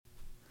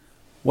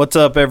What's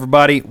up,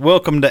 everybody?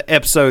 Welcome to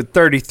episode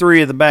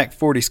 33 of the Back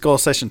 40 Skull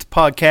Sessions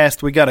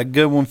podcast. We got a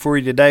good one for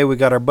you today. We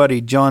got our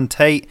buddy John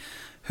Tate,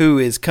 who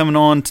is coming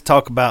on to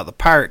talk about the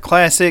Pirate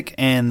Classic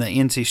and the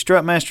NC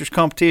Strutmasters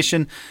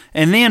competition.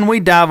 And then we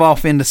dive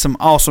off into some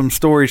awesome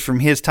stories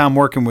from his time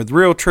working with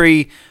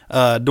Realtree,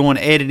 doing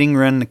editing,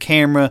 running the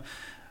camera.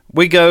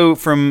 We go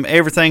from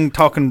everything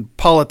talking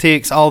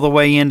politics all the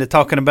way into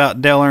talking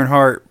about Dale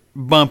Earnhardt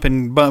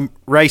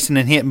racing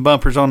and hitting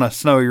bumpers on a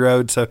snowy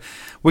road. So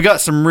we got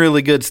some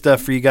really good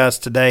stuff for you guys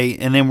today.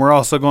 And then we're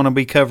also going to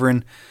be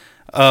covering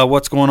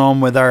what's going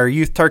on with our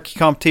youth turkey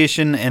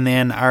competition and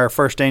then our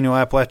first annual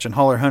Appalachian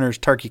Hauler Hunters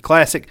Turkey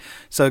Classic.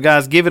 So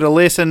guys, give it a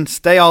listen.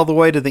 Stay all the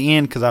way to the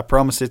end because I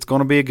promise it's going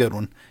to be a good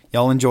one.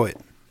 Y'all enjoy it.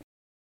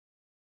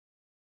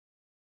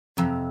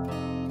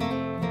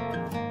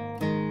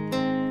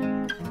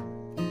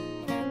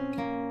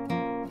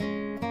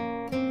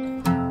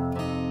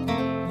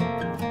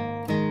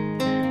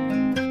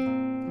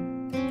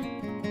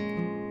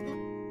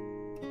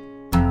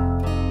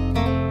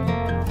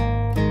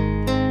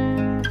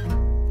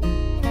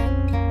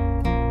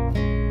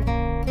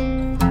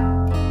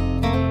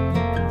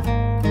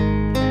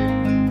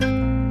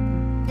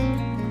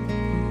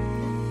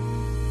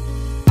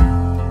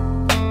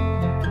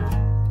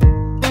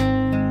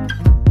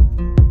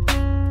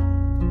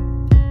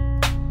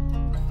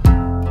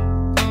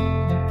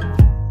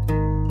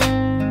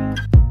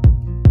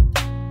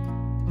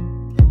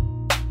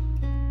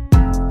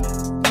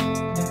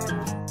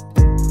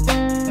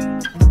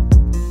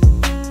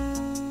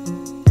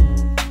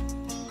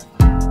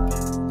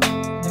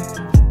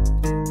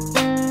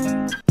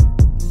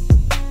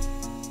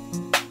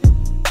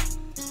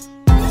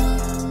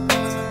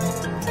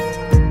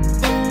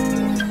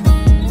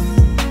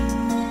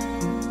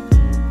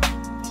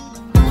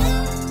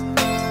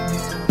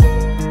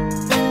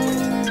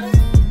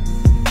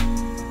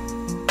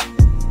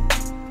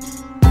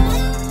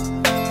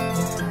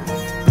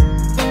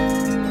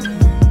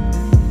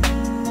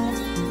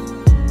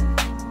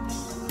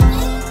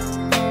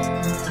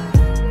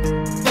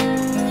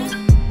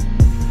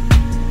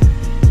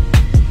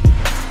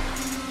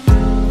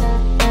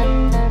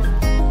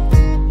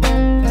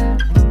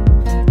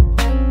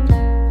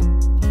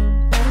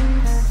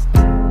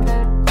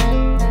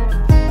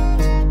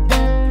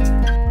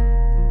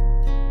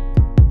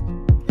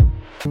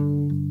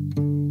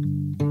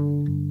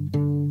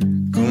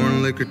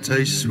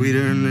 Tastes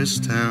sweeter in this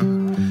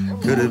town.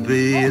 Could it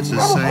be it's the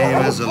same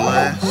as the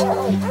last?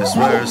 I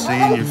swear I've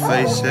seen your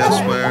face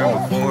elsewhere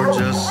before,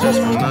 just as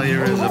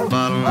familiar as a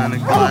bottle and a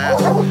glass.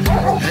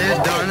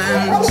 Hey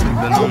darling,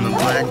 sleeping on the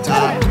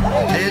blacktop.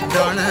 Hey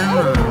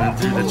darling, running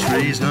through the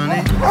trees,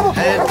 honey.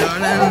 Hey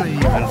darling,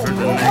 leaving for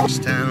the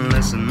next town.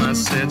 Listen, my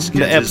set sketches.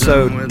 To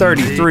episode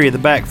 33 of the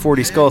Back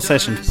 40 Skull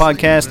Sessions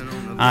podcast.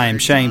 I am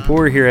Shane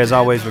Poore, here as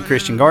always with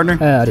Christian Gardner.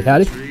 Howdy,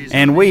 howdy.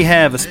 And we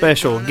have a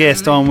special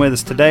guest on with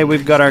us today.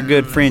 We've got our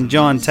good friend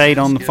John Tate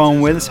on the phone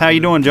with us. How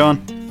you doing, John?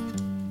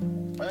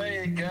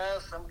 Hey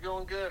guys, I'm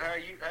doing good. How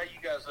you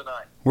guys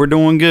tonight? We're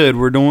doing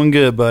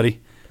good,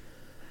 buddy.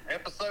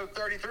 Episode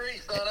 33,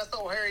 son. That's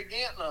old Harry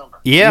Gant number.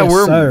 Yeah,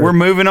 Yes, we're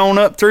moving on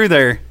up through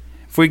there.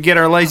 If we get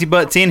our lazy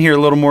butts in here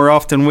a little more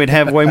often, we'd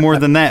have way more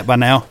than that by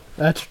now.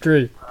 That's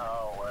true.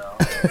 Oh well,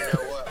 you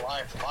know what?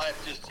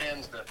 Life just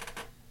tends to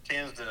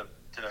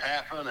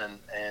happen,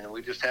 and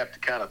we just have to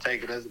kind of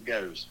take it as it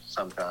goes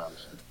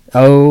sometimes.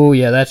 Oh,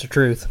 yeah, that's the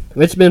truth.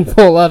 It's been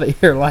full of it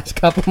here the last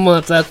couple of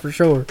months, that's for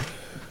sure.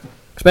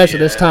 Especially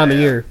this time of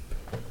year.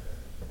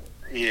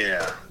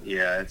 Yeah,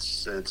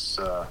 it's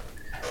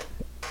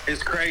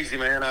crazy,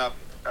 man.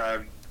 I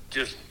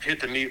just hit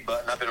the mute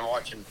button. I've been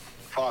watching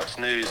Fox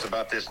News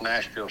about this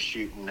Nashville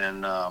shooting,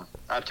 and I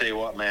tell you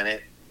what, man,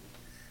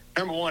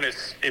 number one,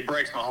 it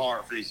breaks my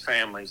heart for these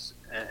families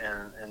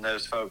and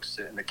those folks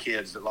and the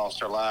kids that lost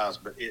their lives.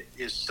 But it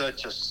is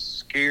such a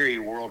scary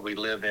world we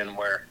live in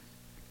where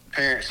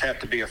parents have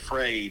to be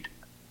afraid.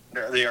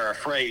 They are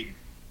afraid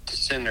to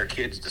send their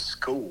kids to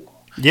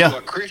school. Yeah. To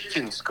a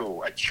Christian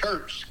school, a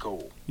church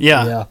school.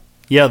 Yeah,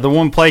 the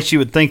one place you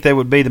would think they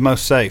would be the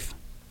most safe.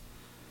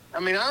 I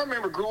mean, I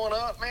remember growing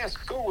up, man,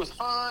 school was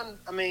fun.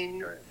 I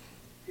mean,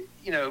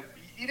 you know,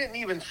 you didn't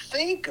even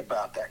think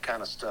about that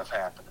kind of stuff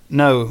happening.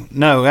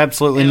 No,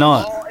 absolutely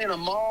not. In a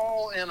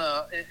mall,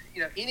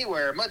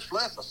 anywhere, much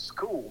less a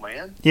school,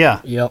 man.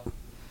 Yeah. Yep.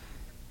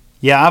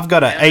 Yeah, I've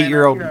got an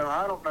 8-year-old.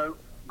 I don't know.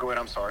 Go ahead,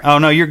 I'm sorry. Oh,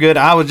 no, you're good.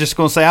 I was just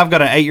going to say I've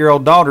got an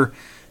 8-year-old daughter,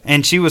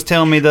 and she was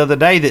telling me the other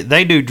day that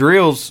they do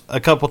drills a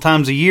couple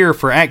times a year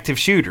for active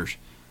shooters.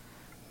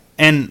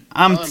 And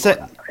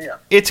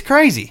it's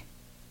crazy.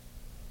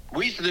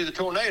 We used to do the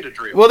tornado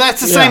drill. Well,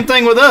 that's the same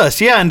thing with us.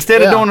 Yeah,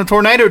 instead of doing a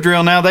tornado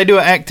drill now, they do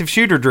an active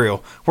shooter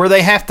drill where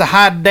they have to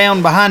hide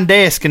down behind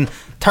desk and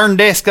turn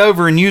desk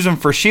over and use them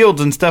for shields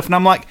and stuff. And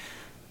I'm like,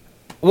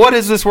 what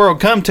has this world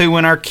come to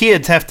when our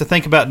kids have to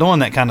think about doing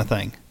that kind of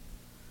thing?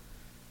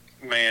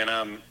 Man,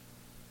 don't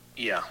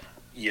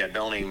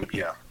even,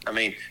 I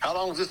mean, how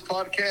long is this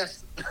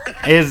podcast?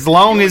 As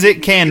long as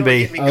it can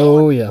be.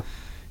 Oh, yeah.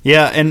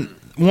 Yeah, and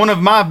one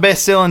of my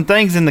best-selling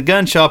things in the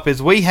gun shop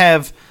is we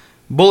have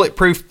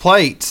bulletproof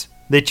plates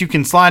that you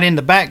can slide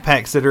into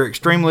backpacks that are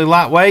extremely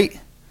lightweight.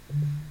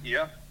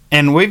 Yeah.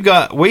 And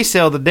we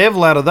sell the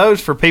devil out of those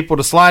for people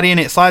to slide in.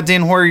 It slides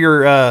in where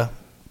your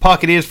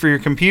pocket is for your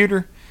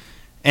computer.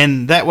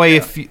 And that way,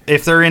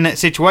 if they're in that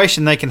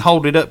situation, they can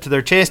hold it up to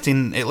their chest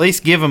and at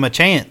least give them a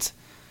chance.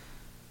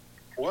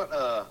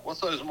 What's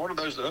those? What are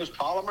those? Are those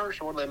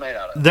polymers, or what are they made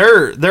out of?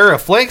 They're a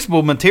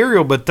flexible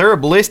material, but they're a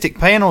ballistic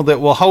panel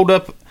that will hold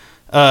up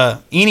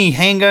any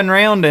handgun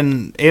round,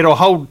 and it'll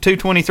hold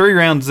 223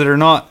 rounds that are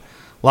not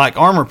like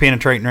armor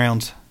penetrating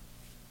rounds.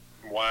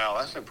 Wow,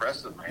 that's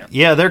impressive, man.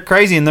 Yeah, they're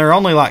crazy, and they're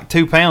only like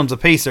 2 pounds a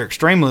piece. They're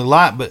extremely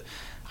light, but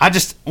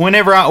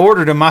whenever I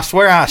ordered them, I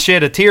swear I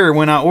shed a tear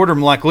when I ordered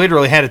them, like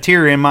literally had a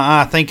tear in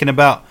my eye thinking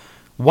about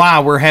why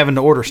we're having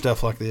to order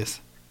stuff like this.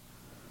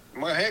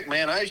 Well, heck,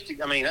 man, I used to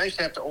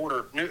have to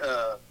order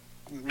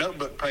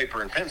notebook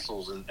paper and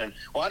pencils, and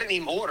I didn't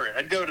even order it.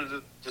 I'd go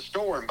to the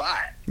store and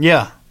buy it.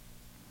 Yeah.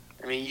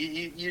 I mean,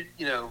 you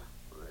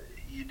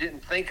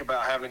didn't think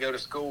about having to go to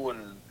school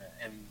and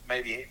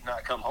maybe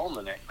not come home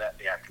the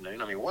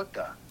afternoon. I mean, what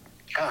the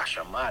gosh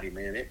almighty,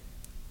 man!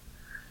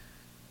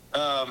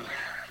 I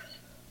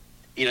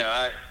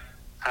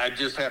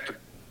just have to.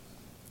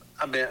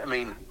 I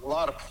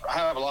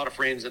have a lot of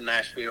friends in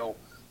Nashville.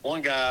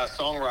 One guy,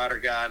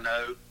 songwriter guy I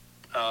know,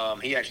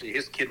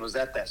 his kid was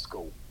at that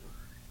school.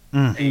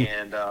 Mm-hmm.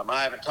 And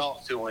I haven't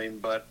talked to him,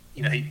 but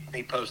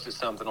he posted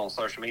something on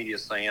social media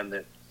saying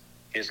that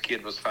his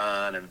kid was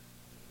fine and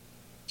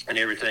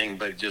everything,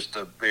 but just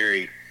a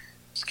very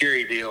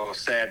scary deal, a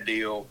sad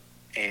deal,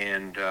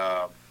 and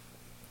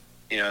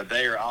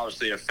they are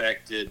obviously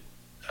affected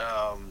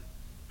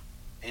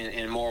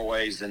in more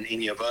ways than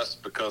any of us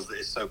because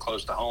it's so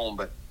close to home.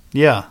 But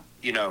yeah,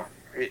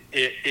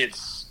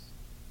 it's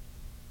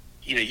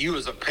you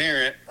as a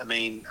parent. I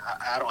mean,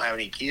 I don't have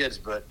any kids,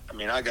 but I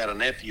mean, I got a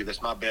nephew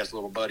that's my best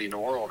little buddy in the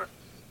world, and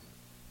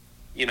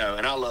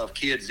and I love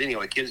kids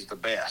anyway. Kids are the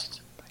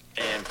best,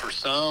 and for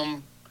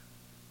some,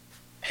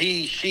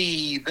 he,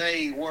 she,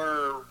 they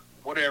were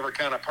whatever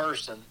kind of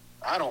person.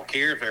 I don't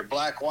care if they're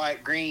black,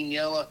 white, green,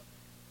 yellow,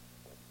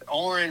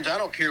 orange. I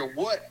don't care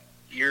what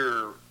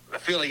your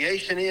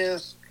affiliation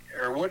is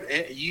or what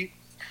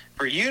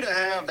for you to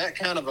have that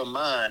kind of a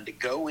mind to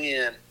go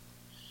in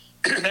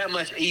that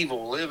much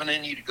evil living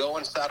in you, to go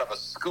inside of a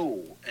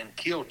school and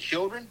kill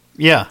children.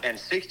 Yeah. And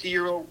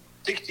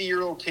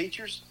 60-year-old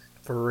teachers.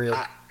 For real.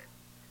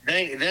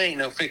 They ain't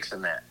no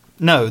fixing that.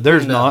 No,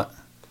 there's not.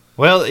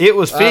 Well, it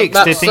was fixed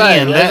at the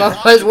end.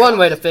 There's one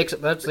way to fix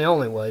it, but that's the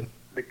only way.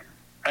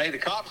 The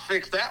cops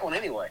fixed that one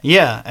anyway.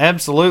 Yeah,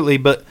 absolutely.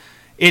 But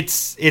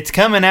it's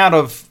coming out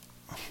of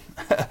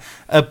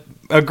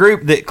a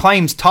group that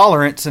claims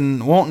tolerance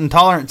and wanting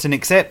tolerance and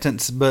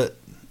acceptance, but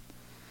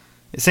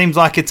it seems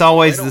like it's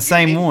always the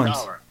same ones.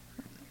 Tolerance.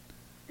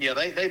 Yeah,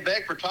 they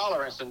beg for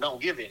tolerance and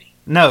don't give any.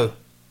 No.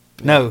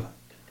 So,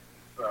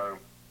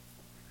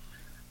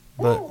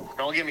 but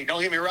don't get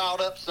me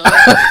riled up, son.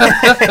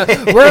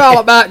 We're all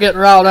about getting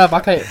riled up. I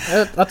can't.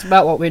 That's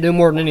about what we do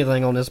more than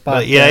anything on this podcast.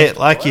 But yeah,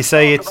 like you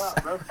say,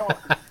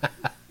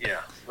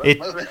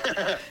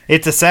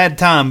 it's a sad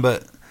time.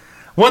 But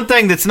one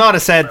thing that's not a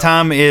sad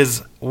time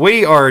is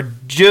we are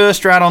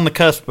just right on the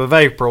cusp of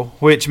April,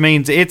 which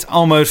means it's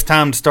almost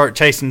time to start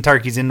chasing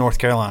turkeys in North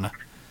Carolina.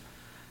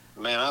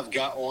 Man, I've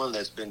got one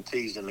that's been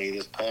teasing me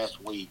this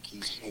past week.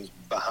 He's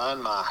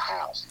behind my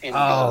house.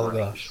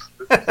 Gosh.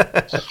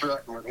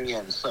 Strutting with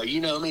him. So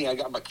you know me, I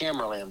got my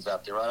camera lens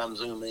out there, right? I'm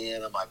zooming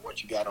in. I'm like,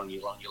 what you got on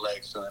your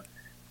legs, son?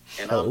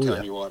 And I'm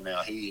telling you what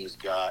now, he has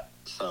got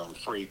some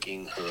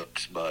freaking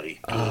hooks, buddy.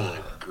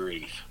 Good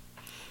grief.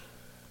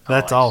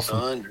 That's awesome.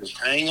 Son, just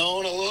hang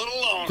on a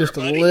little longer, just a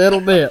buddy. little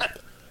bit.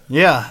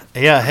 Yeah,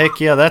 heck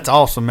yeah, that's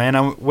awesome,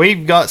 man.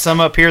 We've got some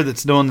up here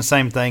that's doing the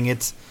same thing.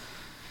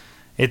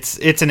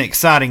 It's an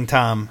exciting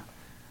time,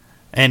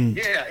 and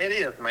yeah, it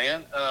is,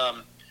 man.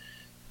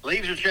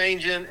 Leaves are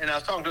changing, and I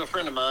was talking to a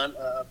friend of mine,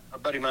 a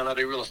buddy of mine I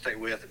do real estate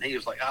with, and he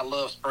was like, "I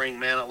love spring,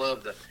 man. I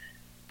love the,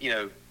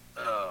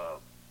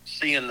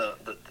 seeing the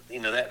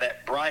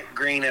that bright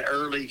green, that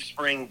early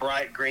spring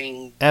bright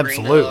green.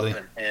 Absolutely.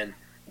 Green up and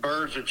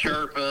birds are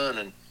chirping,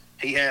 and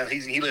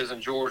he lives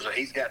in Georgia.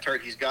 He's got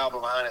turkeys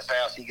gobbling behind his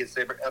house. He gets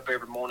up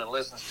every morning and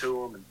listens to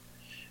them, and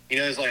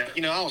it's like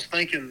I was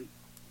thinking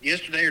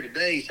yesterday or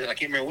today. He said I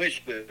can't remember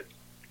which, but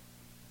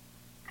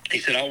he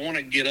said I want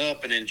to get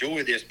up and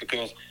enjoy this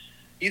because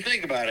you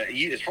think about it.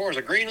 As far as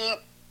a green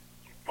up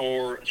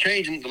or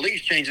the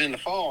leaves changing in the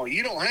fall,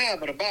 you don't have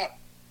but about,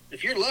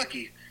 if you're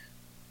lucky,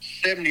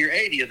 70 or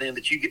 80 of them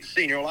that you get to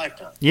see in your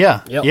lifetime.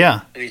 Yeah, yep.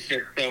 Yeah. And he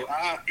said,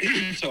 I'm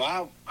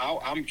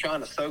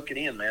trying to soak it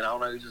in, man. I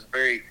don't know, it was just a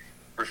very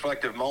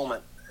reflective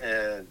moment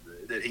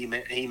that he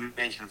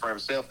mentioned for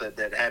himself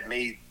that had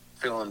me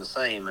feeling the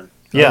same. And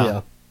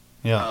yeah.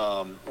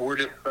 We're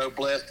just so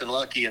blessed and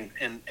lucky, and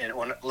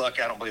when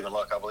luck, I don't believe in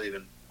luck. I believe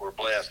in we're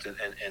blessed and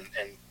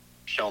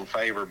shown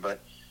favor,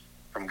 but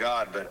from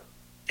God. But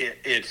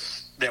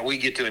it's that we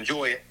get to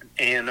enjoy it,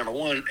 and number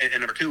one, and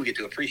number two, we get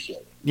to appreciate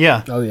it.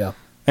 Yeah. Oh yeah.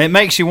 It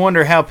makes you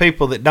wonder how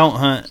people that don't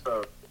hunt,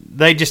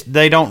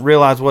 they don't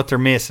realize what they're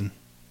missing.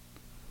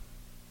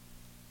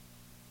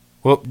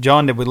 Whoop,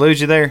 John, did we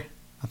lose you there?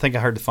 I think I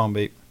heard the phone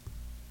beep.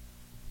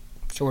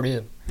 Sure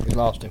did. We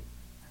lost him.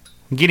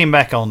 Get him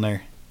back on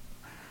there.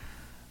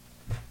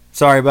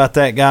 Sorry about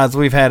that, guys.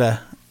 We've had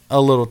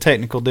a little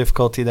technical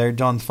difficulty there.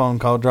 John's phone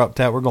call dropped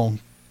out. We're going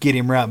to get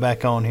him right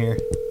back on here.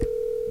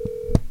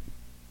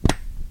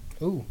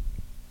 Ooh.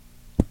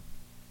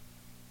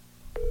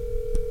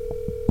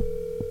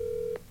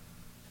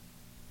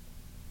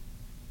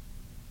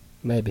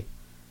 Maybe.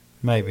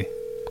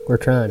 We're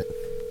trying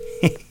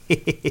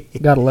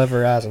it. Gotta love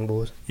Verizon,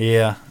 boys.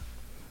 Yeah.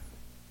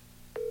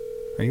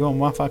 Are you on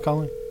Wi-Fi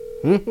calling?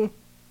 Mm-hmm.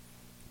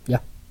 Yeah.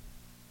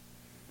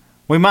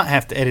 We might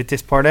have to edit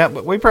this part out,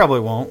 but we probably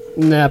won't.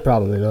 Nah,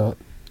 probably not.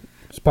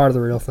 It's part of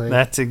the real thing.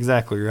 That's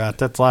exactly right.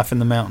 That's life in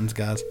the mountains,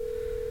 guys.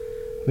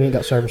 We ain't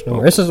got service no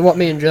more. This is what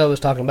me and Joe was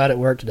talking about at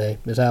work today,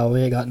 is how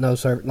we ain't got no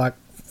service, like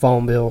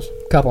phone bills,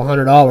 a couple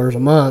 $100 a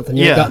month, and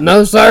you ain't got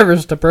no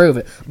service to prove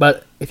it.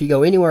 But if you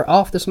go anywhere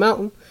off this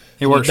mountain,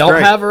 it works you don't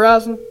great. have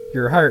Verizon,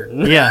 you're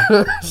hurting.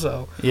 Yeah.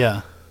 So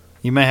yeah.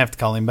 You may have to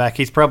call him back.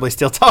 He's probably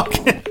still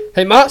talking.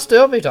 He might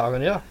still be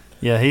talking, yeah.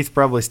 Yeah, he's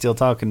probably still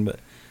talking, but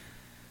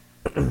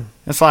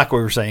it's like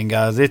we were saying,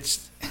 guys.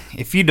 It's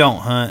if you don't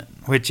hunt,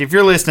 which if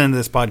you're listening to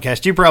this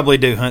podcast, you probably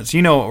do hunt, so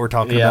you know what we're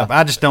talking about.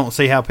 I just don't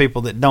see how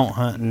people that don't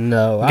hunt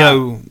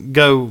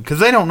go because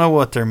they don't know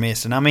what they're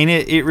missing. I mean,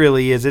 it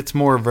really is. It's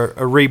more of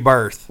a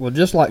rebirth. Well,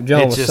 just like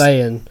John was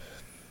saying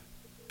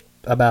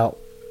about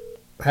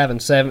having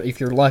if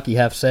you're lucky,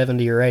 have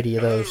 70 or 80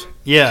 of those.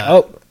 Yeah.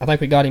 Oh, I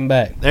think we got him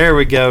back. There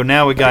we go.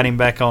 Now we got him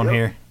back on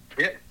here.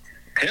 Yep.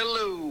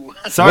 Hello.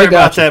 Sorry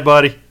about that,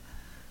 buddy.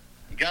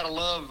 You gotta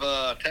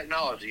love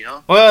technology,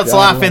 huh? Well, it's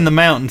life in the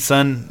mountains,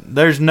 son.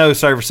 There's no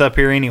service up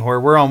here anywhere.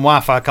 We're on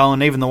Wi-Fi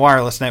calling. Even the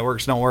wireless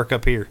networks don't work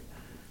up here.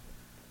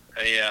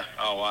 Yeah.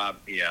 Oh,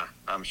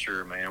 I'm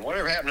sure, man.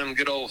 Whatever happened to them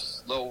good old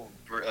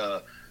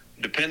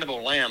dependable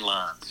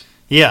landlines?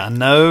 Yeah,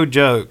 no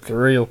joke.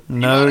 For real.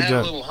 No you might joke. have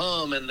a little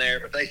hum in there,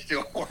 but they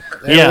still work.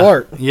 They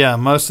work. Yeah,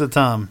 most of the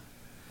time.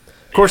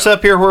 Of course,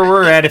 up here where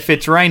we're at, if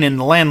it's raining,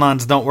 the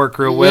landlines don't work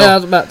real well. Yeah, I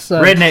was about to say.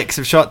 Rednecks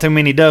have shot too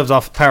many doves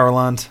off the power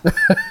lines.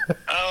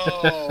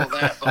 Oh,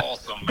 that's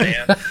awesome,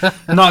 man.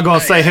 I'm not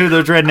going to say who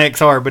those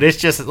rednecks are, but let's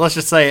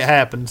just say it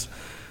happens.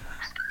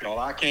 Well,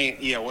 I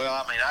can't. Yeah, well,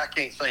 I mean, I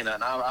can't say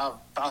nothing.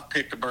 I've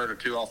picked a bird or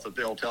two off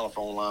the old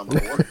telephone line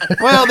before.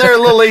 Well, they're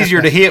a little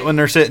easier to hit when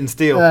they're sitting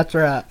still. That's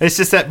right. It's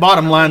just that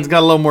bottom line's got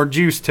a little more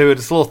juice to it.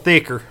 It's a little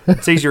thicker.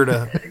 It's easier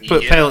to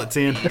put pellets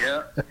in.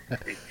 Yeah,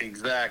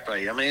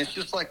 exactly. I mean, it's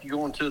just like you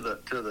going to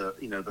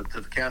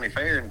the county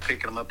fair and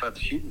picking them up at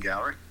the shooting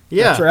gallery.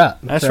 Yeah, that's right.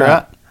 That's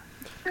right.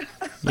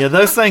 Yeah,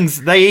 those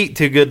things, they eat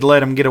too good to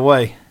let them get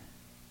away.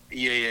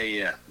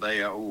 Yeah.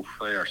 They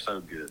are so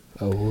good.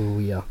 Oh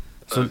yeah.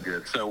 So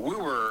good. So we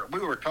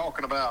were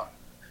talking about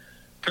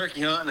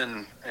turkey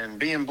hunting and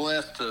being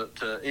blessed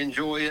to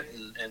enjoy it,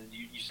 and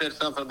you said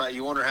something about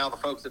you wonder how the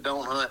folks that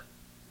don't hunt,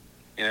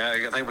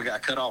 I think we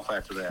got cut off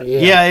after that.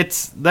 Yeah,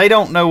 they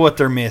don't know what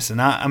they're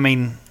missing. I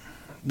mean,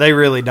 they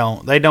really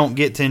don't. They don't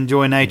get to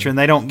enjoy nature, and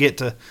they don't get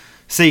to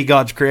see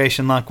God's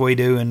creation like we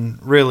do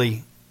and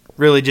really,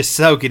 really just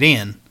soak it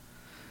in.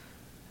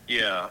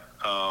 Yeah.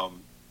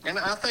 And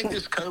I think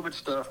this COVID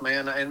stuff,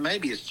 man, and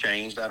maybe it's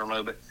changed, I don't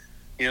know, but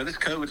this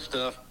COVID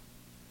stuff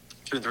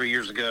 2 or 3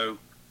 years ago,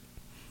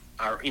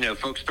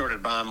 folks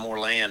started buying more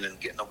land and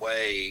getting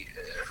away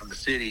from the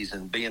cities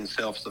and being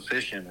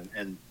self-sufficient.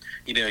 And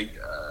there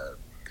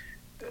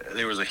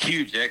was a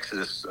huge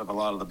exodus of a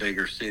lot of the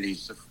bigger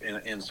cities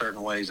in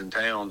certain ways and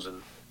towns.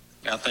 And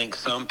I think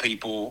some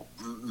people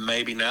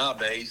maybe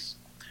nowadays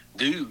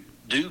do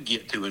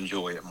get to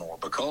enjoy it more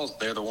because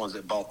they're the ones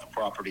that bought the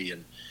property.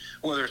 And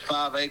whether it's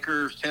 5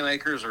 acres, 10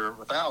 acres, or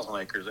 1,000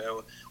 acres,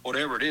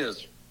 whatever it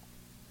is,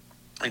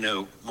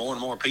 more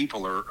and more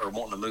people are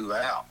wanting to move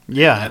out.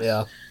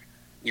 Yeah.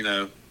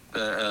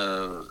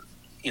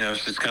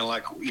 It's just kind of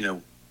like,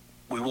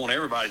 we want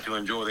everybody to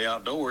enjoy the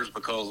outdoors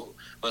because,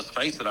 let's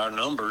face it, our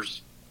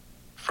numbers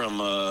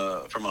from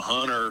a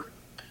hunter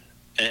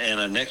and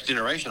a next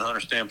generation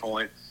hunter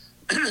standpoint,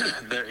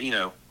 they're,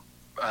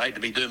 I hate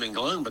to be doom and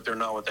gloom, but they're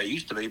not what they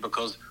used to be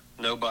because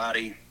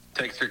nobody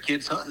takes their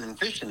kids hunting and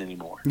fishing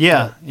anymore.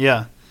 Yeah.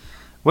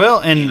 Well,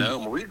 and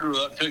when we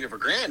grew up, took it for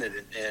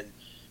granted, and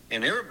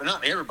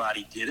not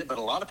everybody did it, but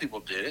a lot of people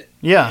did it.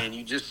 Yeah. And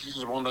this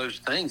is one of those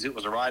things. It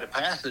was a rite of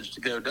passage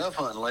to go dove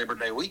hunting Labor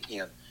Day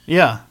weekend.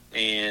 Yeah.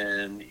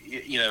 And,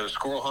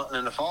 squirrel hunting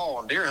in the fall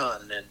and deer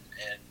hunting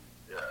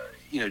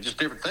and just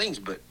different things.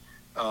 But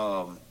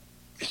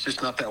it's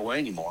just not that way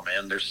anymore,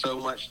 man. There's so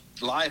much,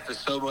 life is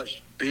so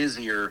much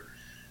busier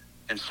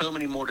and so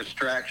many more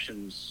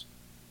distractions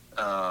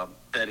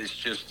that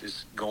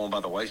is going by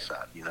the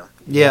wayside,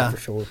 Yeah, for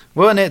sure.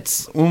 Well, and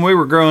it's when we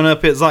were growing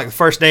up, it was like the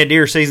first day of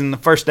deer season, the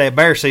first day of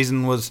bear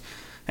season was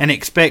an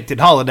expected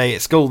holiday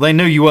at school. They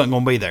knew you wasn't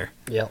going to be there.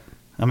 Yeah.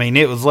 I mean,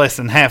 it was less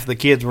than half the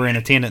kids were in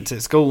attendance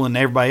at school, and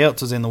everybody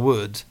else was in the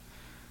woods.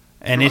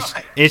 And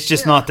it's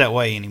just not that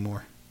way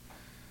anymore.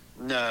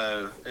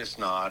 No, it's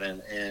not.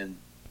 And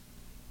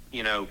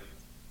you know,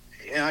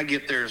 and I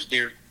get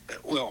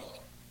well,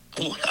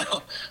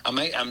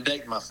 I'm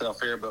dating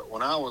myself here, but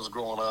when I was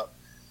growing up,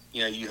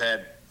 you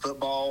had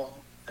football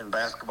and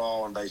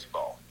basketball and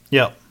baseball.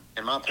 Yep.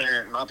 And my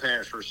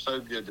parents were so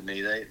good to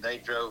me. They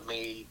drove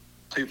me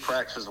 2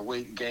 practices a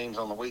week, games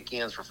on the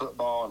weekends for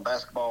football, and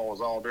basketball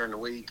was all during the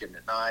week and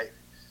at night.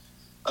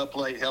 Up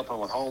late helping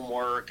with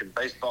homework, and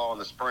baseball in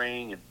the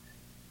spring, and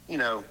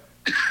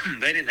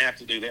they didn't have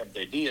to do that, but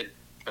they did.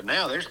 But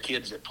now there's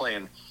kids that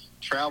playing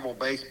travel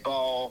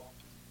baseball,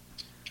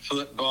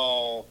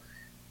 football,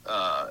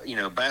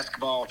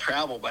 basketball,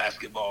 travel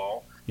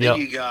basketball. Yep.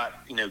 Then you got,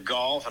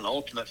 golf and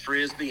ultimate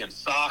frisbee and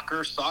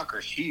soccer.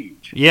 Soccer's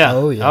huge. Yeah.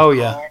 Oh, yeah. Oh,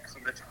 yeah.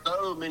 And there's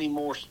so many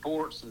more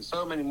sports and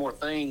so many more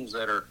things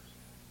that are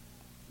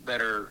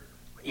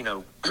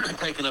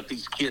taking up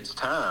these kids'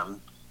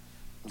 time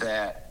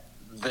that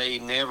they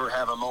never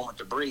have a moment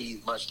to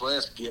breathe, much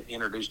less get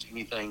introduced to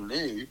anything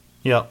new.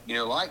 Yeah.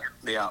 Like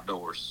the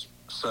outdoors.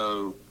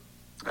 So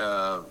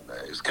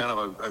it's kind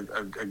of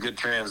a good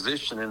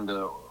transition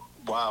into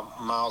why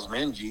Miles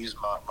Menges,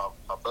 my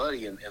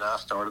buddy, and I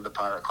started the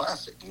Pirate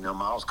Classic.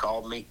 Miles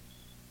called me.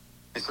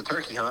 It's a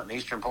turkey hunt in the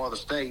eastern part of the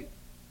state,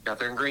 out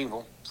there in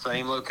Greenville,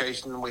 same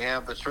location we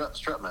have the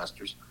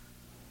Strutmasters.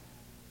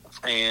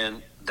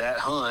 And that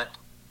hunt,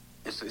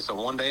 it's a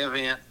one-day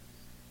event,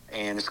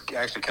 and it's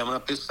actually coming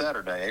up this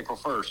Saturday, April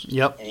 1st.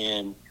 Yep.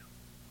 And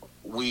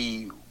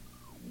we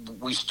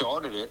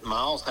started it.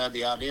 Miles had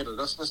the idea that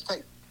let's try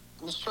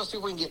to see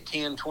if we can get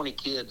 10, 20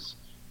 kids,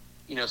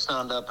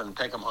 signed up and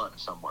take them hunting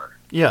somewhere.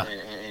 Yeah.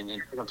 And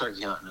take them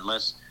turkey hunting. And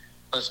let's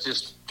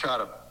just try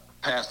to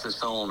pass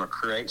this on or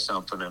create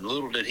something. And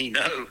little did he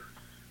know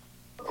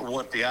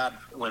when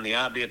the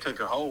idea took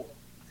a hold,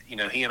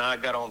 he and I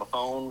got on the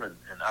phone and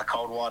I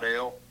called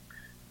Waddell.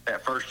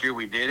 That first year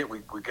we did it, we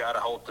got a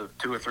hold of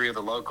 2 or 3 of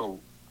the local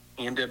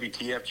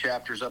NWTF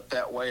chapters up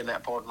that way in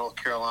that part of North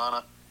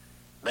Carolina.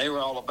 They were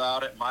all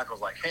about it. Michael's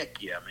like,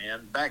 heck yeah,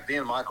 man. Back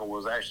then, Michael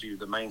was actually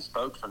the main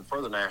spokesman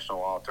for the National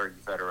Wild Turkey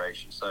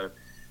Federation. So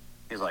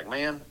he's like,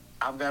 man,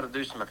 I've got to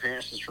do some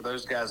appearances for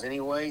those guys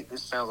anyway.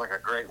 This sounds like a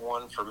great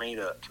one for me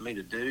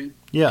to do.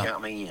 Yeah.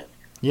 Count me in.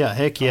 Yeah,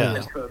 heck yeah.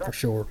 So For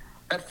sure.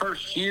 That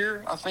first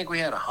year, I think we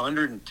had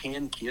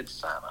 110 kids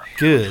sign up.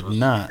 Good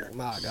night.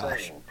 My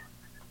gosh.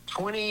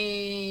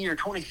 20 or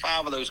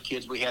 25 of those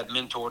kids we had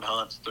mentored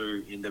hunts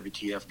through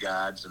NWTF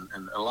guides,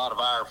 and a lot of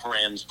our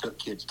friends took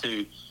kids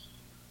too.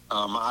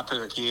 I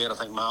took a kid. I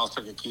think Miles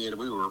took a kid.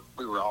 We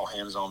were all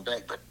hands on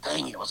deck, but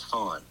dang, it was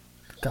fun.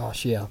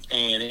 Gosh, yeah.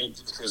 And it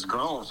has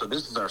grown. So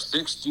this is our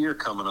 6th year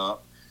coming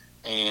up,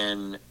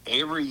 and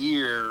every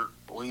year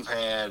we've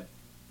had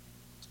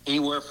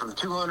anywhere from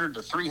 200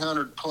 to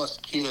 300 plus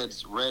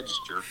kids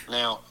register.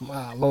 Now,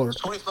 My Lord.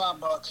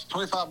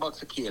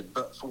 $25 a kid.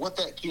 But for what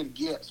that kid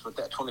gets with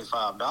that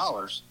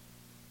 $25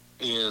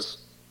 is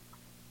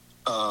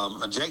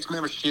a Jake's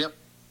membership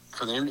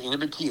for the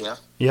NWTF.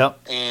 Yep.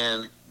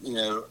 And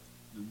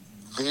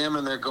them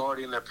and their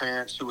guardian, their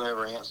parents,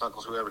 whoever, aunts,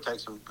 uncles, whoever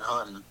takes them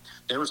hunting,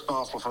 they're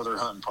responsible for their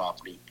hunting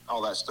property,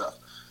 all that stuff.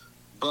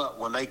 But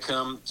when they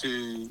come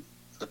to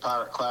the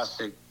Pirate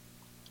Classic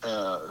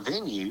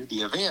venue,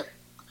 the event,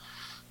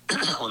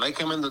 when they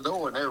come in the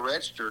door and they're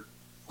registered,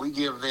 we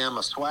give them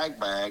a swag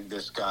bag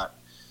that's got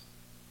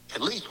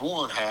at least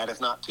 1 hat, if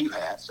not 2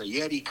 hats, a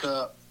Yeti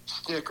cup,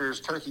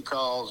 stickers, turkey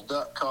calls,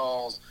 duck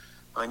calls.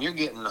 I mean, you're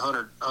getting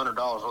 $100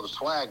 worth of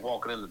swag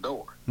walking in the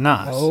door.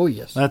 Nice. Oh,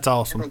 yes. That's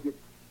awesome.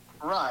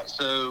 Right.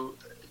 So,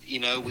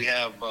 we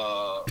have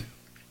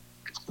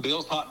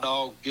Bill's Hot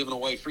Dog giving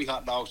away free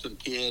hot dogs to the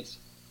kids.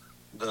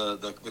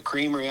 The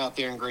creamery out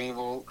there in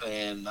Greenville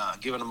and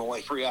giving them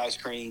away free ice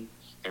cream.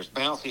 There's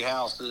bouncy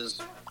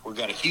houses. We've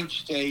got a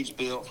huge stage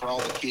built for all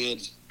the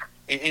kids.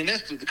 And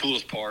that's the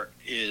coolest part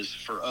is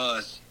for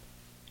us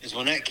is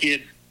when that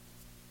kid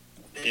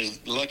is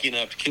lucky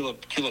enough to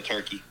kill a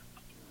turkey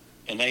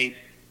and they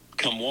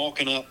come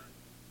walking up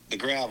the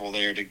gravel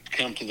there to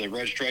come to the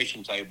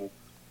registration table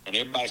and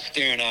everybody's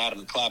staring at them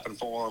and clapping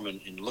for them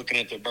and looking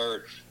at their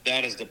bird.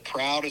 That is the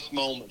proudest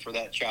moment for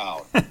that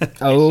child.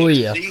 Oh,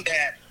 yeah.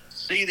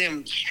 See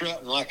them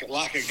strutting like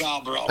a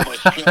gobbler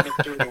almost strutting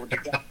through there with the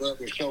gobbler up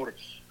their shoulder.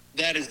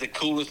 That is the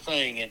coolest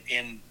thing.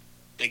 And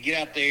they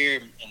get out there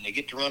and they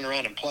get to run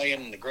around and play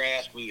in the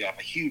grass. We have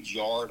a huge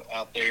yard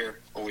out there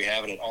where we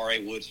have it at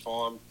R.A. Woods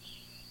Farm.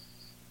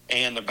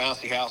 And the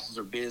bouncy houses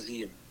are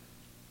busy and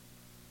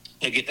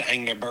they get to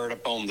hang their bird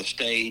up on the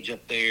stage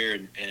up there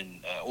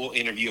and we'll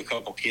interview a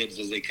couple kids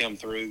as they come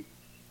through.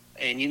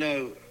 And,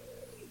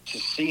 to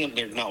see them,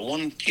 there's not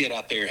one kid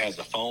out there has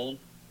a phone,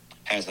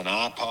 has an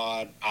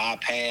iPod,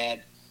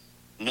 iPad.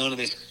 None of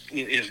this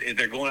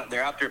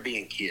they're out there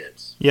being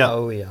kids. Yeah.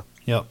 Oh, yeah.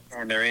 Yep.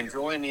 And they're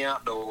enjoying the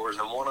outdoors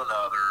and one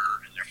another,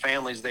 and their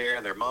family's there,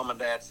 their mom and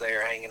dad's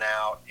there hanging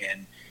out.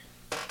 And,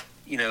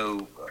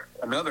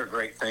 another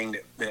great thing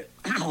that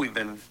we've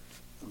been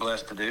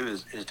blessed to do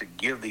is to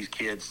give these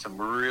kids some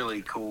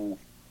really cool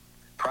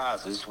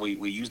prizes.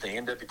 We use the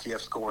NWTF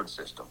scoring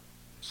system.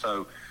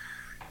 So,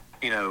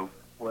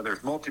 whether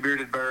it's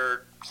multi-bearded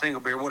bird, single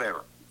beard,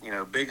 whatever,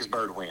 biggest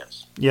bird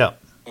wins. Yeah.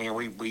 And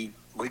we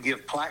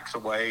give plaques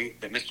away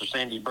that Mr.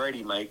 Sandy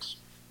Brady makes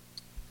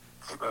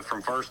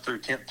from first through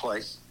 10th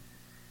place.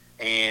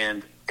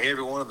 And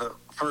every one of the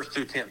first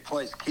through 10th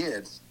place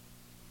kids,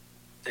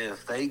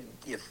 if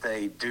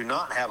they do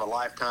not have a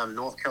lifetime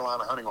North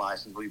Carolina hunting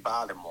license, we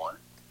buy them one.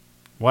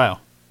 Wow.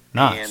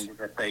 Nice. And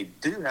if they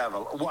do have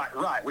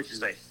right, which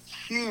is a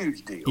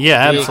huge deal.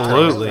 Yeah,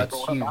 absolutely.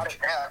 That's huge.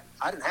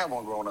 I didn't have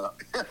one growing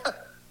up.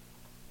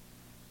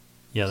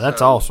 Yeah,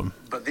 that's awesome.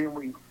 But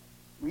then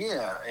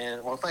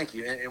thank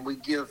you. And we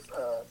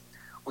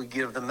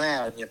give them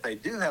that. And if they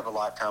do have a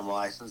lifetime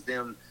license,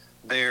 then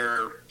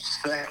their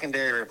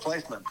secondary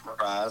replacement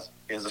prize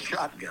is a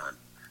shotgun.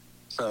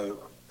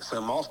 So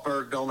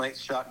Mossberg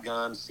donates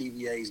shotguns.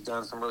 CVA's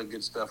done some really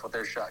good stuff with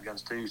their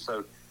shotguns too.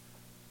 So,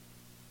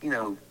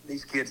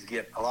 these kids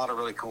get a lot of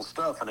really cool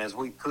stuff. And as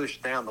we push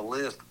down the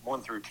list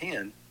 1 through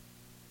 10,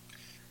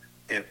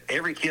 if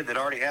every kid that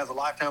already has a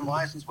lifetime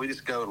license, we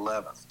just go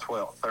 11th,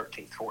 12th,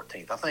 13th,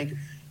 14th.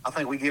 I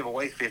think we gave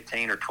away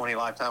 15 or 20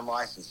 lifetime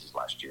licenses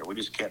last year. We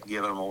just kept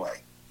giving them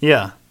away.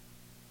 Yeah.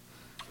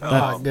 Oh,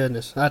 my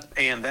goodness.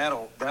 And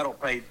that'll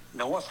pay.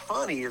 Now, what's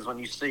funny is when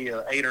you see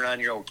an 8 or 9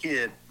 year old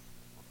kid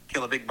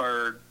kill a big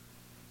bird,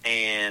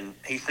 and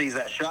he sees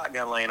that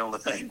shotgun laying on the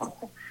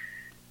table,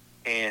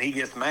 and he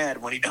gets mad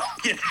when he don't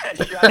get that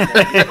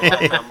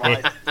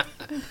shotgun.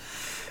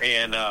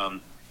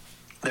 And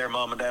their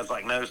mom and dad's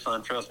like, "No,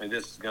 son, trust me,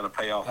 this is going to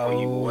pay off for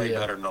you way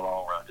better in the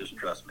long run. Just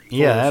trust me."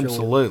 Yeah,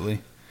 absolutely.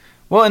 Sure.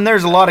 Well, and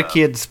there's a lot of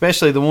kids,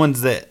 especially the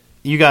ones that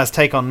you guys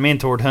take on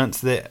mentored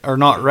hunts that are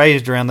not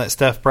raised around that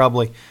stuff.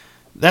 Probably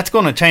that's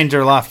going to change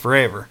their life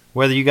forever,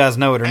 whether you guys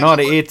know it or not.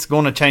 It's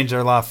going to change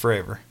their life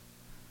forever.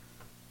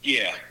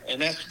 Yeah,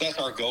 and that's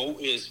our goal.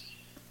 Is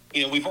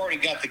we've already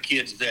got the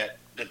kids that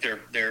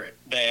their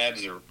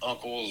dads or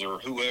uncles or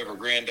whoever,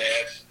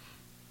 granddads,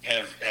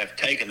 have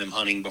taken them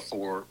hunting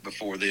before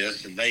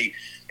this, and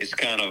it's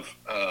kind of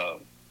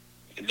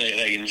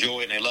they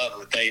enjoy it and they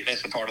love it.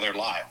 That's a part of their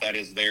life. That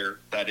is their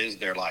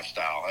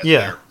lifestyle.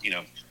 That's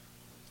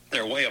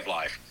their way of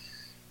life.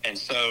 And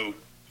so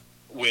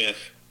with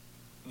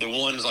the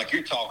ones like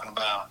you're talking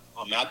about,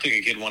 I took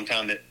a kid one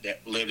time that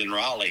lived in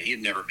Raleigh. He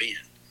had never been.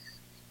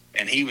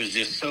 And he was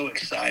just so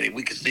excited.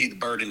 We could see the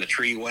bird in the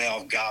tree way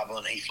off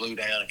gobbling. He flew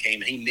down and came,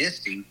 and he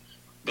missed him.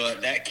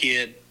 But that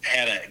kid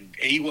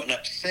he wasn't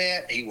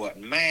upset. He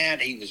wasn't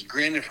mad. He was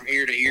grinning from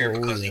ear to ear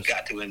because he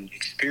got to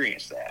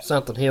experience that.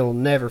 Something he'll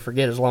never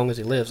forget as long as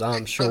he lives,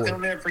 I'm sure. Something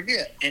he'll never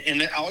forget.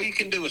 And all you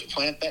can do is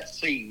plant that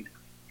seed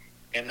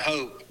and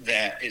hope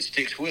that it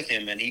sticks with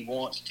him, and he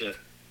wants to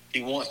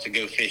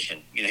go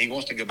fishing. He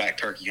wants to go back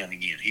turkey hunting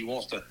again. He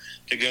wants to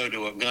go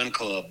to a gun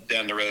club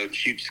down the road,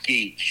 shoot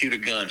skeet, shoot a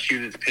gun,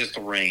 shoot at the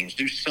pistol range,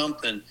 do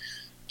something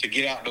to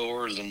get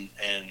outdoors and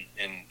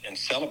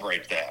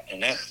celebrate that.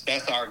 And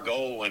that's our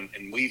goal. And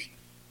we're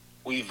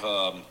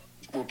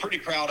pretty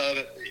proud of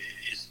it.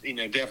 It's,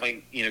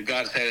 definitely,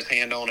 God's had his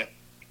hand on it.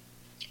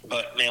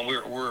 But man,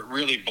 we're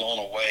really blown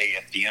away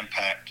at the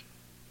impact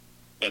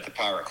that the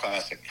Pirate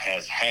Classic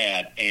has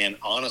had. And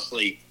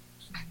honestly,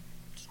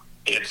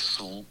 it's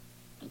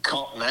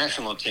caught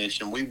national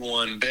attention. We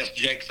won Best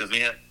Jake's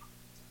Event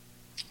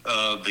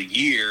of the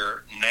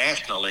year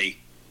nationally,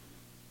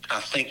 I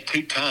think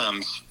 2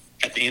 times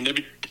at the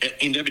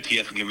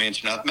NWTF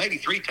convention. Maybe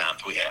 3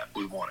 times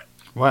we won it.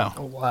 Wow.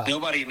 Oh, wow.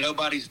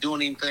 Nobody's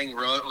doing anything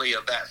remotely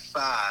of that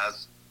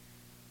size.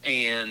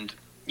 And,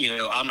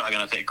 I'm not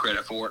going to take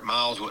credit for it.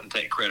 Miles wouldn't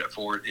take credit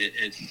for it.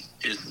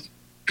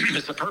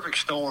 It's a perfect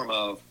storm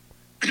of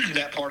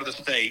that part of the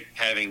state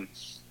having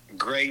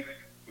great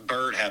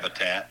bird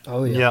habitat.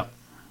 Oh, yeah.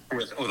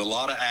 With a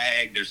lot of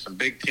ag. There's some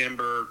big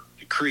timber,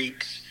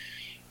 creeks,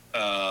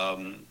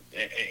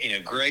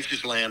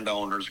 gracious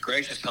landowners,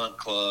 gracious hunt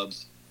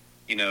clubs,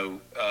 a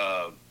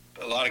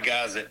lot of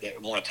guys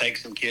that want to take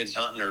some kids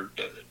hunting or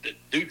that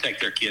do take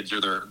their kids or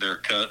their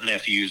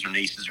nephews or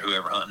nieces or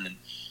whoever hunting.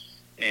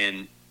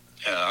 And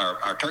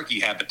our turkey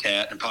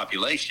habitat and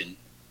population,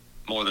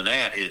 more than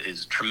that,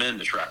 is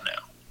tremendous right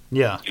now.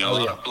 Yeah.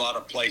 A lot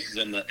of places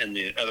in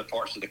the other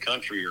parts of the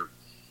country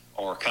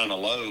are kind of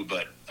low,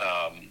 but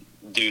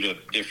due to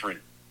different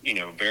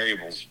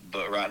variables.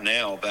 But right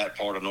now, that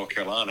part of North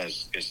Carolina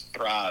is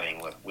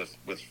thriving with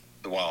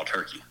the wild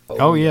turkey.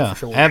 Oh yeah,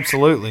 sure.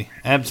 Absolutely.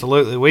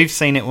 We've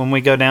seen it when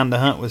we go down to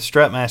hunt with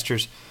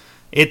Strutmasters.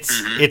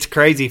 It's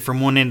crazy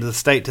from one end of the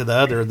state to the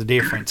other. The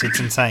difference, it's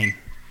insane.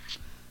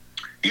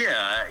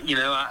 Yeah,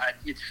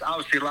 it's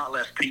obviously a lot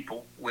less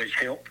people, which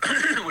help.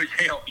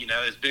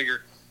 It's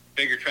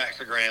bigger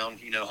tracts of ground.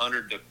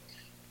 100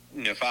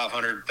 to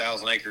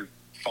 500,000 acre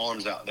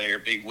farms out there,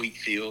 big wheat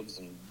fields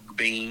and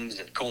beans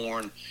and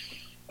corn.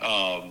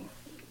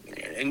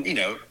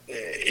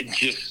 It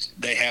just,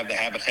 they have the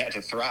habitat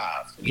to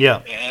thrive.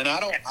 Yeah. And I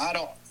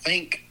don't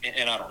think,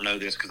 and I don't know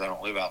this because I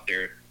don't live out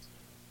there,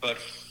 but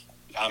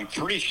I'm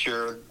pretty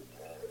sure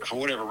for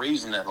whatever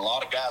reason that a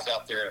lot of guys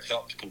out there have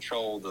helped to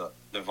control the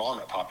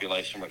varmint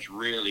population, which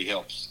really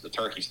helps the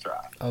turkeys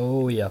thrive.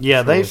 Oh yeah.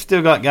 Yeah, they've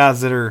still got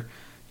guys that are,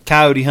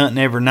 coyote hunting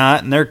every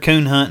night, and they're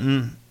coon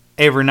hunting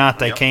every night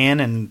they can,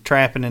 and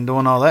trapping and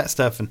doing all that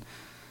stuff, and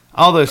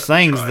all those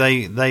things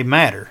they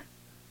matter.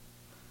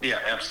 Yeah,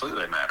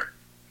 absolutely, they matter.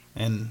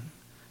 And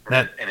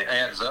it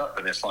adds up,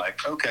 and it's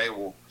like, okay,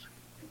 well,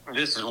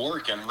 this is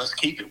working. Let's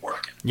keep it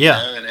working.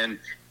 Yeah, you know?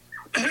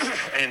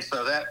 And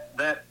so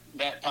that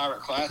Pirate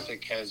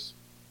Classic has,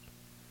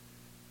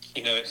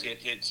 you know,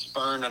 it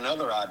spurned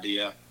another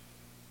idea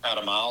out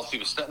of Miles. He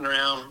was sitting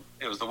around.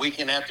 It was the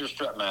weekend after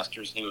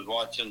Strutmasters. He was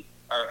watching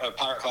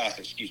Pirate Classic,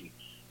 excuse me.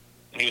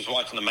 And he was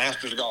watching the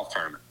Masters golf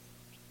tournament.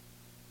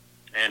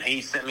 And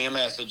he sent me a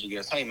message. He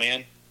goes, "Hey,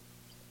 man."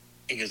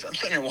 He goes, "I'm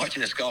sitting there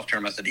watching this golf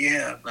tournament." I said,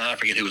 "Yeah." I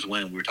forget who was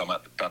winning. We were talking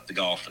about the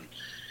golf and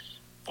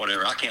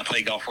whatever. I can't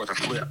play golf worth a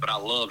flip, but I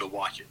love to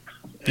watch it.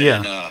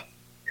 Yeah.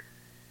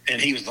 And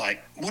he was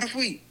like, "What if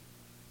we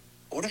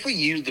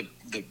used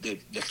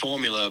the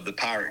formula of the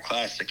Pirate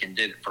Classic and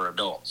did it for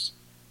adults,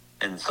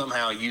 and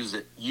somehow use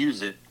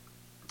it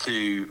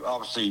to,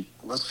 obviously,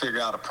 let's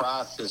figure out a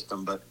prize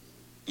system, but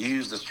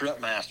use the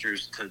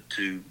Strutmasters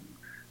to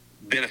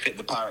benefit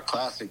the Pirate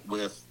Classic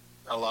with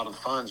a lot of the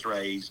funds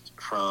raised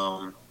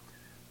from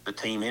the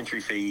team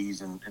entry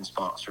fees and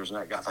sponsors and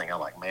that kind of thing." I'm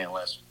like, "Man,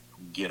 let's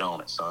get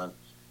on it, son."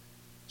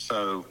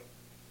 So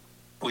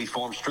we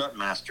formed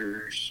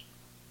Strutmasters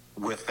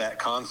with that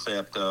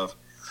concept of,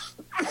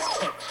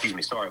 excuse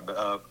me, sorry,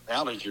 but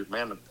allergy,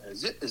 man,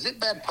 is it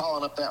bad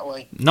pollen up that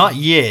way? Not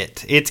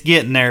yet. It's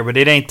getting there, but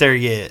it ain't there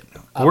yet.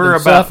 We're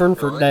suffering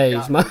for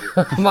days. My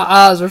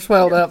eyes are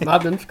swelled up.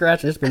 I've been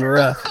scratching. It's been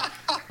rough.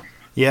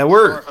 Yeah,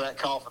 sorry for that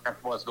cough.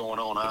 After what's going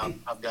on,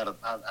 I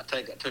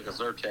took a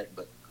Zyrtec,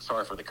 but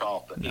sorry for the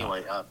cough. But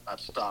anyway, I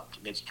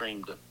stopped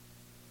midstream to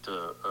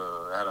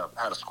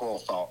had a squirrel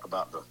thought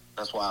about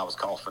that's why I was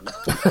coughing.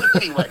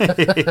 Anyway,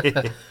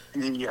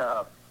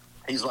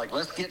 he's like,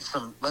 let's get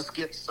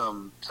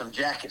some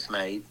jackets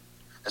made.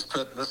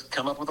 Let's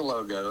come up with a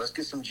logo. Let's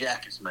get some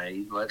jackets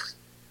made. Let's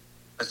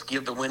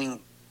give the winning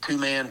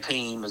two-man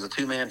team as a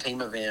two-man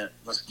team event.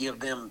 Let's give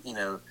them,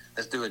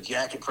 let's do a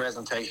jacket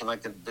presentation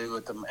like they do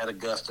at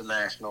Augusta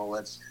National.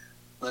 Let's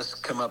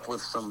come up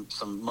with some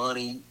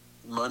money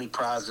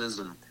prizes,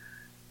 and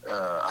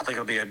I think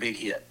it'll be a big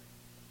hit.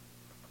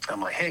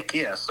 I'm like, heck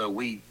yeah. So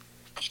we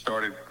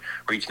started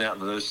reaching out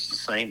to those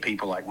same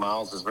people. Like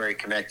Miles is very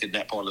connected in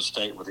that part of the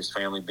state with his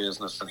family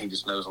business, and he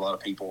just knows a lot of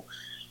people.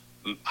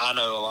 I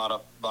know a lot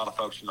of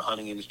folks from the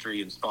hunting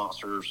industry and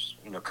sponsors,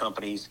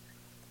 companies.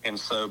 And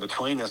so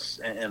between us,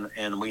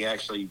 and we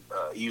actually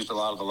used a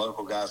lot of the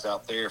local guys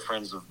out there,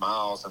 friends of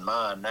Miles and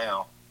mine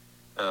now,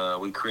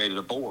 we created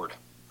a board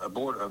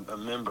of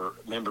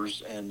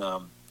members, and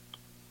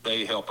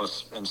they help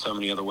us in so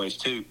many other ways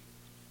too.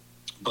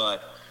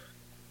 But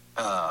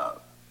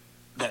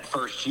that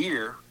first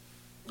year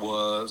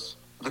was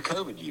the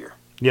COVID year.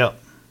 Yep.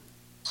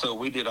 So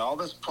we did all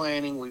this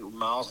planning.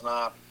 Miles and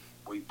I,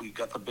 we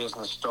got the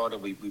business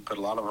started. We put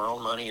a lot of our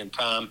own money and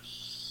time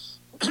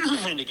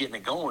into getting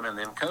it going, and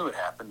then COVID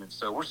happened. And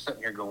so we're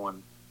sitting here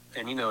going,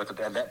 and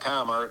at that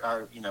time,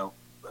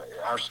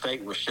 our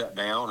state was shut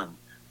down,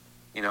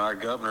 and our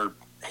governor,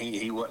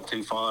 he wasn't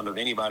too fond of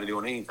anybody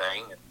doing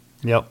anything. And,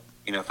 yep.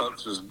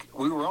 Folks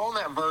we were on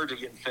that verge of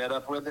getting fed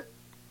up with it.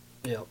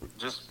 Yep.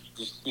 Just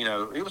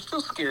it was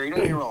still scary. Don't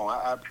get me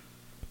wrong.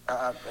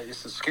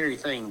 It's a scary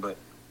thing, but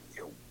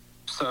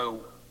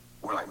so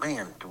we're like,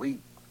 man, do we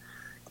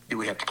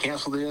have to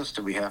cancel this?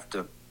 What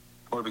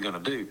are we going to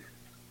do?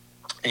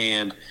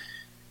 And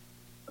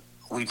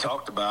we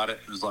talked about it.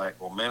 It was like,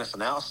 well, man, it's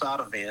an outside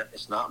event.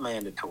 It's not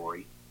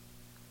mandatory.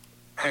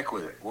 Heck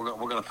with it. We're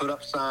going to put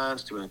up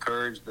signs to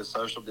encourage the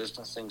social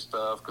distancing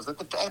stuff, because at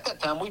that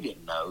time we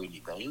didn't know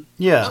anything.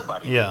 Yeah.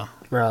 Nobody yeah.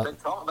 Knew. Right. They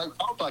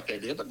talked like they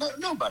did, but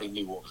nobody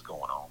knew what was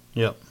going on.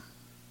 Yep.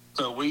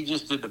 So we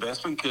just did the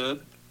best we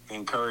could.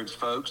 Encourage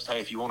folks. Hey,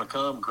 if you want to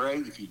come,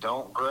 great. If you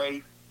don't,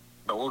 great.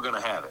 But we're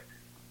going to have it.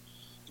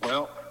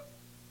 Well,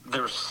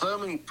 there were so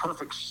many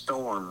perfect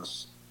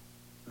storms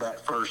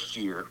that first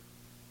year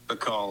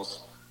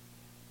because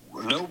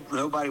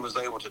nobody was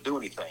able to do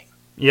anything.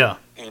 Yeah.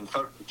 And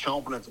folks were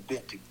chomping at the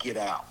bit to get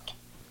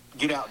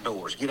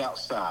outdoors, get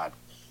outside.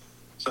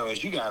 So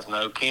as you guys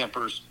know,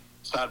 campers,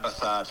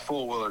 side-by-sides,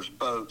 four-wheelers,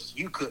 boats,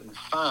 you couldn't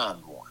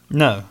find one.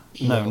 No,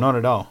 not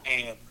at all.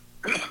 And,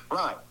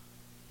 right.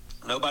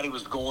 Nobody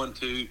was going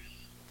to,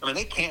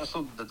 they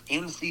canceled the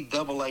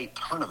NCAA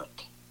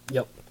tournament.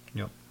 Yep.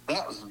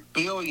 That was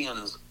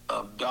billions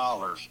of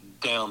dollars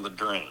down the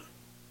drain.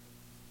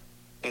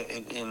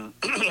 And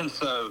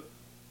so,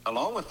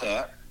 along with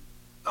that,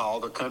 all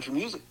the country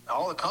music,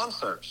 all the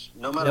concerts,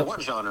 no matter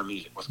what genre of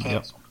music, was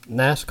canceled. Yep.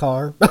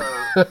 NASCAR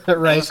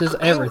races,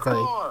 everything.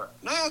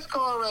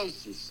 NASCAR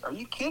races. Are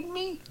you kidding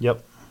me?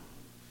 Yep.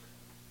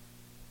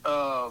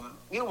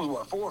 It was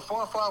what, 4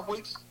 or 5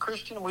 weeks,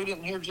 Christian? We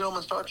didn't hear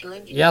Gentlemen Start Your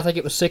Engine? Yeah, I think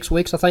it was 6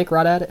 weeks,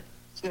 right at it.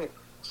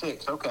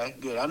 Six, okay,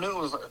 good. I knew it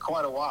was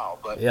quite a while,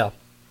 but... Yeah.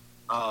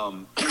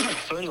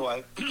 So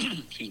anyway,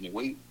 excuse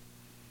me,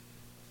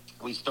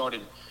 we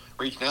started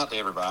reaching out to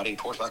everybody. Of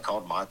course, I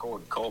called Michael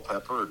and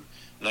Culpepper and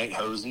Nate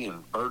Hosey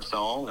and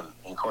Birdsong, and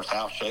of course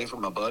Hal Schaefer,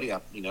 my buddy. I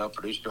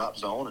produced Drop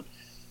Zone,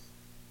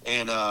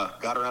 and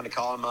got around to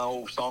calling my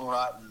old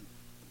songwriting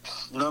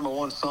number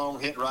one song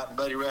hit writing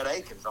buddy Rhett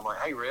Akins. I'm like,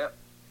 hey Rhett,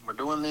 we're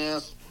doing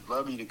this.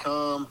 Love you to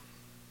come.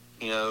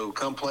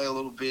 Come play a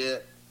little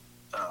bit.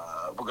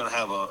 We're gonna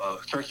have a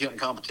turkey hunting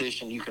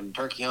competition. You can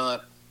turkey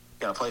hunt.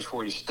 Got a place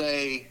for you to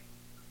stay.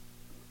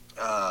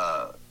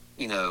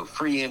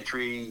 Free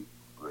entry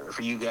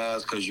for you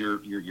guys because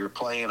you're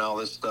playing all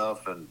this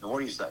stuff. And what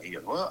do you say? He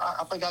goes, well,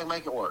 I think I can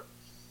make it work.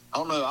 I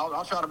don't know.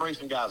 I'll try to bring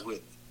some guys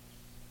with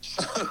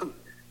me.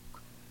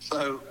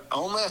 So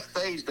on that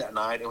stage that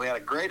night, and we had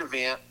a great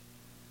event.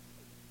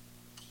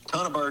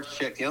 Ton of birds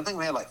checked in. I think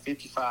we had like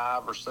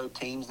 55 or so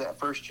teams that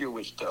first year,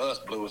 which to us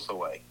blew us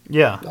away.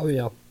 Yeah. Oh,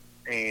 yeah.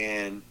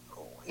 And,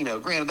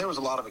 granted, there was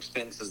a lot of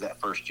expenses that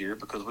first year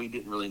because we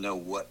didn't really know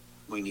what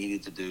we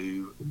needed to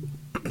do.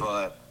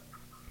 But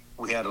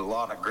we had a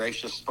lot of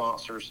gracious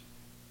sponsors.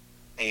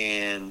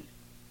 And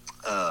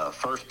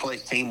first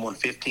place team won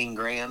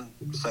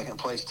 $15,000. Second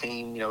place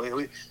team,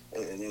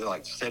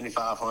 like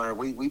 $7,500.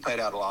 We paid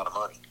out a lot of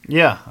money.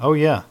 Yeah. Oh,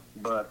 yeah.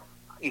 But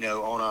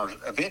on our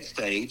event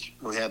stage,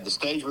 we had the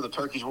stage where the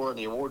turkeys were and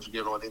the awards were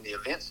given away. In the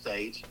event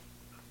stage,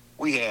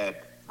 we had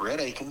Rhett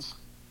Akins,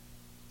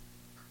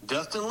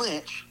 Dustin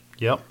Lynch,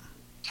 yep,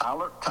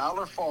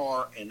 Tyler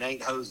Farr, and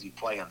Nate Hosey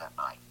playing that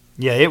night.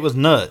 Yeah, it was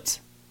nuts.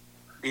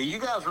 Yeah, you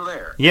guys were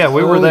there. Yeah,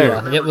 we were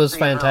there. Yeah. It was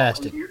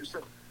fantastic.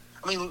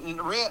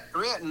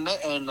 Rhett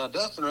and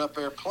Dustin are up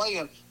there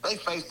playing. They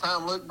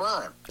FaceTime Luke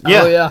Bryan.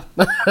 Yeah. Oh, yeah.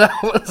 That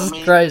was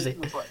crazy. It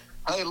was like,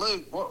 hey,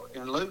 Luke. Well,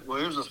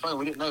 here's the thing.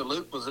 We didn't know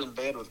Luke was in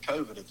bed with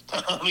COVID at the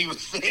time. He was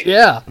sick.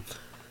 Yeah.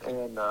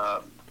 And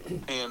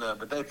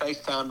but they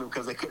FaceTimed him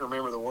because they couldn't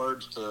remember the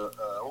words to,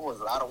 what was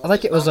it? I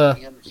think it was I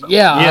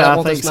don't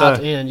want this not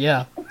to end,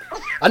 yeah.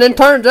 And then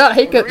turns out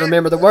he couldn't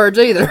remember the words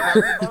either.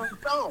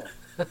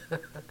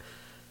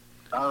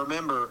 I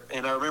remember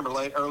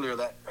earlier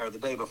the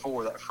day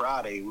before, that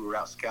Friday, we were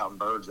out scouting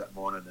birds that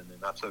morning, and then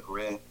I took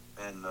Rhett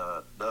and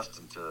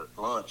Dustin to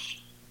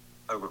lunch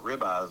over at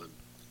Ribeyes, and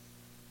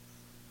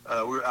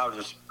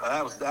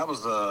that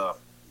was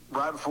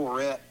right before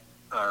Rhett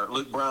or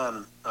Luke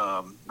Bryan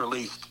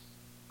released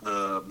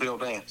the Bill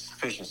Dance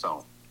fishing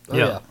song. Oh,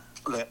 yeah.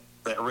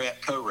 That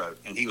Rhett co-wrote,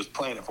 and he was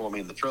playing it for me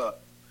in the truck,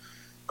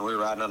 and we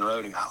were riding on the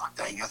road, and I was like,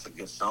 dang, that's a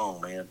good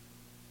song, man.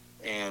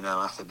 And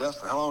I said,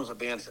 Dustin, how long has it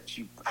been since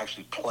you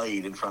actually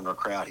played in front of a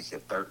crowd? He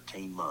said,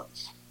 13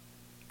 months.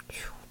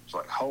 It's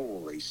like,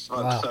 holy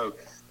smokes. Wow. So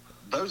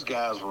those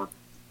guys were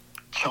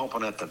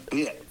chomping at the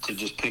bit to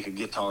just pick a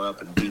guitar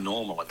up and be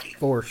normal again.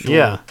 For sure.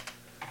 Yeah.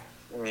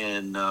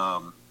 And,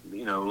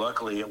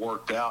 luckily it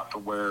worked out to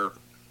where,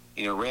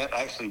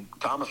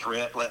 Thomas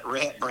Rhett let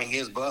Rhett bring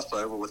his bus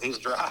over with his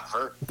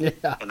driver.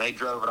 Yeah. And they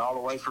drove it all the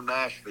way from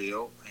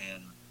Nashville.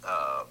 And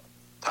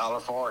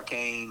Tyler Farr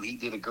came. He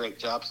did a great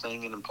job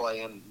singing and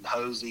playing.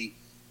 Hosey,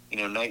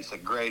 Nate's a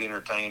great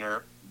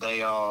entertainer.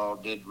 They all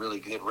did really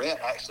good. Rhett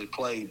actually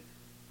played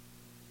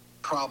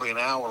probably an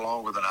hour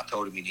longer than I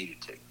told him he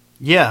needed to.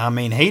 Yeah, I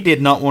mean, he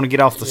did not want to get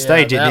off the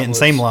stage. It didn't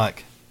seem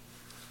like.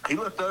 He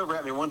looked over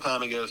at me one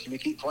time. He goes, "Can you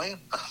keep playing?"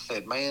 I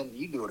said, "Man,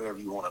 you do whatever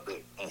you want to do."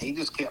 And he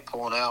just kept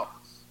pulling out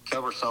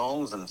cover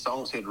songs and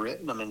songs he'd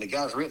written. I mean, the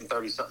guy's written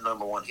 30-something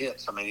number one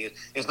hits. I mean,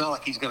 it's not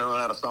like he's going to run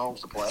out of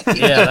songs to play.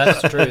 Yeah,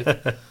 that's the truth.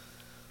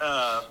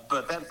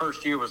 But that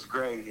first year was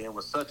great, and it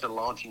was such a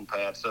launching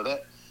pad. So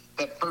that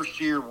first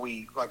year,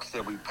 like I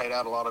said, we paid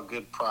out a lot of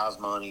good prize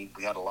money.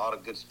 We had a lot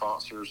of good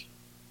sponsors.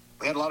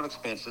 We had a lot of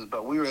expenses,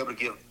 but we were able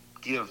to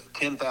give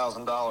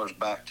 $10,000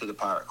 back to the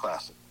Pirate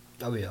Classic.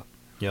 Oh, yeah.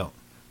 Yep.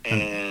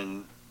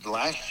 And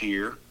last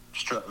year,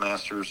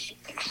 Strutmasters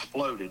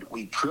exploded.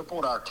 We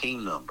tripled our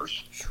team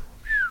numbers,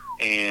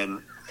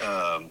 and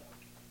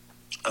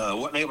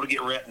wasn't able to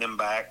get Rhett and them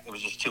back. There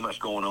was just too much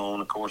going on.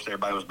 Of course,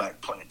 everybody was back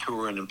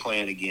touring and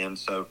playing again,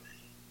 so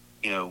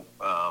they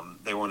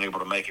weren't able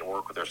to make it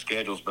work with their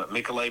schedules. But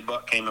Michael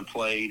Buck came and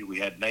played. We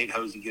had Nate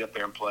Hosey get up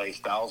there and play.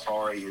 Styles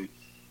Hari,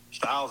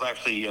 Styles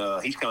actually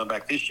he's coming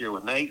back this year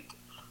with Nate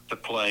to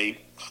play.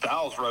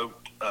 Styles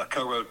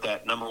co-wrote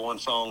that number one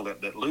song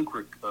that Luke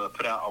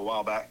put out a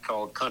while back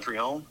called Country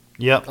On.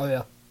 Yep. Oh,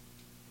 yeah.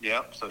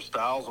 Yep. So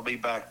Styles will be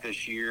back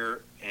this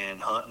year and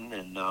hunting,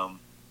 and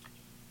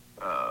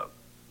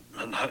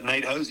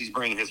Nate Hosey's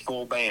bringing his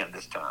full band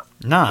this time.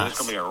 Nice. So it's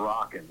going to be a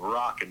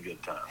rocking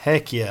good time.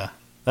 Heck yeah.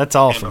 That's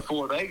awesome. And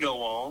before they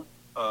go on,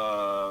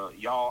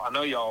 y'all, I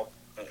know y'all,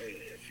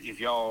 if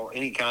y'all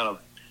any kind of,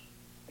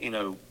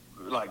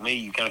 like me,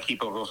 you kind of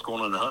keep up with what's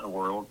going on in the hunting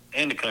world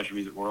and the country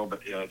music world.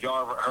 But if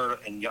y'all ever heard,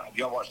 and if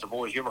y'all watch The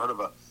Voice, you ever heard of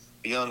a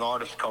young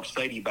artist called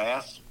Sadie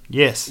Bass?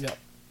 Yes. Yep.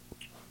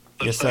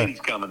 So Yes, Sadie's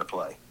sir. coming to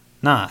play.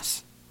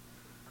 Nice.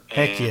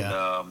 Heck And,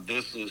 yeah.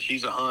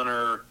 she's a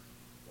hunter.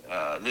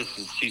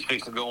 She's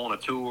fixing to go on a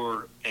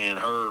tour, and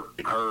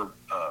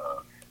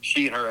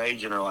she and her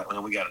agent are like,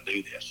 man, we got to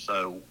do this.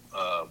 So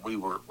we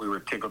were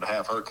tickled to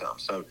have her come.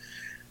 So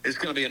it's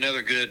going to be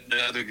another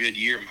good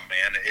year,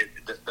 man.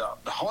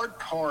 The hard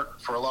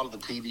part for a lot of the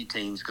TV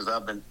teams, because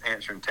I've been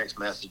answering text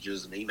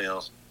messages and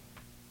emails,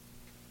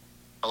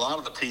 a lot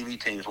of the TV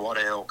teams,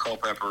 Waddell,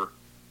 Culpepper,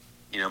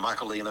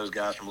 Michael Lee and those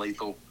guys from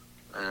Lethal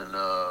and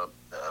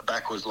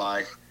Backwoods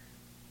Life,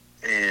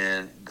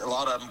 and a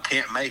lot of them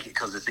can't make it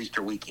because it's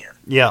Easter weekend.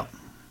 Yeah.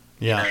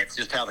 Yeah. It's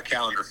just how the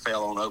calendar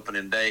fell on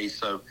opening day.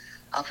 So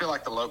I feel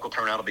like the local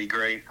turnout will be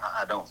great.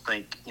 I don't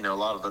think, a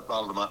lot of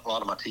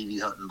my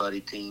TV hunting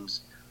buddy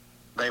teams,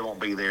 they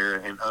won't be there,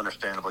 and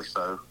understandably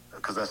so,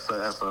 because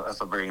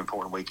that's a very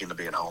important weekend to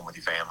be at home with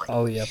your family.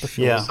 Oh yeah, for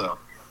sure. Yeah, so,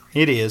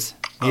 it is.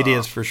 It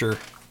is for sure.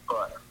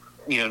 But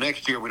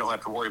next year we don't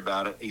have to worry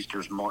about it.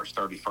 Easter's March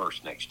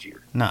 31st next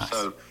year. Nice.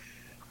 So,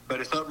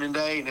 but it's opening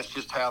day, and it's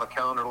just how the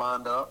calendar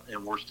lined up,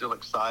 and we're still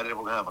excited.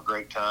 We're gonna have a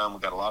great time.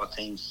 We've got a lot of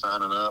teams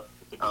signing up.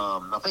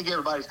 I think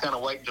everybody's kind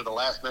of waiting to the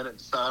last minute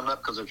to sign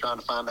up because they're trying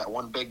to find that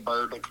one big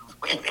bird that can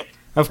win it.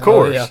 Of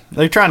course. Oh, yeah.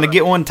 They're trying to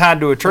get one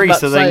tied to a tree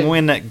so they can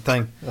win that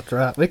thing. That's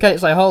right. We can't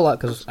say a whole lot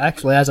because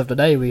actually, as of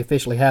today, we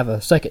officially have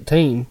a second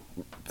team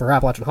for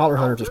Appalachian Holler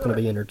Hunters that's going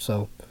to be entered.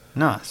 So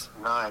Nice.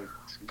 Nice.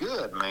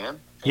 Good, man.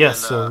 Yes,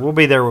 so we'll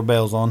be there with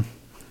bells on.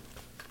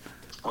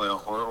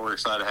 Well, we're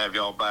excited to have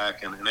y'all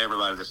back and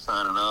everybody that's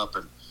signing up.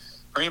 And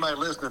for anybody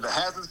listening that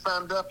hasn't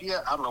signed up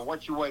yet, I don't know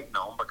what you're waiting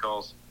on,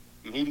 because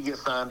you need to get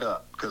signed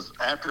up. Because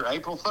after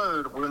April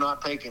 3rd, we're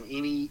not taking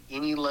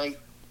any late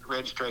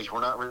registration.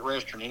 We're not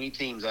registering any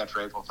teams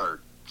after April 3rd.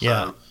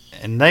 Yeah,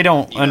 and they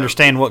don't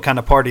understand what kind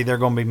of party they're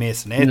going to be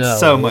missing. It's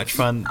so much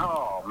fun.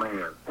 Oh,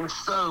 man.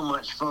 It's so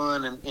much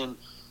fun. And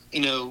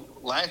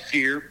last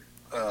year,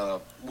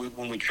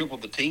 when we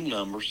tripled the team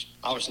numbers,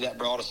 obviously that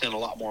brought us in a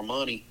lot more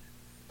money.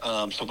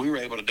 So we were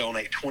able to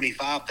donate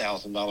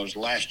 $25,000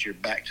 last year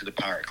back to the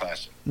Pirate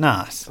Classic.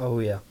 Nice. Oh,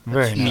 yeah.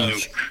 Very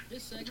nice.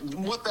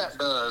 What that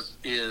does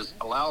is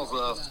allows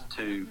us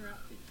to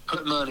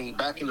put money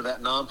back into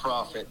that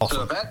nonprofit. Awesome.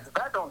 So if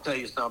that don't tell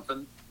you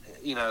something,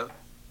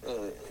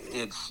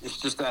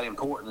 it's just that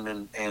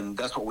important, and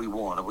that's what we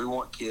want. We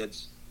want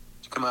kids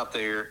to come out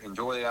there,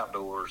 enjoy the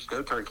outdoors,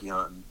 go turkey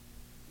hunting,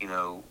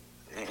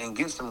 and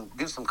get some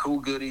cool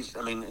goodies.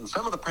 I mean, and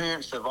some of the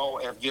parents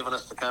have given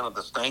us the kind of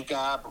the stank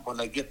eye when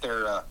they get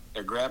their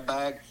grab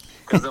bag,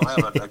 because they'll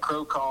have a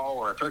crow call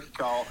or a turkey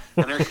call,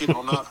 and their kid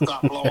will not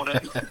stop blowing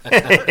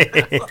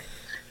it.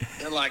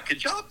 They're like,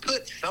 could y'all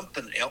put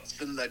something else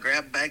in the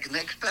grab bag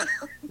next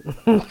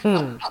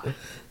time?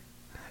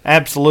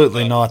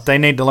 Absolutely not. They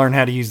need to learn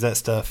how to use that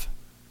stuff.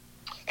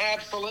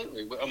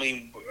 Absolutely. I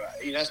mean,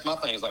 that's my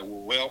thing. It's like,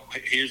 well,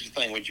 here's the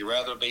thing. Would you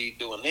rather be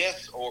doing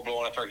this or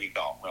blowing a turkey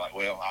call? We're like,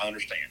 well, I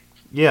understand.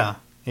 Yeah,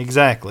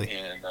 exactly.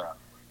 And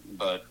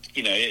but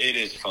it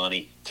is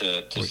funny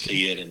to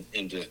see it,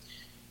 and to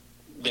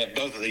that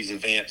both of these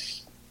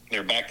events,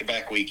 they're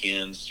back-to-back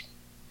weekends,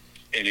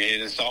 and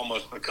it's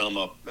almost become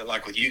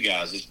like with you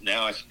guys.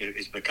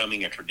 It's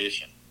becoming a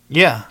tradition.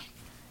 Yeah,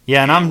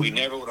 and we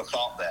never would have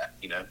thought that.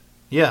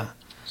 Yeah.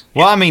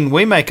 Well, I mean,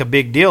 we make a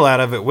big deal out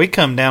of it. We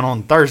come down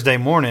on Thursday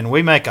morning.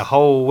 We make a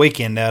whole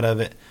weekend out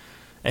of it.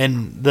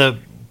 And the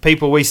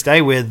people we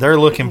stay with, they're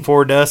looking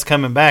forward to us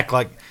coming back.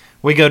 Like,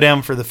 we go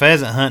down for the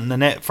pheasant hunt,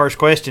 and the first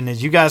question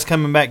is, you guys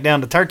coming back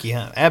down to turkey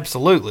hunt?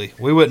 Absolutely.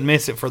 We wouldn't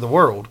miss it for the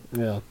world.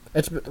 Yeah.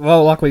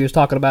 Well, like we was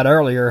talking about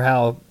earlier,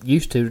 how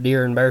used to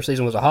deer and bear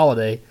season was a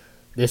holiday.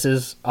 This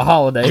is a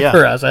holiday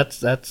for us.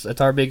 That's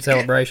our big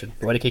celebration.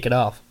 Way to kick it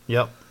off.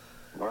 Yep.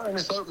 Well, and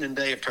it's opening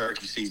day of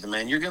turkey season,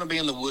 man. You're going to be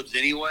in the woods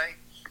anyway,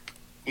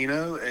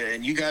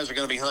 and you guys are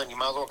going to be hunting. You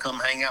might as well come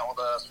hang out with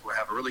us. We'll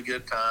have a really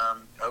good time.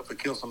 Hopefully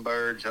kill some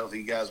birds.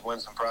 Hopefully you guys win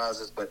some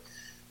prizes. But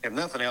if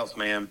nothing else,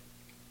 man,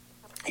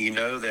 you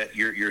know that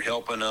you're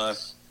helping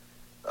us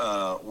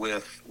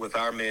with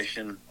our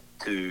mission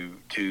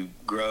to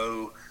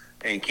grow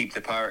and keep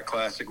the Pirate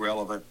Classic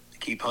relevant,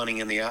 keep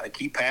hunting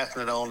keep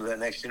passing it on to that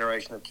next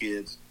generation of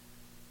kids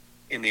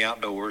in the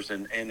outdoors,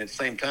 and at the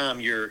same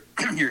time you're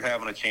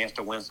having a chance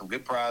to win some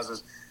good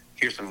prizes,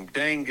 hear some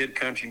dang good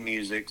country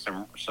music,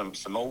 some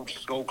old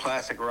school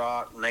classic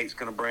rock Nate's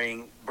going to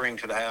bring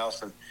to the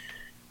house,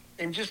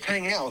 and just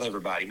hang out with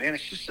everybody, man.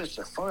 It's just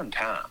a fun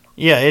time.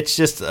 Yeah, it's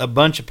just a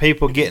bunch of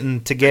people getting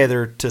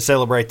together to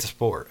celebrate the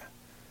sport.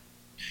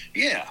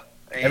 Yeah,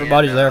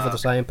 everybody's there for the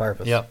same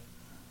purpose. Yep.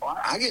 Well,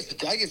 I guess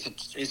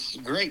it's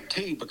great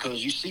too,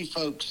 because you see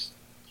folks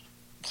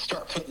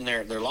start putting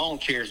their lawn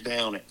chairs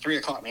down at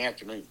 3:00 in the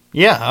afternoon.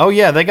 Yeah. Oh,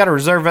 yeah. They got to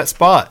reserve that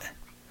spot.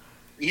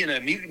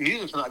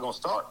 Music's not going to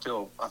start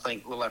till I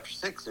think a little after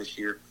 6 this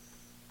year,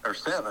 or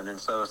 7, and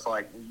so it's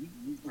like,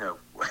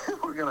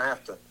 we're going to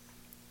have to.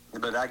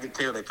 But I can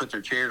tell they put their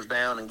chairs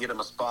down and get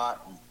them a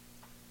spot, and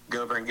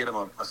go over and get them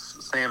a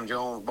Sam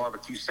Jones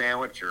barbecue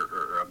sandwich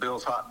or a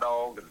Bill's hot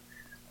dog, and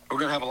we're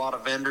going to have a lot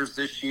of vendors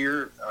this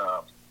year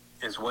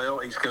as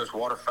well. East Coast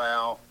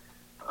Waterfowl.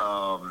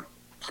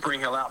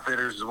 Spring Hill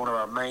Outfitters is one of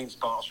our main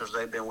sponsors.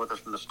 They've been with us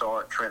from the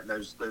start. Trent,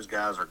 those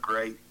guys are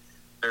great.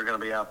 They're going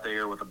to be out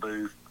there with a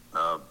booth.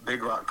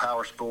 Big Rock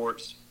Power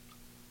Sports.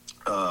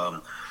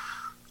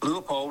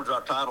 Little Pole's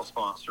our title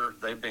sponsor.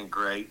 They've been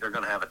great. They're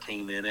going to have a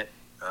team in it.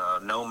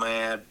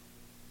 Nomad,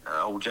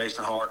 old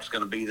Jason Hart's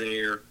going to be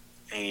there,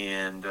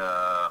 and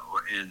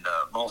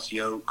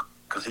Mossy Oak,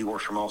 because he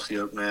works for Mossy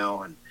Oak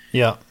now. And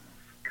yeah.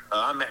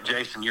 I met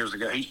Jason years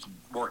ago. He used to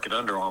work at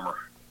Under Armour,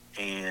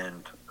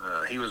 and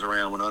he was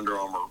around when Under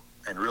Armour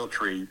and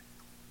Realtree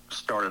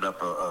started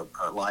up a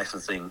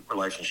licensing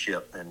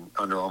relationship, and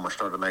Under Armour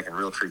started making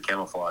Realtree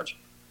camouflage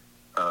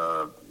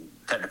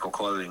technical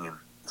clothing, and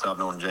so I've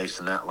known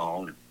Jason that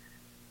long.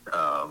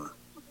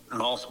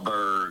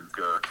 Mossberg,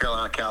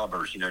 Carolina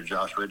Calibers,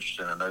 Josh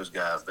Richardson and those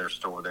guys, their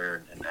store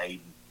there in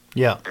Aden.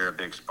 Yeah. They're a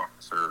big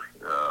sponsor.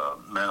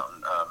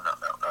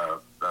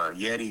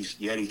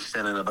 Yeti's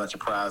sending a bunch of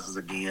prizes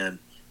again.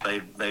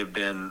 They've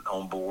been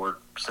on board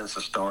since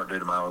the start due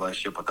to my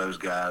relationship with those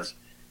guys.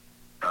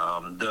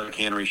 Doug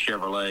Henry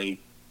Chevrolet,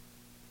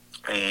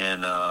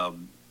 and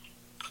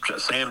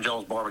Sam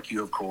Jones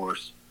Barbecue, of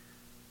course.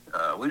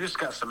 We just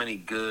got so many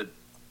good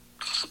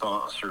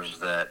sponsors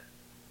that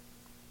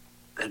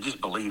they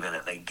just believe in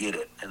it. They get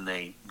it, and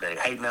they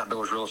Hayden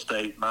Outdoors Real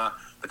Estate.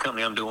 The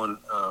company I'm doing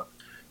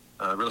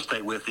real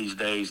estate with these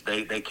days,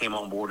 they came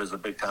on board as a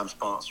big time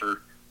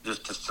sponsor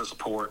just to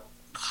support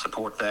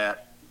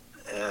that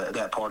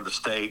part of the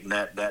state and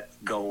that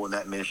goal and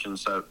that mission.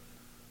 So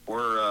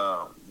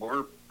we're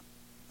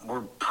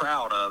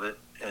proud of it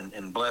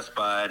and blessed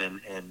by it,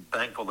 and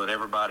thankful that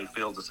everybody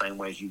feels the same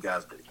way as you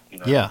guys do.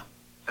 Yeah.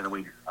 And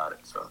we got it.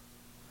 So.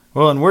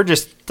 Well, and we're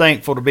just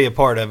thankful to be a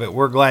part of it.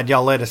 We're glad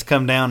y'all let us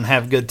come down and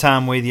have a good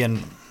time with you.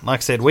 And like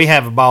I said, we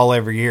have a ball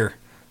every year.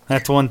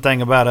 That's one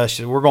thing about us.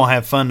 We're going to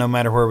have fun no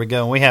matter where we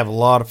go. And we have a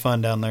lot of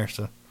fun down there.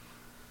 So.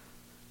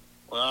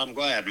 Well, I'm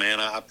glad, man.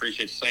 I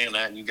appreciate you saying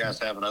that. And you guys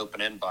have an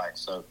open invite.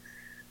 So,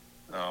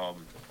 we're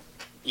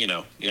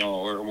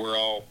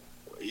all,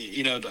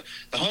 the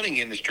hunting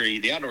industry,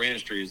 the outdoor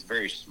industry is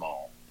very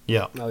small.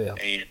 Yeah. Oh, yeah.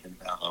 And,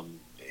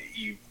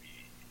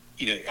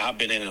 I've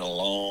been in it a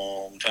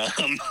long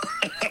time,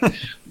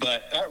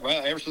 but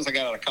ever since I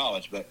got out of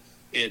college. But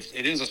it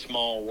is a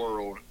small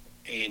world,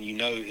 and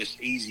it's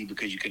easy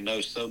because you can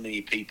know so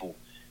many people.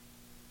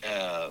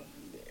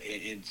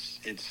 It's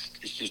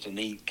just a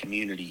neat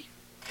community,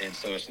 and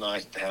so it's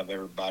nice to have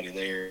everybody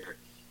there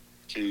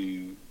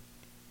to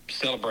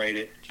celebrate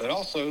it, but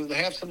also to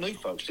have some new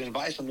folks, to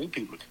invite some new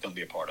people to come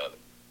be a part of it.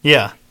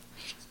 Yeah,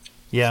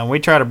 and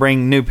we try to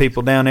bring new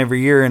people down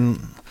every year,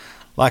 and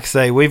like I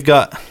say, we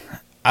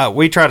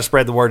try to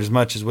spread the word as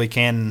much as we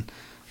can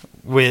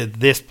with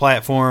this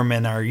platform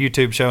and our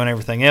YouTube show and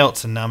everything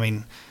else. And I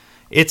mean,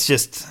 it's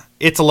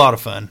a lot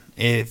of fun.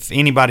 If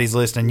anybody's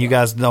listening, you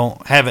guys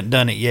haven't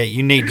done it yet,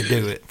 you need to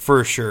do it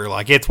for sure.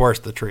 Like, it's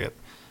worth the trip.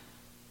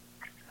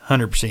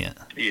 100%.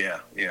 Yeah.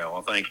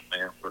 Well, thank you,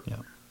 man.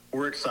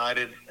 We're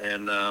excited,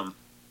 and I'm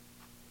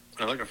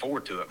looking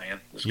forward to it,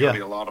 man. It's going to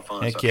be a lot of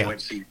fun. Heck so I yeah. can't wait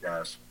to see you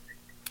guys.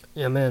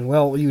 Yeah, man.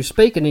 Well, you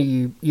speaking of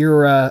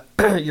your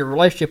your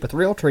relationship with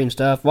Realtree and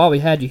stuff, while we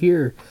had you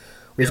here,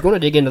 we was going to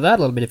dig into that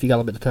a little bit if you got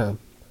a little bit of time.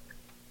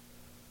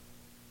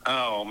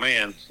 Oh,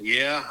 man.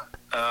 Yeah.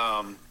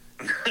 Like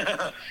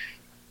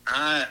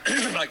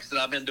I said,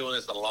 I've been doing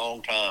this a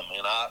long time,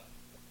 and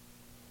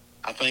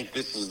I think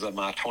this is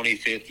my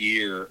 25th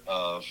year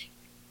of,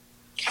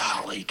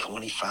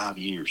 25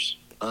 years.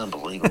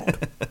 Unbelievable.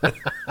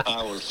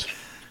 I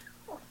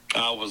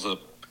was a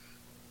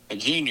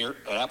junior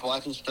at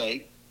Appalachian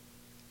State,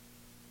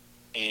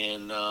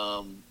 and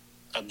I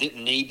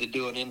didn't need to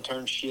do an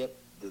internship.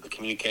 The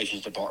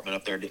communications department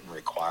up there didn't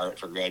require it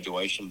for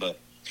graduation, but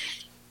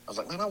I was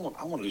like, man, I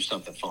want to do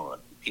something fun.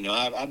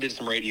 I did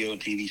some radio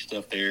and TV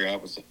stuff there. I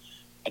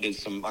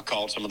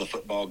called some of the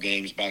football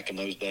games back in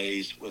those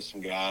days with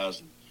some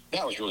guys, and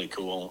that was really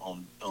cool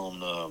on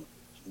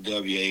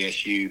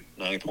WASU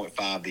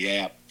 90.5, the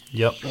app.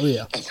 Yep. Oh,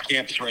 yeah. That's a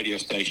campus radio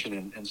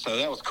station, and so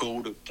that was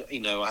cool.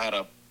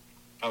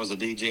 I was a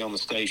DJ on the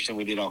station.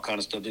 We did all kind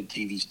of stuff, did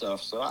TV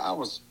stuff. So I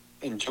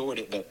enjoyed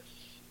it, but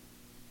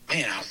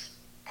man,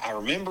 I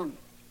remember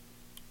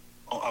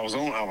I was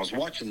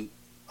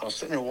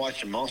sitting there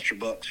watching Monster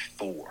Bucks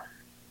 4,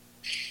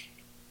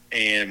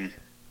 and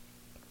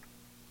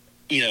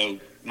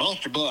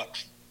Monster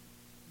Bucks,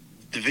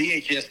 the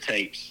VHS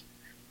tapes.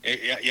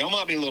 Y'all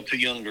might be a little too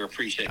young to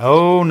appreciate this.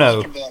 Oh,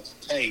 no. Monster Bucks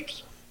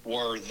tapes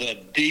were the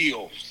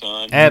deal,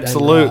 son.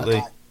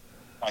 Absolutely.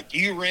 Like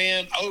you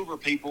ran over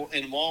people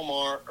in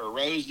Walmart or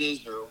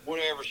Rose's or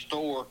whatever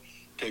store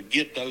to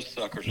get those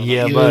suckers.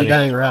 Yeah, You buddy.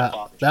 dang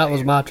right. That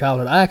was my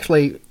childhood.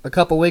 A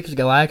couple weeks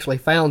ago, I actually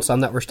found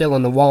some that were still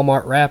in the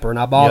Walmart wrapper, and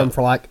I bought them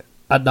for like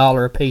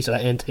 $1 a piece at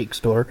an antique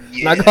store.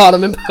 Yeah. And I got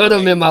them and put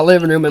them in my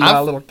living room in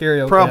my little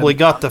curio probably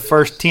cabinet. got the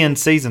first 10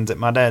 seasons at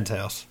my dad's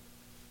house.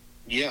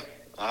 Yeah,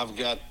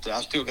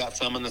 I still got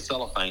some in the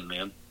cellophane,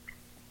 man.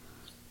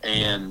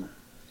 And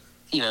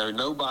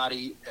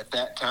nobody at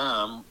that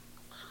time,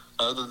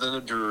 other than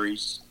the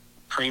Drury's,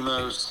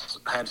 Primo's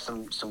had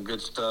some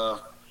good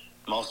stuff.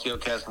 Mossy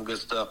Oak had some good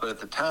stuff, but at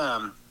the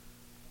time,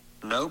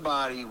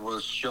 nobody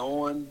was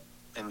showing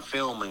and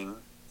filming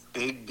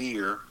big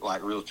deer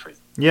like Realtree.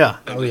 Yeah.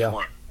 Oh, yeah.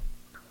 Weren't.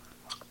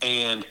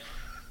 And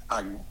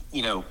I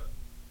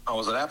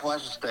was at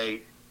Appalachian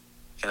State,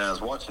 And I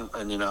was watching,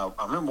 and I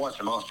remember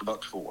watching Monster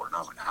Bucks 4, and I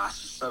was like,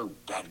 this is so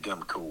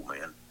dadgum cool,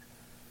 man.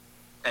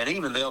 And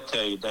even they'll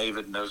tell you,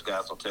 David and those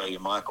guys will tell you,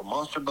 Michael,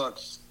 Monster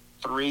Bucks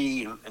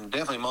 3 and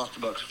definitely Monster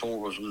Bucks 4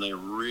 was when they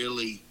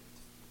really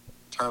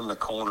turned the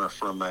corner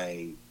from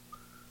a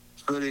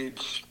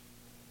footage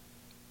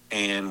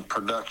and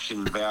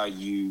production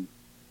value.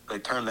 They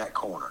turned that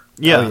corner.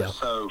 Yeah.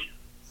 So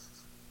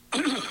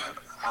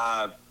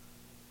I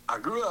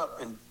grew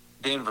up in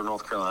Denver,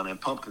 North Carolina, in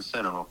Pumpkin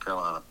Center, North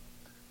Carolina.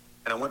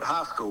 And I went to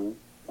high school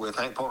with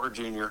Hank Parker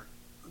Jr.,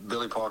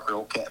 Billy Parker,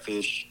 old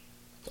Catfish.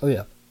 Oh,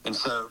 yeah. And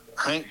so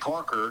Hank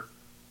Parker,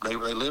 they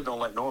lived on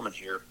Lake Norman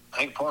here.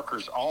 Hank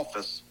Parker's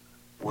office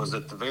was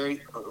it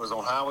was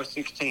on Highway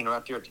 16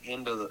 right there at the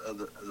end of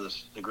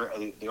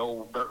the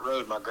old dirt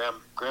road my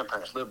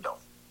grandparents lived on.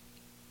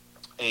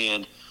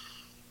 And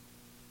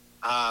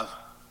I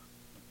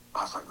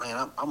was like,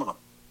 man, I'm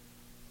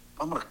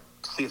gonna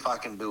see if I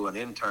can do an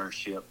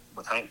internship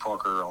with Hank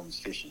Parker on this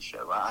fishing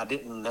show. I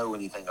didn't know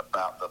anything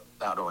about the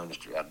outdoor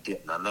industry. I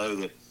didn't. I know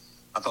that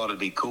I thought it'd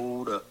be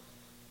cool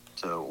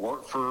to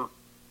work for,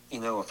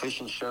 a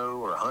fishing show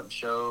or a hunting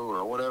show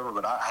or whatever,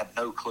 but I had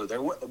no clue.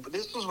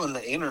 This was when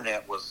the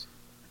internet was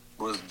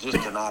just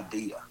an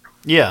idea.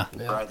 Yeah.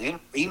 Right. The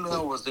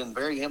email was in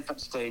very infant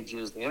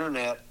stages. The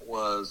internet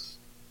was,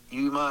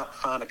 you might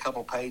find a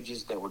couple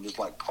pages that were just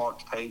like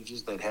parked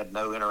pages that had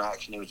no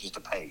interaction. It was just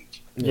a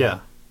page. Yeah.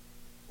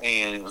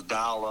 And it was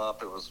dial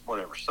up. It was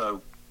whatever.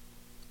 So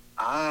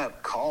I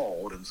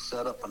called and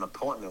set up an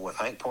appointment with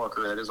Hank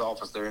Parker at his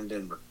office there in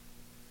Denver,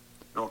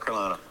 North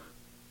Carolina.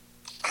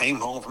 Came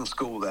home from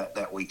school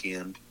that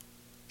weekend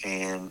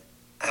and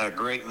had a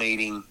great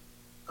meeting.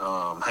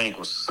 Hank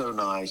was so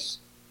nice,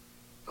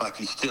 like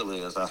he still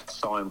is. I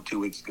saw him 2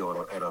 weeks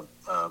ago at a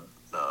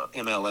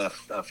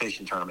MLF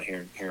fishing tournament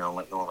here on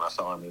Lake Norman. I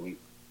saw him.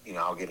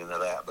 I'll get into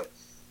that, but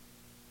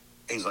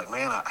he's like,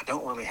 man, I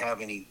don't really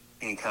have any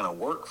kind of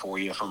work for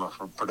you from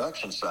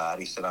production side.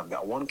 He said, I've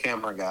got one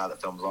camera guy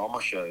that films all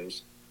my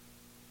shows.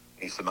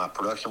 He said, my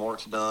production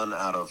work's done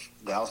out of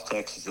Dallas,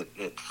 Texas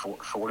at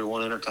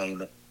 41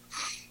 Entertainment.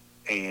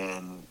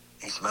 And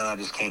he said, man, I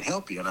just can't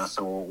help you. And I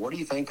said, well, what do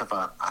you think if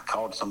I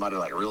called somebody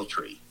like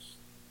Realtree?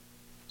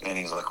 And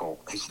he's like, well,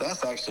 he said,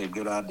 that's actually a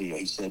good idea.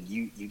 He said,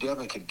 you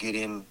definitely could get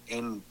in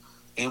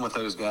with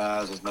those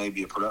guys as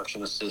maybe a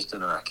production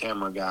assistant or a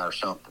camera guy or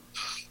something.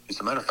 He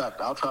said, matter of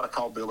fact, I'll try to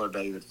call Bill or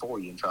David for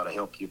you and try to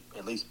help you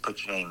at least put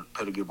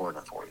a good word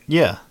in for you.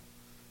 Yeah.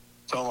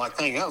 So I'm like,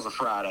 that was a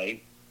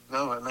Friday.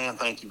 No, man,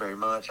 thank you very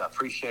much. I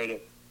appreciate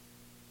it.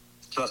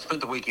 So I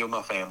spent the weekend with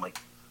my family.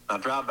 I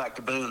drive back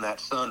to Boone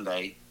that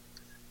Sunday,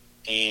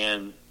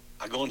 and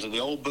I go into the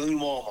old Boone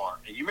Walmart.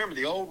 And you remember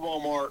the old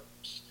Walmart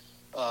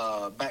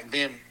back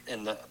then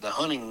in the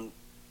hunting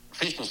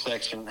fishing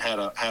section had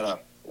a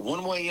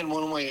one way in,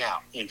 one way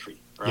out entry,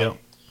 right? Yep.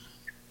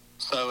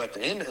 So at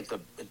the end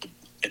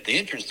at the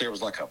entrance there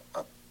was like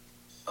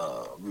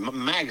a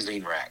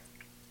magazine rack,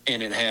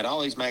 and it had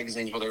all these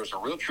magazines. Well, there was a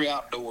Realtree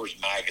Outdoors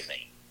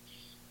magazine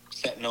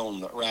sitting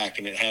on the rack,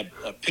 and it had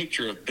a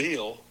picture of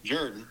Bill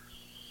Jordan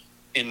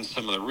in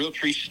some of the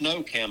Realtree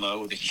snow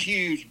camo with a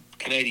huge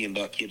Canadian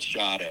buck he'd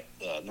shot at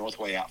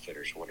Northway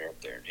Outfitters, whatever,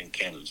 up there in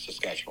Canada,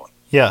 Saskatchewan.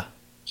 Yeah.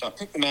 So I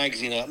picked the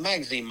magazine up. The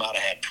magazine might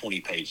have had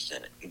 20 pages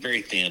in it.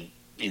 Very thin.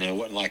 It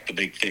wasn't like the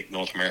big, thick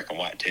North American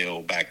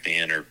whitetail back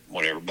then or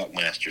whatever,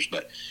 Buckmasters.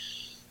 But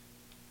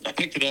I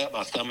picked it up. I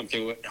was thumbing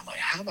through it. And I'm like,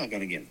 how am I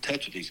going to get in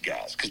touch with these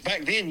guys? Because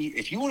back then,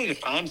 if you wanted to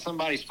find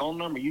somebody's phone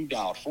number, you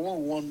dialed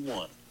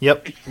 411.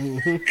 Yep.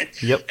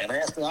 Yep. And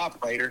asked the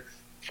operator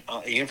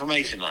the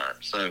information line.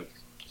 So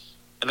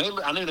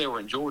I knew they were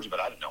in Georgia, but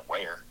I didn't know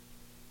where.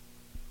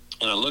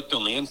 And I looked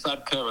on the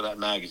inside cover of that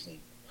magazine.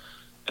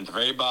 At the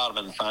very bottom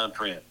in the fine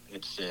print,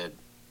 it said,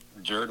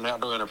 Jordan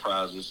Outdoor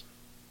Enterprises,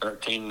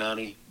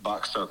 1390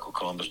 Box Circle,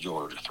 Columbus,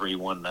 Georgia,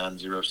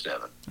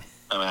 31907.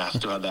 I mean, I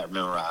still have that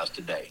memorized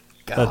today.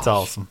 Gosh. That's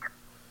awesome.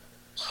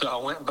 So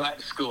I went back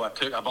to school.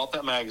 I bought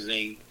that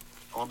magazine.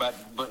 I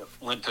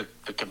went to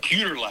the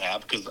computer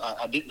lab because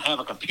I didn't have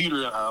a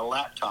computer or a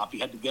laptop.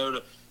 You had to go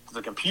to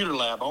the computer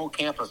lab on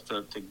campus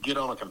to get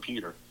on a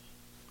computer.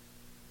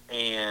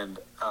 And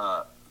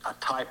I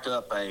typed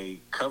up a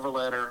cover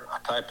letter. I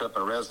typed up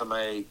a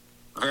resume,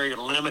 very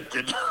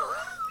limited.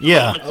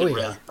 Yeah.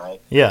 Resume.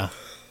 Yeah.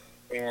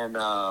 And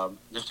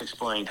just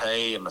explained,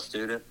 hey, I'm a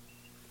student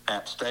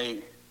at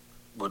State.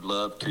 Would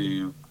love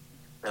to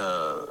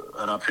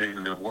an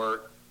opportunity to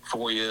work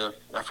for you.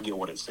 I forget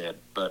what it said,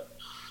 but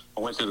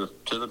I went to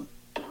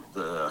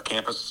the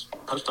campus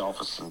post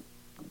office and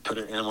put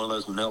it in one of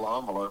those manila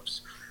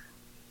envelopes.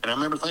 And I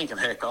remember thinking,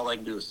 heck, all they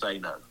can do is say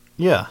no.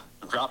 Yeah.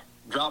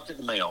 Dropped it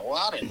in the mail. Well,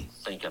 I didn't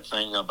think a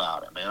thing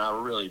about it, man. I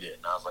really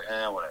didn't. I was like,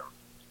 whatever.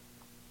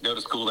 Go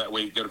to school that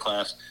week, go to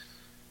class,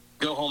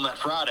 go home that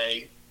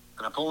Friday,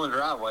 and I pull in the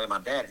driveway, and my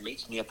dad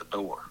meets me at the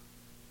door.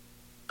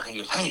 And he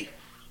goes, hey.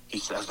 He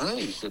says,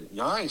 hey. He said,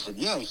 you all right? He said,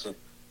 yeah. He said,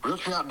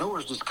 Realtree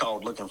Outdoors just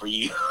called looking for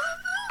you.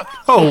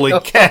 Holy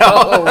cow.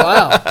 Oh,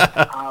 wow.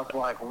 I was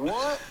like,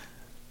 what?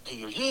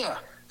 He goes, yeah.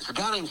 It's a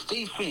guy named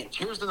Steve Finch.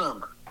 Here's the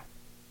number.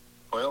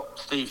 Well,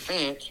 Steve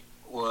Finch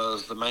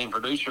was the main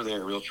producer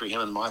there at Realtree.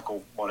 Him and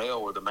Michael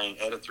Waddell were the main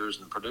editors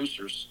and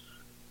producers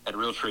at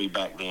Realtree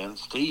back then.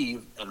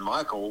 Steve and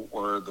Michael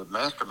were the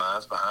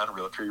masterminds behind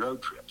Realtree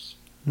Road Trips.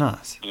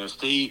 Nice. You know,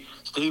 Steve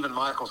and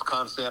Michael's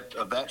concept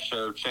of that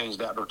show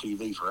changed outdoor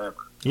TV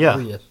forever. Yeah. Oh,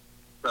 yes.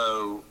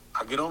 So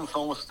I get on the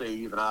phone with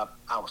Steve, and I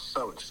was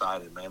so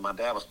excited, man. My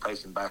dad was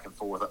pacing back and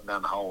forth up and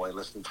down the hallway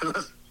listening to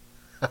us.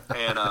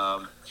 And,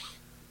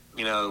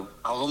 you know,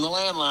 I was on the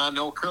landline,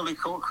 the old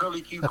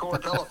curly Q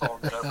cord telephone.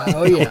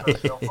 Oh, yeah.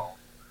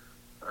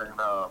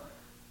 And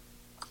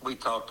we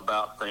talked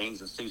about things,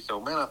 and Steve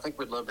said, man, I think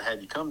we'd love to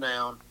have you come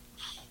down.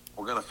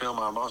 We're going to film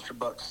our Monster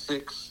Buck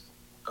 6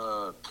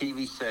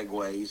 TV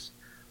segways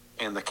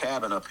in the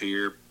cabin up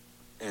here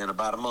in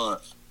about a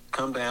month.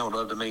 Come down, we'd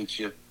love to meet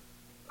you.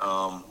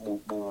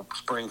 We'll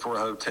spring for a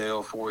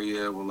hotel for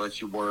you. We'll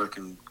let you work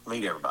and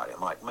meet everybody.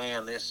 I'm like,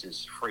 man, this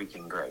is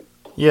freaking great.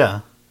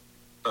 Yeah.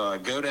 So I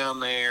go down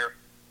there.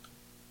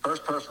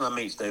 First person I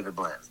meet is David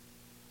Blanton.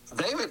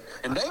 David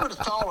is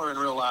taller in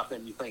real life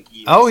than you think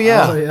he is. Oh,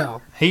 yeah. Oh, yeah.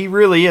 He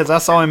really is. I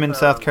saw him in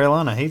South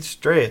Carolina. He'd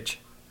stretch.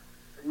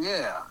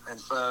 Yeah, and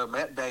so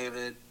met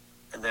David,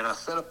 and then I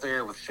sat up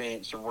there with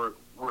Finch, and we're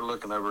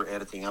looking over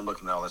editing. I'm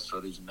looking at all this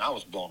footage, and I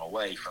was blown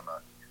away from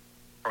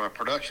a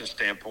production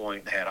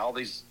standpoint. They had all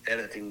these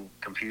editing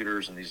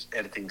computers and these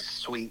editing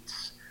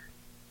suites.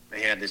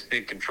 They had this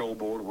big control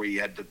board where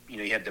you had to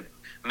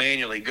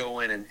manually go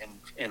in and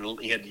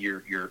you had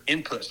your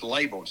inputs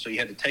labeled. So you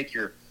had to take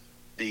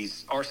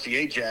these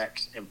RCA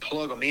jacks and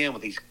plug them in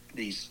with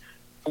these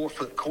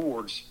 4-foot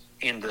cords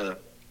into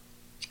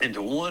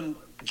one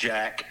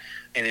jack,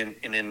 and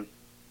then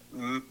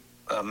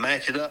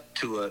match it up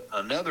to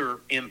another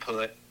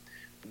input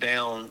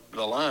down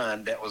the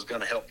line that was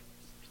going to help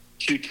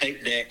two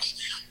tape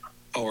decks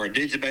or a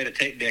digibeta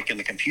tape deck in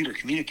the computer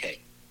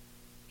communicate.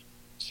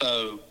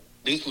 So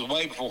this was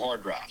way before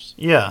hard drives.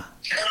 Yeah.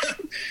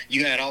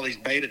 You had all these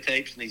beta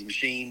tapes and these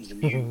machines,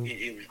 and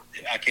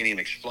I can't even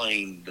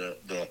explain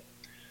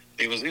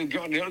it was, don't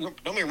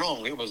get me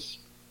wrong, it was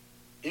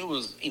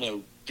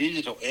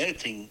digital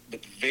editing,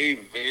 but very,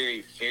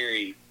 very,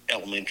 very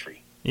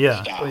elementary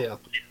Yeah. style. Oh, yeah.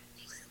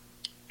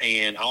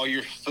 And all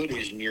your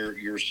footage and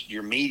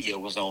your media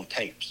was on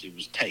tapes. It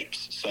was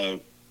tapes. So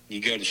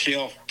you go to the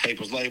shelf, tape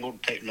was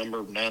labeled, tape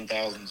number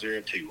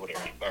 9002, whatever.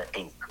 All right,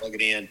 boom, plug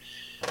it in,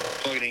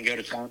 go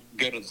to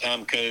the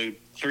time code,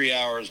 3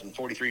 hours and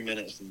 43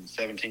 minutes and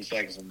 17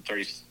 seconds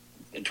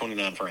and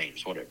 29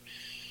 frames, whatever.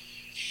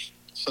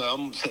 So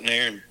I'm sitting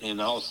there, and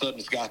all of a sudden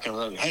this guy comes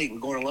up, hey, we're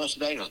going to lunch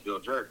today? And it's Bill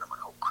Jerk. I'm like,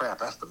 oh, crap,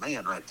 that's the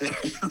man right there.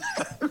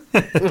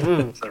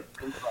 So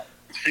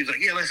he's like,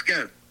 yeah, let's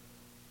go.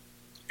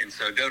 And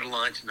so go to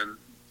lunch, and then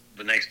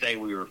the next day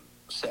we were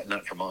setting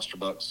up for Monster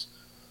Buck's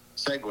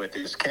Segway at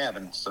this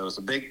cabin. So it's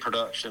a big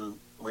production.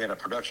 We had a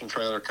production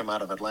trailer come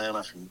out of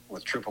Atlanta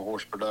with Triple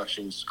Horse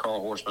Productions. Carl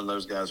Horseman,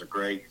 those guys are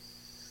great.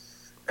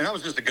 And I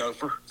was just a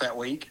gopher that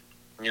week.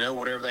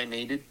 Whatever they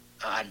needed,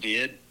 I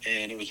did.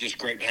 And it was just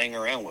great to hang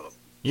around with them.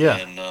 Yeah.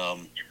 And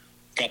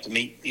got to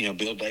meet,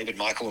 Bill, David,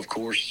 Michael, of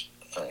course.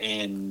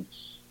 And,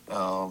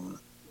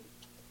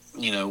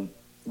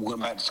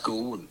 went back to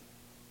school and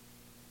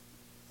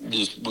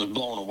just was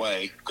blown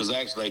away, because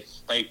actually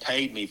they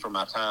paid me for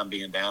my time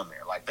being down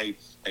there. Like they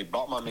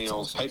bought my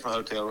meals, paid for my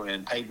hotel,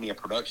 and paid me a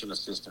production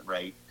assistant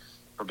rate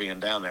for being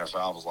down there. So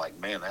I was like,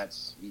 man,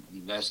 that's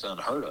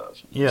unheard of.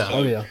 Yeah. So,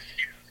 Oh, yeah.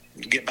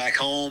 get back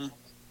home,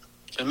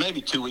 and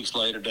maybe 2 weeks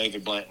later,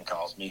 David Blanton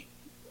calls me,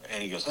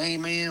 and he goes, hey,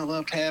 man,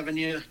 loved having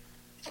you.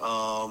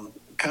 Kind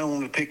of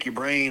wanted to pick your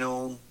brain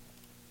on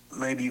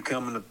maybe you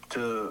coming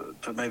to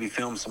maybe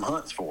film some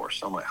hunts for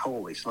us. I'm like,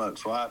 holy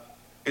smokes. So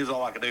here's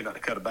all I could do, not to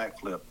cut a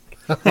backflip.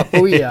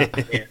 Oh, yeah.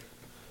 And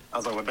I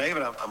was like, well,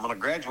 David, I'm going to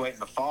graduate in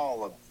the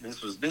fall of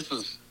this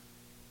was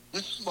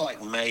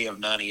like May of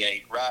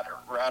 '98,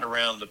 right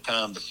around the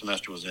time the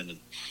semester was ending.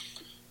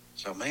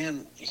 So,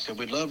 man, he said,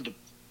 we'd love to,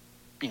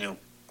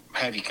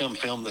 have you come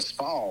film this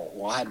fall.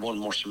 Well, I had one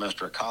more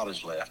semester of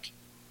college left.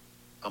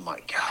 I'm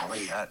like,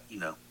 golly,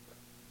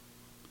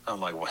 I'm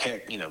like, well,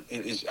 heck,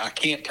 I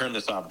can't turn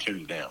this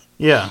opportunity down.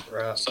 Yeah.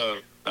 Right. So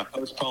I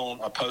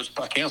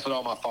canceled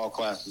all my fall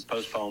classes,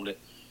 postponed it.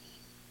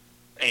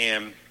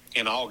 And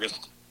in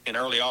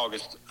early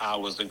August, I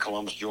was in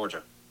Columbus,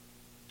 Georgia,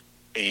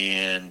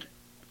 and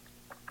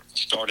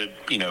started,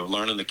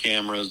 learning the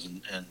cameras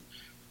and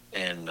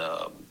kind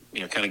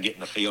of getting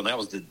the feel. And that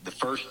was the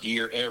first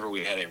year ever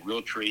we had a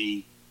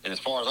Realtree, and as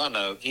far as I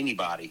know,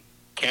 anybody,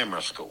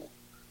 camera school,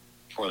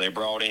 where they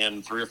brought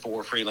in 3 or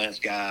 4 freelance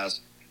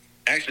guys.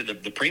 Actually,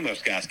 the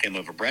Primos guys came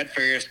over. Brad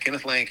Ferris,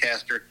 Kenneth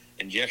Lancaster,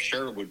 and Jeff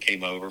Sherwood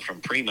came over from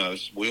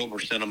Primos. Wilbur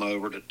sent them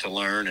over to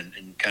learn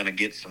and kind of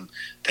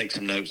take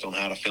some notes on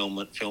how to film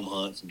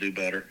hunts and do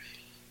better.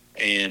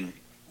 And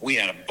we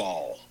had a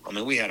ball. I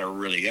mean,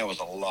 that was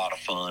a lot of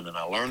fun, and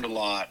I learned a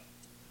lot,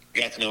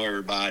 got to know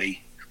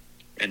everybody.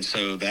 And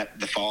so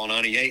the fall of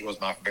 '98 was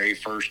my very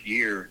first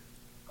year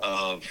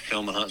of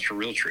filming hunts for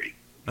Realtree.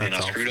 And I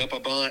screwed up a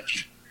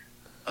bunch.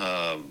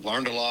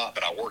 Learned a lot,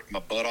 but I worked my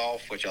butt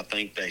off, which I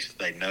think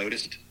they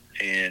noticed.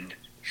 And,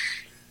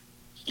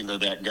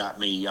 that got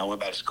me. I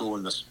went back to school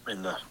in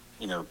the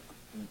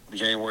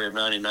January of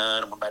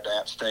 '99. I went back to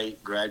App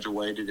State,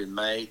 graduated in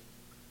May,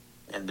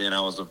 and then I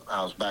was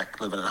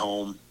back living at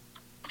home,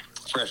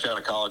 fresh out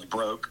of college,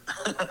 broke.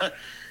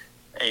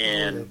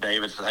 And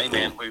David said, "Hey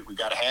man, we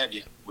got to have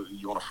you.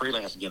 You want to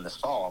freelance again this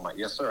fall?" I'm like,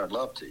 "Yes sir, I'd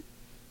love to."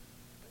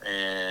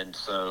 And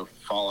so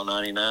fall of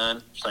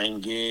 '99,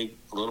 same gig,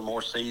 a little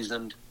more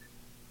seasoned.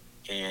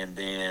 And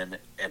then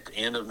at the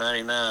end of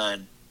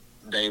 '99,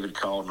 David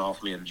called and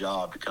offered me a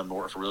job to come to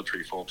work for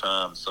Realtree full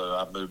time. So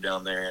I moved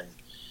down there in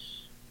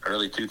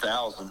early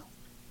 2000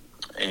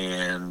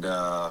 and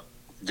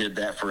did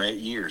that for 8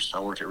 years. I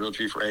worked at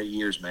Realtree for 8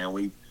 years,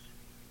 man.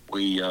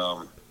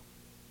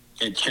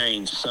 It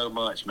changed so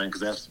much, man,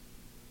 because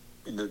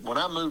when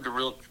I moved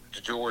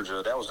to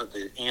Georgia, that was at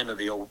the end of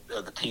the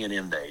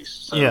TNN days.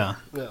 So, yeah.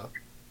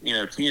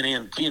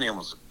 TNN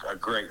was a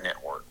great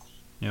network.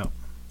 Yeah.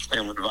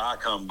 And when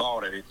Viacom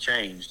bought it, it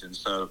changed, and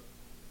so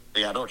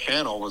the Outdoor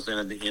Channel was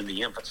in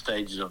the infant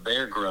stages of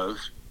their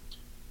growth.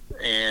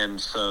 And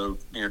so,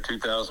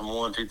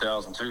 2001,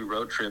 2002,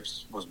 Road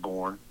Trips was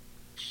born.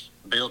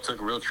 Bill took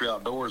Realtree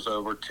Outdoors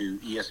over to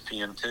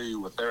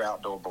ESPN2 with their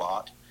outdoor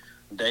block.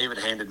 David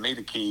handed me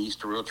the keys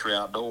to Realtree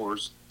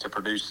Outdoors to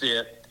produce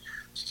it.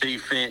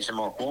 Steve Finch and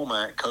Mark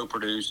Womack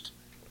co-produced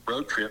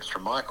Road Trips for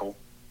Michael.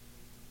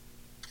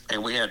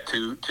 And we had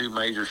two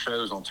major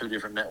shows on two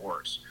different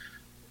networks.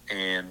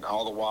 And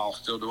all the while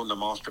still doing the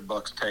Monster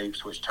Bucks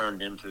tapes, which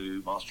turned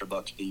into Monster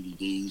Bucks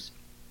DVDs.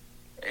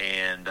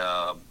 And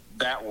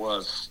that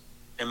was,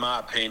 in my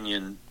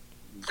opinion,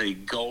 the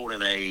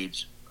golden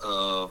age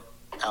of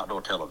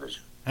outdoor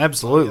television.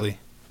 Absolutely.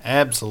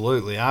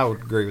 Absolutely. I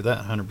would agree with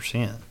that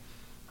 100%.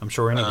 I'm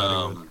sure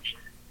anybody would.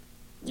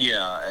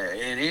 Yeah,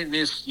 and it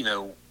is,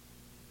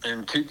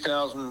 in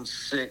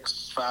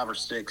 2006, 5 or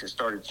 6, it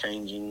started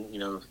changing.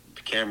 The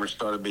cameras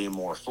started being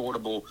more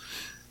affordable.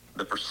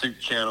 The Pursuit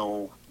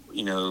Channel,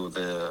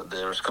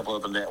 there was a couple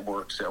other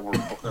networks that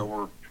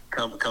were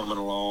coming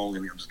along,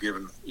 and it was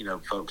giving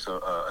folks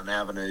an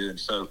avenue, and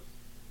so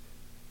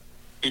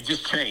it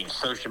just changed.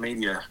 Social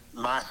media,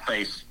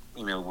 MySpace,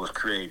 was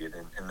created,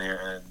 and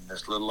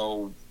this little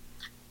old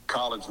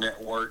college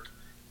network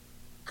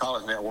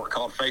called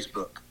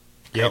Facebook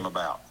came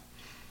about,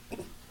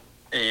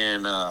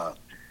 and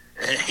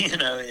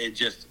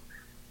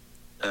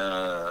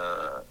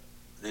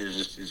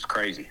it's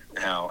crazy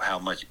how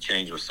much it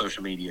changed with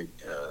social media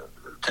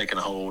taking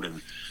a hold,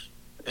 and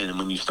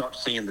when you start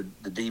seeing the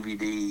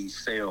DVD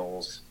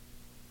sales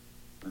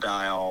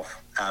die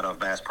off out of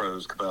Bass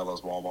Pro's,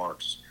 Cabela's,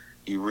 Walmart's,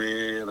 you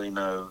really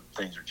know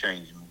things are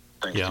changing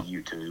thanks to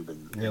YouTube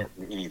and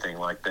anything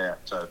like that.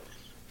 So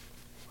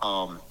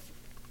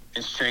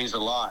it's changed a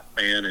lot,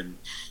 man,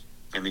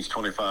 in these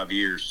 25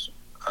 years.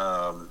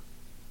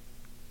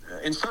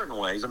 In certain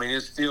ways, I mean,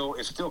 it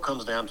still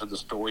comes down to the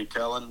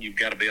storytelling. You've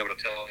got to be able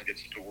to tell a good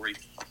story.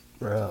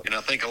 Right. And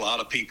I think a lot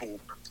of people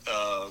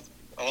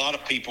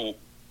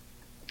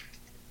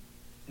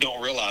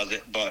don't realize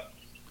it, but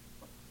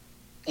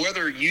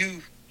whether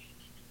you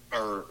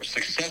are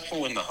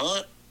successful in the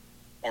hunt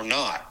or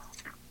not,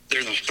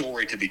 there's a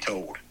story to be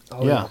told.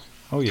 Oh, yeah.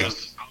 Oh, yeah.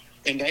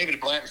 And David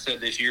Blanton said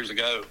this years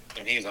ago,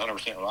 and he's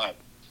 100% right.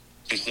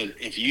 He said,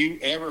 if you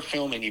ever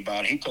film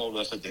anybody, he told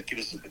us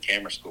this is the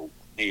camera school.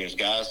 He goes,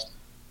 guys,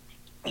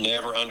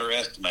 never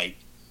underestimate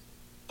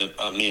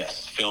a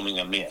miss, filming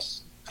a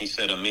miss. He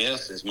said a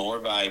miss is more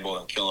valuable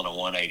than killing a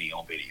 180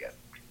 on video.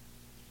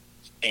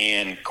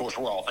 And, of course,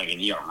 we're all thinking,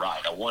 yeah,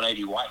 right, a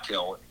 180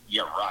 whitetail,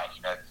 yeah, right,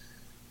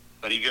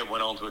 But he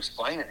went on to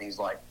explain it, and he's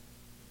like,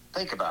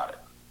 think about it.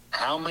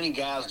 How many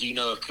guys do you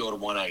know have killed a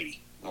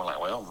 180? And we're like,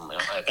 well,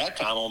 at that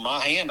time on my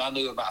hand, I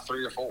knew about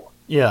 3 or 4.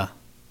 Yeah.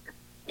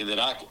 And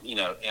that and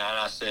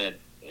I said,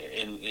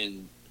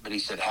 but he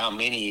said, how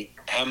many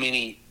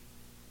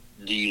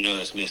do you know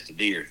that's missed a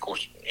deer? Of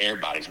course,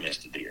 everybody's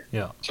missed a deer.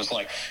 Yeah. Just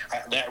like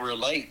that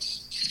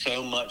relates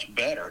so much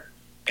better.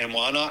 And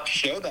why not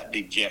show that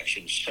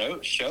dejection? Show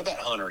that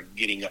hunter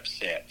getting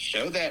upset.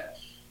 Show that,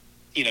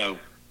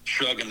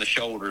 shrugging the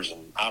shoulders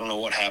and I don't know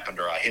what happened,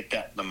 or I hit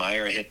my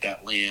arrow hit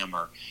that limb,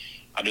 or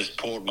I just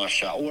pulled my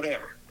shot,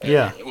 whatever.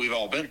 Yeah. We've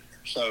all been there.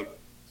 So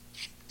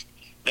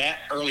that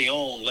early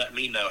on let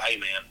me know, hey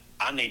man,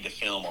 I need to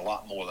film a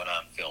lot more than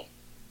I'm filming.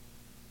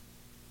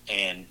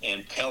 And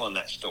telling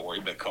that story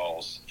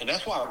and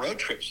that's why Road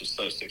Trips is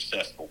so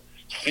successful.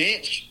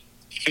 Finch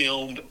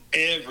filmed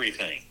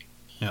everything.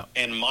 Yeah.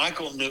 And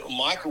Michael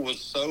was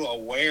so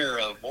aware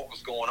of what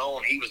was going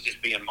on. He was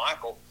just being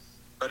Michael.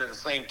 But at the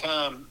same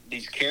time,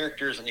 these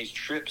characters and these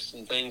trips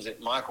and things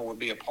that Michael would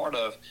be a part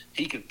of,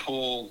 he could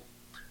pull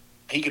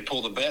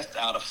the best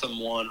out of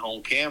someone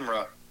on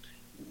camera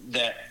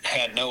that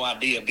had no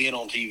idea being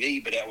on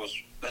TV, but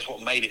that's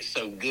what made it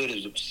so good.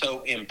 It was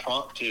so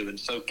impromptu and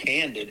so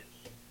candid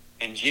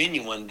and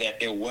genuine that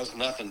there was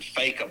nothing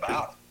fake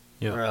about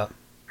it. Yeah. Right.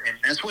 And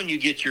that's when you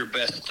get your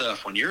best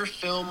stuff. When you're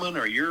filming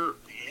or you're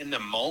in the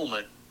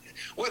moment,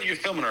 whether you're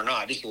filming or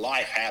not, just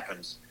life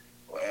happens.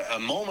 A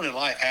moment in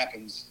life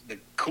happens. The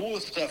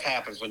coolest stuff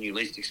happens when you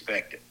least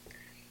expect it.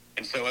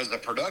 And so as a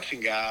production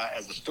guy,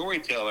 as a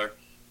storyteller,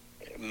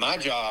 my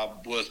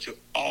job was to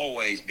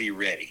always be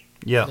ready.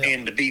 Yeah.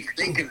 And to be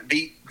thinking,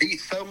 be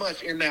so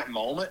much in that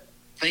moment,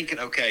 thinking,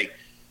 okay,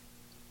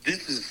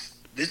 this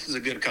is a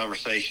good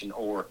conversation,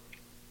 or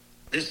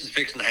this is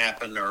fixing to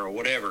happen, or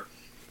whatever,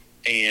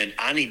 and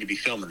I need to be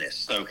filming this.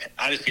 So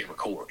I just hit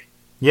record.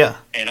 Yeah.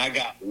 And I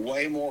got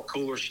way more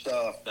cooler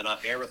stuff than I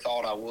ever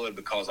thought I would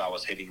because I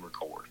was hitting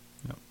record.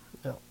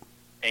 Yep.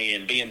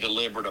 And being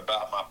deliberate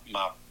about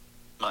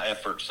my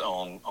efforts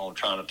on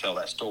trying to tell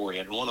that story.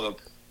 And one of the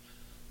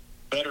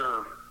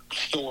better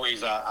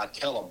stories I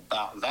tell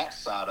about that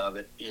side of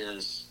it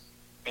is,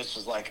 this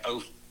was like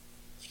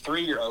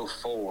 03 or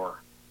 04.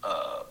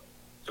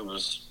 It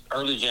was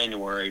early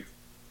January.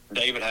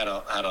 David had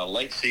a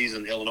late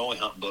season Illinois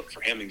hunt book for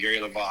him and Gary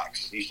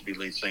LeVox. He used to be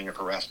lead singer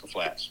for Rascal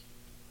Flatts.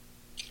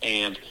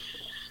 And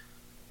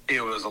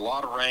it was a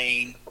lot of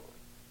rain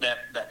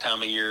that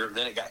time of year.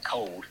 Then it got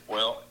cold.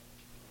 Well,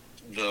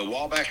 the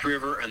Wabash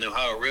River and the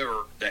Ohio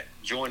River that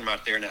joined right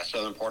there in that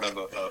southern part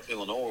of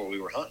Illinois where we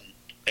were hunting,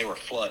 they were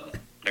flooding.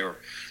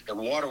 The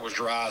water was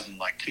rising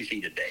like 2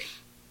 feet a day.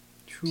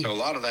 So a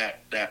lot of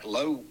that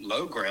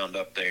low ground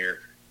up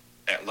there,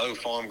 that low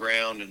farm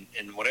ground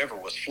and whatever,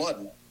 was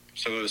flooding.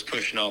 So it was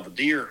pushing all the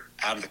deer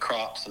out of the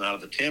crops and out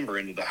of the timber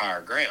into the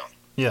higher ground.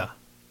 Yeah.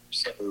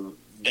 So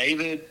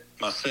David,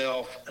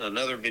 myself, and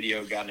another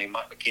video guy named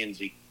Mike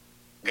McKenzie,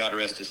 God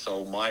rest his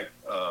soul. Mike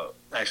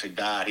actually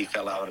died. He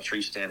fell out of a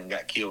tree stand and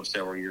got killed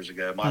several years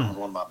ago. Mike was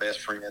one of my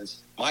best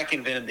friends. Mike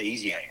invented the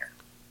easy hanger.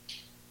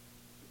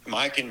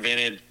 Mike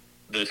invented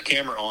the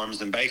camera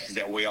arms and bases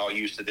that we all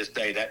use to this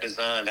day. That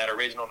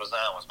original design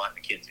was Mike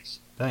McKenzie's.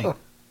 Dang.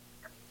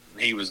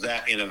 He was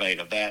that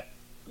innovative,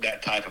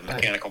 that type of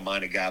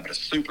mechanical-minded guy, but a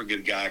super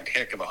good guy,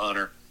 heck of a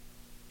hunter.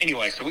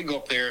 Anyway, so we go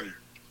up there,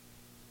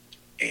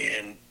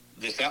 and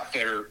this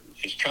outfitter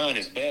is trying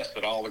his best,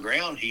 but all the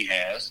ground he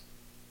has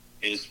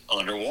is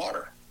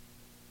underwater.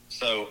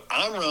 So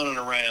I'm running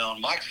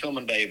around. Mike's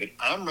filming David.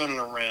 I'm running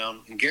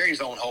around, and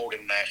Gary's on hold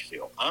in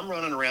Nashville. I'm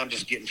running around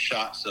just getting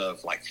shots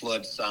of like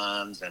flood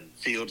signs and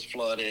fields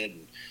flooded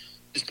and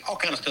just all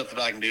kind of stuff that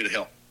I can do to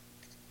help,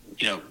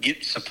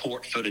 get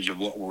support footage of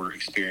what we're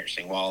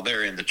experiencing while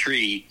they're in the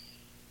tree,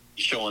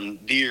 showing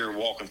deer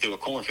walking through a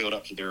cornfield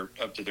up to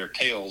their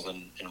tails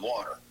in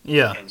water.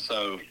 Yeah. And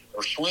so,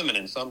 or swimming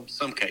in some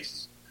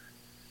cases.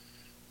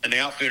 And the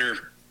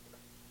outfitter,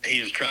 he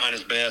was trying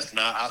his best, and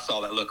I saw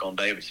that look on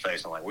David's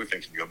face. I'm like, we're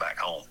fixing to go back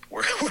home.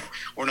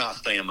 We're not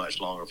staying much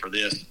longer for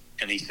this.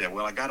 And he said,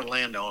 well, I got a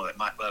landowner that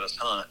might let us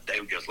hunt.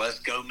 David goes, let's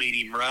go meet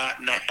him right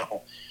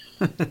now.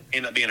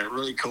 Ended up being a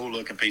really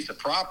cool-looking piece of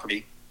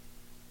property.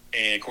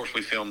 And, of course,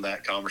 we filmed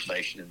that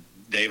conversation. And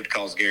David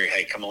calls Gary,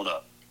 hey, come on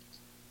up.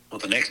 Well,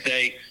 the next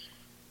day,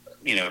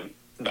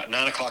 about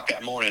 9 o'clock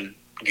that morning,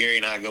 Gary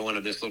and I go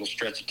into this little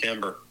stretch of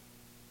timber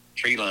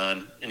tree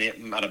line, and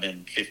it might have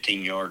been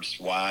 15 yards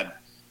wide.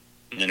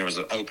 And then there was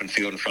an open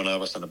field in front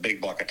of us and a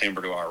big block of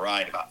timber to our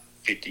right, about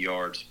 50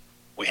 yards.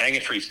 We hang a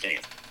tree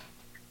stand.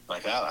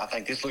 Like, I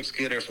think this looks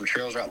good. There's some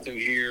trails right through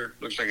here.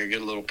 Looks like a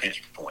good little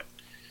pinch point.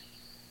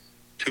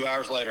 2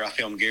 hours later, I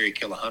filmed Gary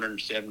kill a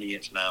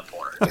 170-inch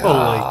 9-pointer.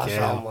 Holy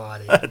cow.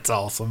 That's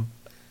awesome.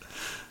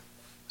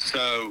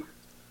 So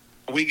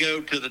we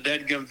go to the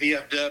Deadgum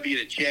VFW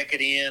to check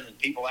it in, and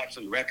people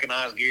actually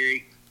recognize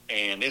Gary.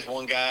 And this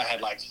one guy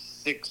had like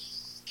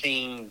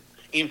 16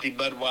 empty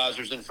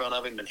Budweisers in front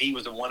of him, and he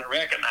was the one that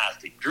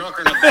recognized him,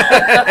 drunker than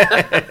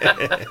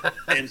a dog.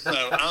 And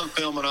so I'm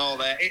filming all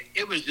that.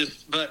 It was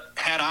just, but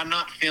had I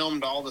not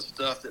filmed all the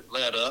stuff that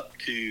led up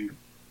to,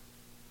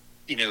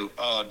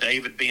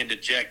 David being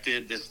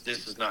dejected, this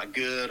is not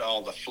good,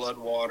 all the flood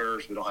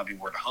waters, we don't have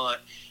anywhere to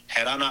hunt.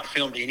 Had I not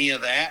filmed any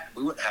of that,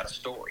 we wouldn't have had a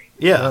story.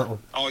 Yeah.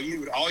 All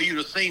you'd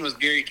have seen was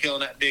Gary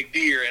killing that big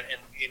deer, and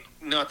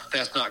not that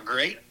that's not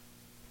great,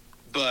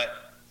 but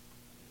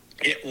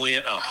it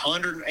went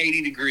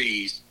 180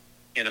 degrees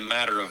in a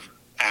matter of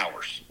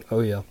hours. Oh,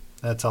 yeah.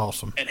 That's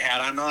awesome. And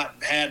had I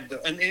not had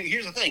and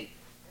here's the thing.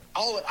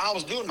 I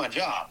was doing my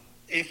job.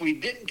 If we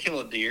didn't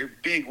kill a deer,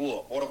 big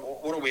whoop. What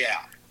are we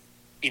out?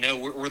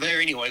 We're there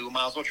anyway. We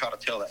might as well try to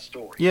tell that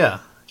story. Yeah,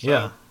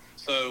 yeah.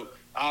 So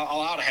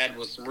all I'd have had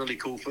was some really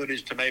cool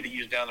footage to maybe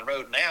use down the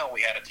road. Now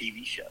we had a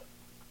TV show.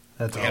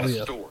 That's we awesome.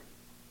 had a story.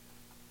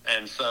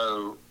 And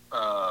so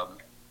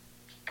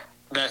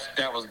that's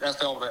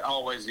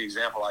always the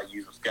example I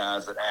use with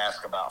guys that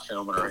ask about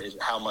filming, or is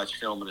how much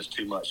filming is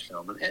too much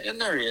filming.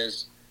 And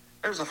there's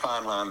a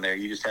fine line there.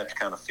 You just have to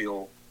kind of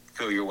feel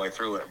your way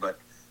through it. But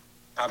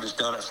I've just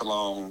done it so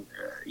long,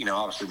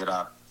 obviously that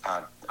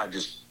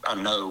I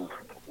know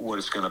what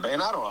it's going to be.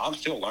 And I don't know, I'm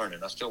still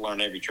learning. I still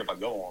learn every trip I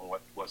go on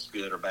what's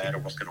good or bad or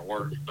what's going to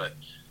work. But,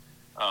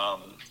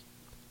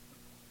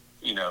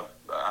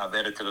 I've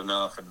edited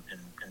enough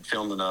and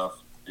filmed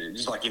enough.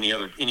 Just like any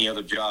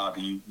other job,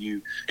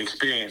 you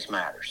experience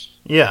matters.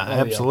 Yeah,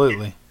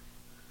 absolutely.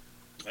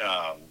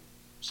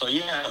 So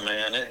yeah,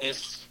 man,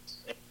 it's.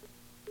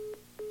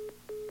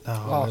 We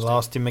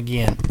lost him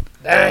again.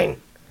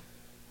 Dang.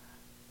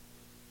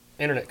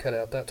 Internet cut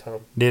out that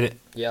time. Did it?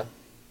 Yeah.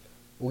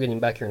 We'll get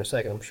him back here in a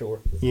second, I'm sure.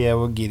 Yeah,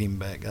 we'll get him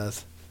back,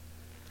 guys.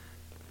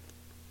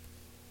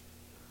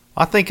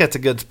 I think that's a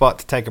good spot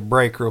to take a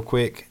break real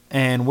quick,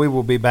 and we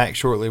will be back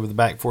shortly with the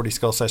Back 40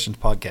 Skull Sessions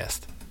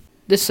podcast.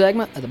 This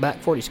segment of the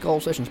Back 40 Skull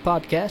Sessions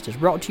podcast is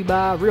brought to you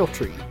by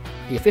Realtree,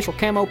 the official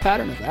camo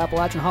pattern of the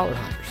Appalachian Holler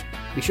Hunters.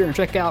 Be sure and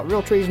check out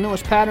Realtree's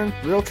newest pattern,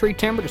 Realtree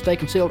Timber, to stay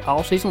concealed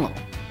all season long.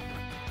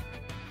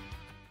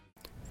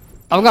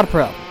 I've got a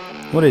problem.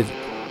 What is it?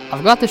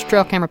 I've got this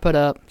trail camera put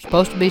up,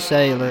 supposed to be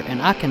cellular, and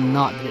I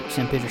cannot get it to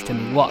send pictures to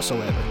me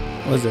whatsoever.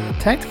 Was it a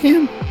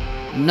Tacticam?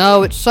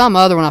 No, it's some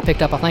other one I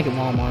picked up, I think, at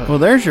Walmart. Well,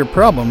 there's your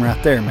problem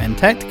right there, man.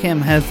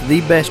 Tacticam has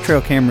the best trail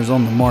cameras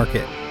on the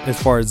market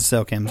as far as the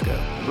cell cams go.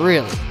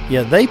 Really?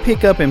 Yeah, they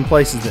pick up in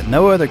places that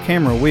no other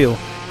camera will.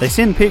 They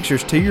send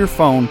pictures to your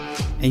phone,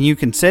 and you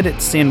can set it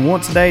to send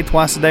once a day,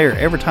 twice a day, or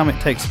every time it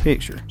takes a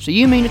picture. So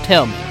you mean to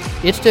tell me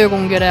it's still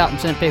going to get out and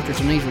send pictures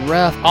in these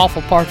rough,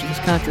 awful parts of this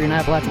country in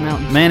Appalachian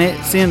Mountains? Man,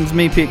 it sends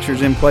me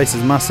pictures in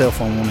places my cell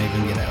phone won't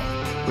even get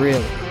out.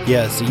 Really?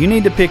 Yeah, so you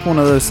need to pick one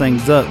of those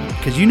things up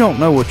because you don't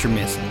know what you're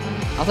missing.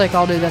 I think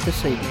I'll do that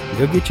this evening.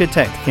 Go get you a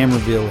Tacticam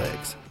Reveal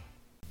X.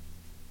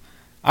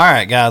 All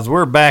right, guys,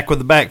 we're back with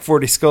the Back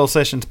 40 Skull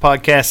Sessions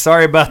podcast.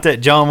 Sorry about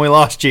that, John. We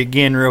lost you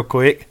again real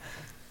quick.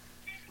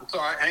 It's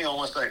all right. Hang on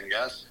 1 second,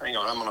 guys. Hang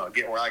on. I'm going to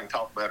get where I can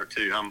talk better,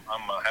 too. I'm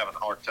having a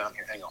hard time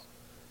here. Hang on.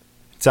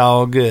 It's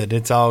all good.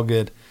 It's all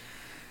good.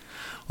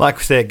 Like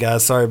we said,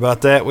 guys, sorry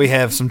about that. We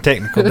have some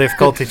technical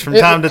difficulties from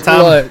time to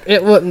time. Look,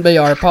 it wouldn't be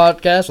our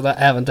podcast without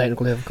having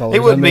technical difficulties.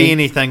 It wouldn't be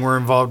anything we're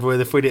involved with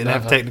if we didn't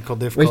have technical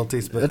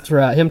difficulties. But that's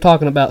right. Him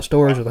talking about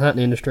stories with the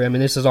hunting industry, I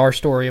mean, this is our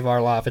story of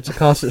our life. It's a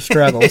constant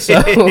struggle,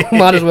 so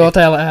might as well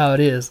tell it how it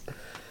is.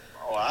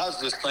 Oh, I was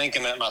just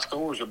thinking that my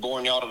stories are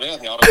boring y'all to death,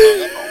 and y'all don't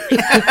know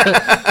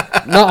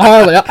that. Not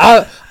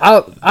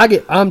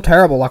hardly. I'm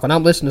terrible. Like when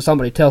I'm listening to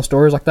somebody tell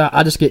stories like that,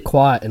 I just get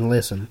quiet and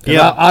listen.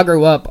 Yeah. I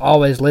grew up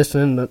always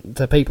listening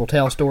to people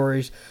tell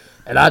stories,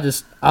 and I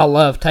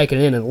love taking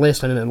it in and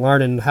listening and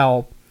learning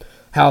how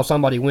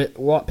somebody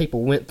what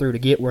people went through to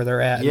get where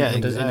they're at,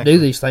 and do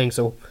these things.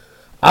 So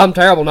I'm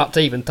terrible not to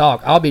even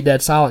talk. I'll be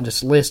dead silent,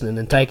 just listening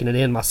and taking it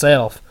in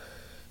myself,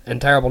 and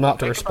terrible not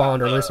to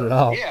respond or listen at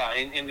all. Yeah,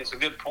 and it's a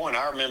good point.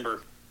 I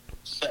remember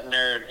sitting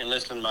there and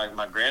listening to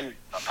my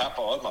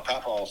papa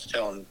was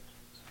telling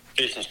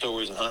fishing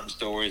stories and hunting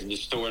stories and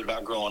just stories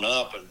about growing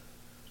up, and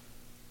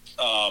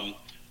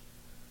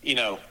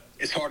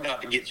it's hard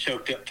not to get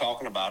choked up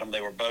talking about them. They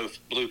were both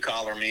blue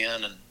collar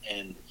men,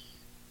 and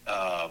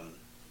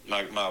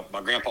my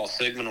grandpa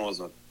Sigmund was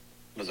a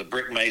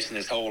brick mason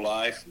his whole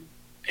life,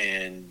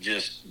 and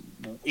just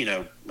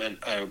an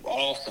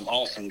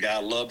awesome guy.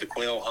 Loved the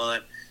quail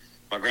hunt.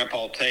 My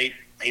grandpa Tate,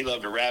 he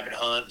loved to rabbit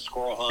hunt,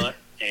 squirrel hunt,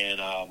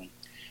 and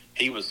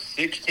he was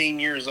 16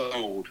 years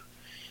old,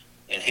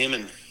 and him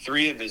and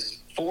three other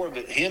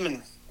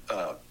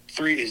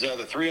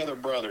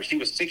brothers. He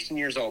was 16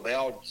 years old. They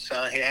all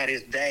signed. He had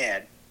his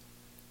dad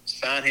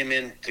sign him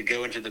in to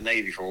go into the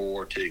Navy for World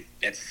War II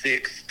at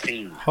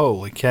 16.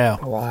 Holy cow!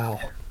 Wow!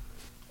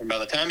 And by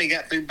the time he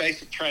got through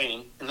basic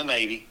training in the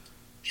Navy,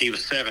 he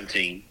was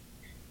 17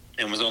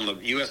 and was on the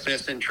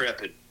USS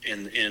Intrepid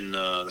in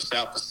the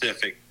South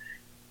Pacific,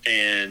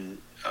 and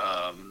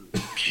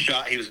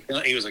shot. He was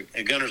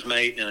a gunner's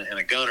mate and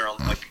a gunner,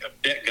 like a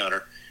deck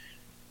gunner,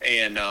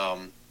 and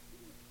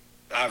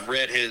I've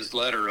read his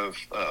letter of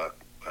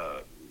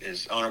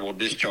his honorable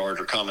discharge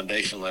or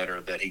commendation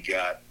letter that he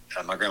got.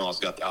 My grandma's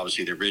got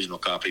obviously the original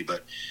copy,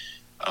 but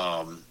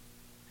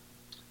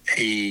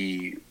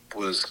he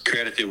was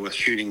credited with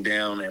shooting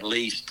down at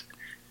least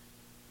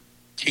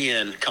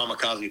 10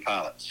 kamikaze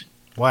pilots.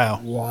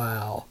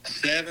 Wow.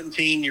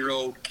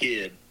 17-year-old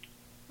kid.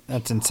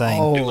 That's insane.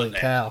 Holy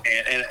cow.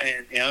 And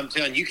I'm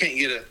telling you, you can't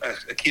get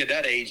a kid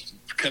that age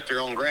to cut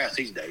their own grass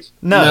these days.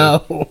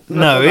 No.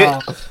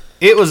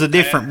 It was a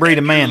different breed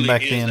of man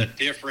back then. It is a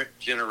different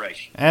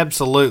generation.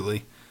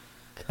 Absolutely.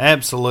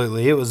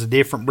 It was a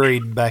different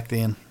breed back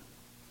then.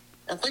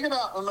 And think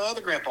about my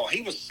other grandpa.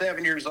 He was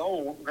 7 years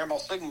old. Grandpa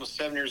Sigmund was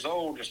 7 years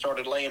old and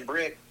started laying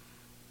brick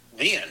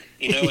then,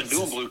 and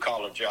doing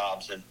blue-collar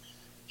jobs. And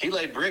he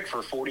laid brick for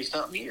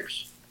 40-something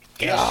years.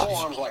 He had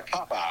forearms like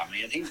Popeye,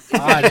 man.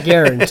 I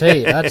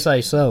guarantee it. I'd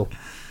say so.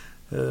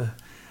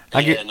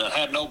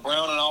 Had no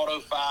Brown and Auto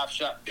 5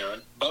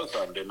 shotgun. Both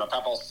of them did. My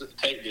papa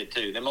Tate did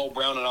too. Them old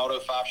Brown and Auto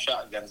 5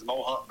 shotguns, them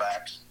old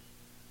huntbacks.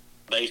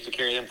 They used to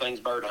carry them things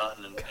bird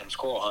hunting and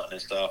squirrel hunting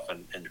and stuff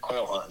and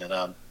quail hunting.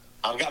 And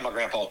I've got my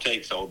grandpa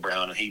Tate's old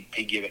Brown, and he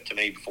gave it to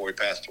me before he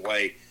passed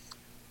away.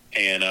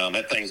 And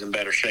that thing's in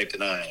better shape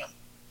than I am.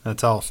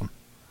 That's awesome.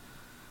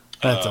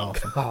 Awesome.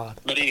 God.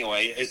 But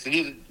anyway,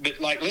 but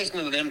like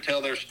listening to them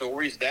tell their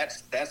stories,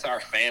 that's our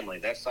family.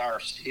 That's our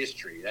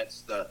history.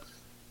 That's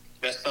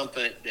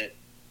something that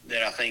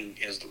I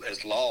think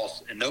is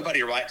lost, and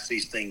nobody writes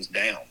these things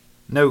down.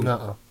 No.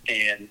 Uh-uh.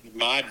 And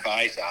my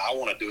advice, I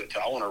want to do it too.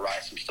 I want to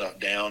write some stuff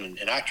down,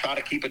 and I try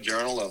to keep a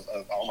journal of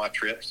all my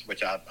trips,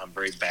 which I'm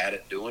very bad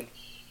at doing.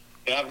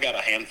 But I've got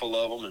a handful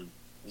of them and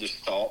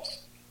just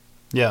thoughts.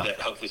 Yeah.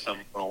 That hopefully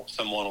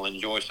someone will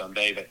enjoy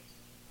someday. But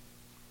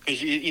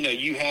because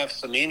you have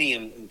so many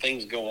and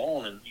things go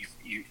on, and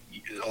you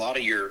a lot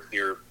of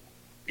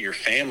your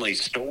family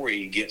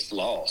story gets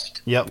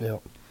lost.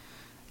 Yep.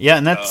 Yeah,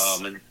 and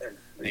that's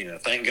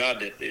thank God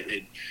that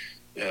it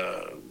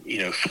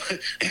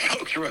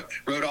folks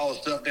wrote all the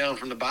stuff down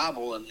from the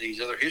Bible and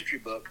these other history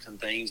books and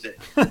things that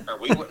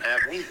we wouldn't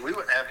have.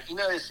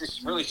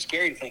 It's really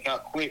scary to think how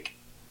quick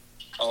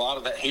a lot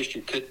of that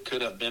history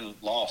could have been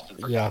lost and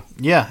forgotten.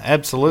 Yeah,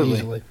 absolutely.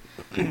 Easily.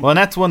 Well, and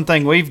that's one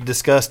thing we've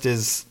discussed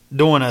is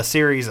doing a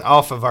series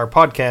off of our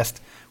podcast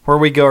where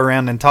we go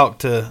around and talk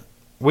to,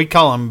 we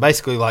call them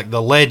basically like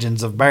the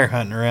legends of bear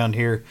hunting around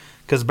here,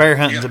 because bear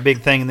hunting's a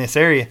big thing in this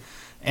area.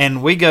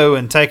 And we go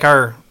and take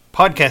our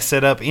podcast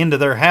setup into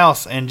their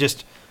house and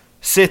just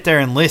sit there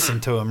and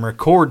listen to them,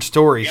 record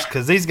stories,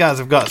 because these guys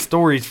have got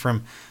stories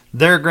from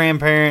their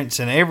grandparents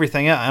and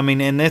everything else. I mean,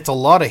 and it's a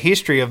lot of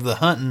history of the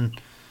hunting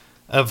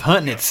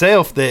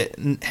itself that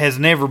has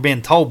never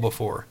been told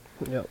before.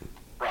 Yep.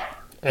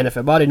 And if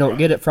everybody don't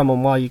get it from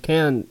them while you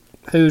can,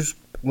 that's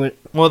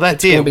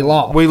it. Be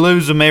lost. We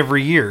lose them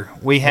every year.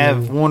 We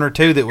have one or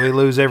two that we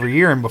lose every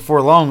year, and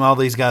before long, all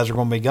these guys are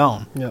going to be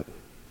gone. Yep.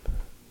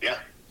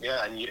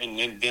 Yeah,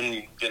 and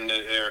then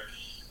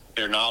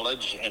their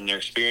knowledge and their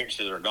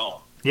experiences are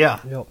gone. Yeah.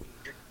 Yep.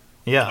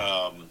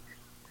 Yeah.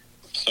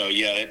 So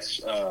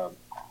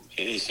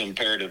it's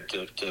imperative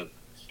to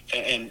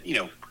and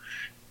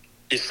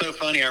it's so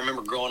funny. I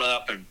remember growing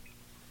up and.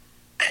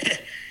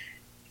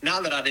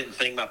 Not that I didn't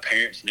think my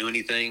parents knew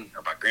anything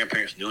or my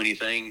grandparents knew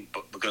anything,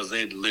 but because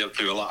they'd lived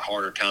through a lot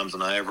harder times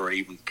than I ever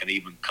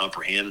can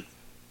comprehend.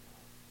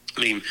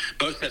 I mean,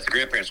 both sets of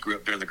grandparents grew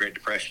up during the Great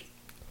Depression.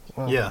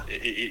 Wow. Yeah.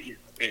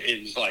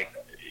 It's like,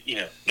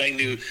 they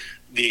knew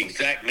the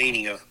exact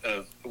meaning of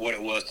what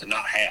it was to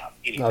not have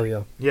anything. Oh,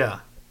 yeah. Yeah.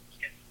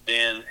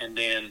 And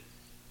then,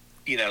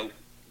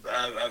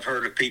 I've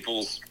heard of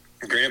people's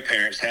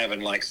grandparents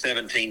having like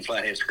 17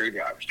 flathead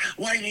screwdrivers.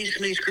 Why do you need so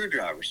many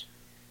screwdrivers?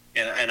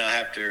 And I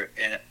have to,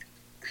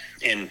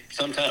 and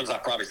sometimes I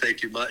probably say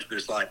too much, but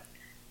it's like,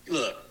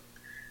 look,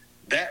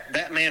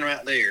 that man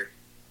right there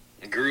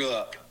grew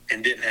up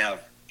and didn't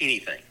have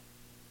anything.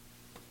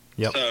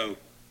 Yep. So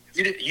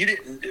you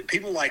didn't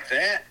people like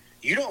that,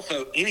 you don't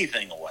throw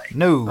anything away.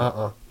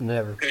 No.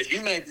 Never. Because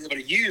you may be able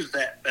to use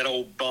that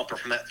old bumper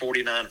from that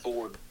 49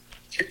 Ford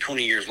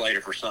 20 years later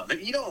for something.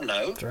 You don't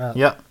know. That's right.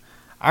 Yep.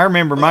 I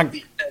remember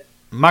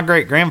my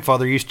great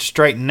grandfather used to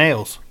straighten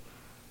nails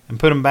and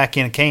put them back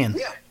in a can.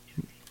 Yeah.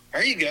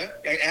 There you go.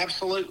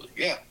 Absolutely.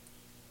 Yeah.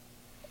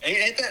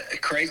 Ain't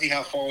that crazy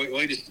how far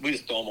we just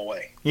throw them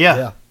away?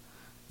 Yeah.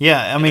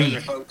 I mean, those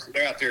are folks,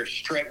 they're out there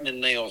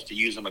straightening nails to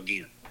use them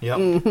again. Yep.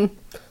 Mm-hmm.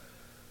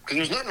 Because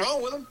there's nothing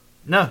wrong with them.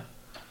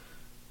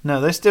 No,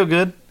 they're still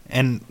good.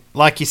 And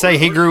like you say,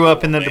 he grew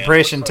up in the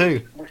Depression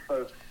too.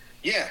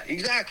 Yeah,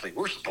 exactly.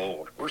 We're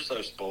spoiled. We're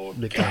so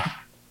spoiled. Okay.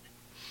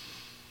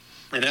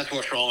 And that's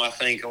what's wrong. I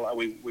think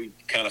we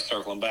kind of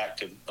circling back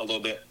to a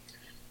little bit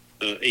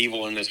the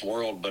evil in this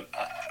world, but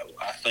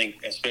I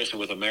think, especially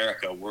with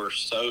America, we're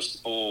so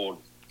spoiled.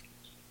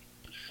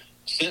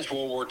 Since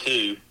World War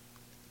II,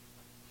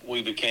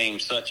 we became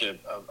such a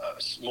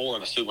more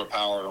of a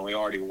superpower than we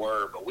already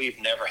were, but we've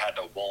never had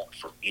to want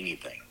for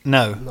anything.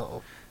 No,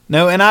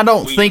 and I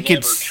don't think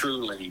it's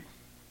truly.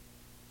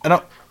 I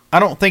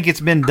don't think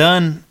it's been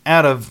done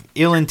out of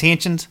ill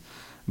intentions,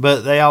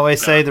 but they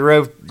always say the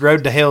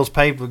road to hell is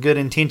paved with good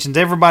intentions.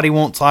 Everybody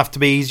wants life to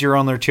be easier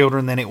on their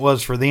children than it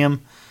was for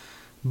them.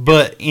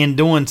 But in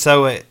doing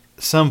so, at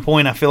some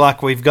point, I feel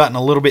like we've gotten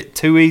a little bit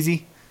too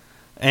easy,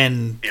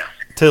 and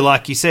to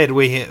like you said,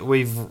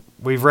 we've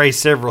raised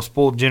several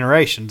spoiled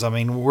generations. I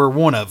mean, we're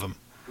one of them.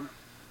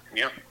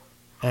 Yeah,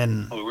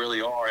 and we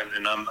really are.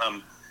 And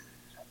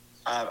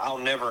I'll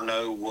never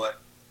know what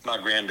my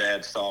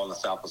granddad saw in the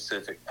South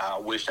Pacific. I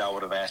wish I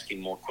would have asked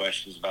him more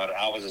questions about it.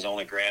 I was his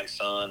only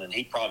grandson, and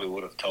he probably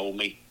would have told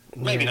me,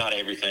 maybe not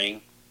everything,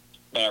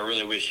 but I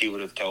really wish he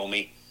would have told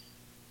me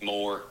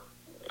more.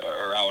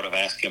 Or I would have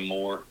asked him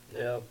more.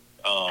 Yeah.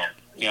 I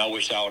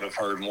wish I would have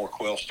heard more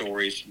quail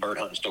stories, bird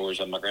hunting stories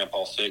of my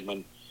grandpa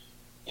Sigmund,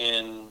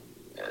 and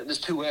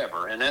just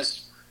whoever. And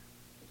that's,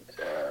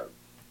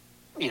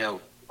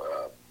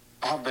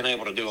 I've been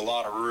able to do a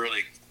lot of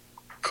really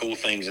cool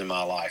things in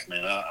my life,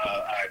 man.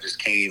 I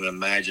just can't even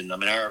imagine. I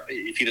mean,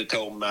 if you'd have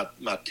told my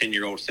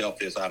 10-year-old self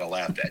this, I'd have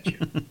laughed at you.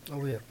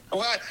 Oh, yeah.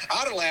 Well,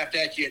 I'd have laughed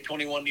at you at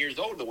 21 years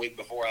old the week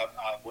before I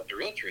went to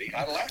Realtree.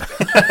 I'd have laughed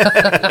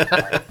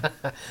at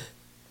you.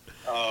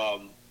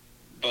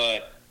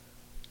 But,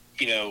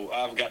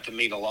 I've got to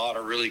meet a lot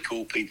of really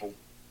cool people,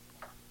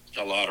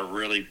 a lot of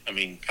really,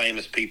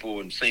 famous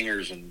people and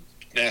singers and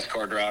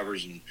NASCAR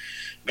drivers and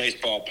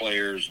baseball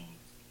players.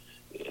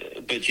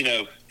 But,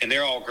 and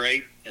they're all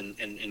great. And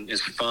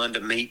it's fun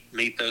to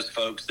meet those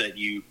folks that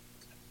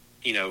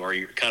are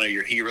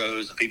your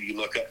heroes and people you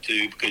look up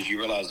to because you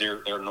realize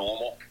they're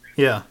normal.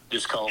 Yeah.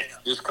 Just cause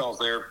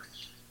they're,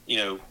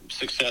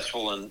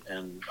 successful and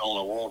on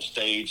a world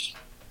stage,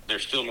 they're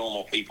still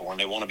normal people and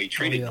they want to be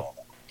treated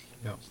normal.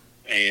 Yeah.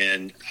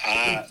 And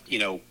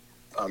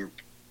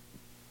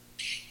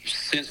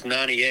since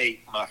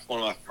 '98,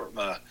 one of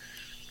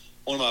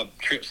my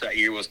trips that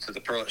year was to the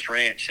Pearlitz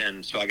Ranch,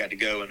 and so I got to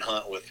go and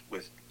hunt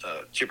with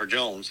Chipper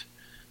Jones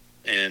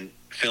and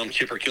film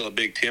Chipper kill a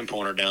big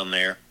 10-pointer down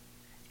there.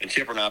 And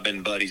Chipper and I have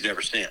been buddies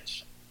ever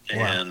since.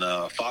 Wow. And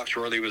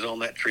Foxworthy was on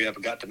that trip.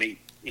 I got to meet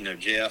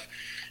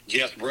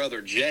Jeff's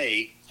brother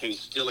Jay, who's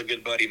still a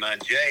good buddy of mine.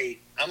 Jay,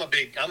 I'm a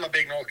big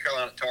North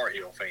Carolina Tar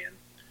Heel fan.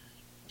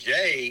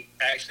 Jay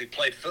actually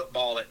played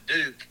football at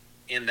Duke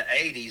in the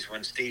 '80s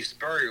when Steve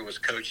Spurrier was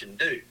coaching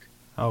Duke.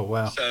 Oh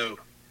wow! So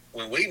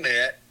when we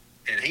met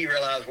and he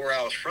realized where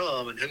I was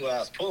from and who I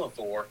was pulling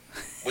for,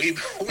 we were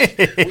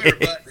butting heads.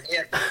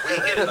 We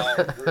hit it all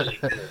really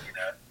good,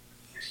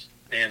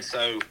 And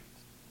so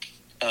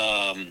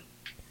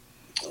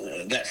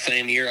that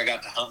same year, I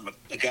got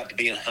to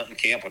be in a hunting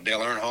camp with Dale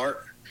Earnhardt,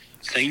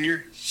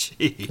 Senior.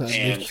 Jeez.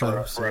 And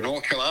for a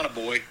North Carolina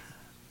boy,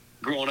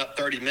 growing up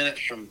 30 minutes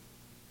from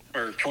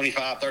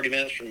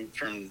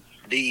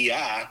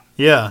DEI.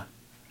 Yeah.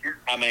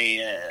 I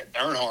mean,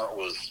 Earnhardt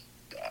was.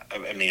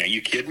 I mean, are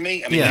you kidding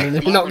me? I mean, yeah.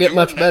 You don't get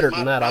much better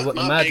than that. I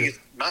wouldn't imagine.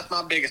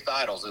 My biggest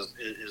idols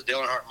is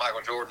Dale Earnhardt,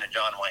 Michael Jordan, and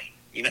John Wayne.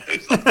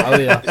 It's like, oh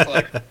yeah.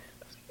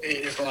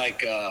 It's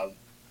like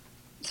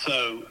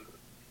so.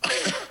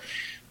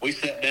 We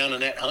sat down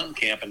in that hunting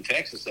camp in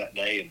Texas that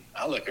day, and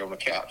I look over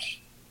the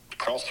couch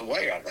across the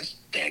way. That's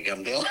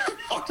dadgum Dale.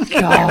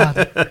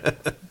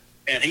 God.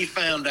 And he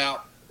found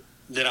out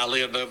that I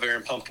lived over there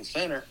in Pumpkin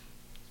Center,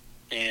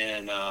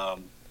 and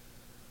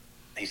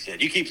he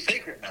said, "You keep a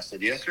secret?" And I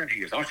said, "Yes, sir." And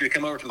he goes, "I want you to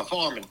come over to my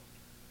farm, and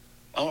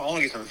I want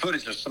to get some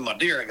footage of some of my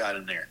deer I got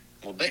in there."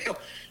 Well,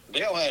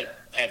 Dale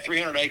had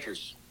 300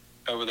 acres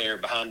over there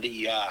behind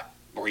DEI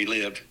where he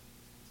lived.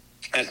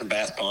 Had some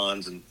bass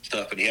ponds and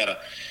stuff, and he had a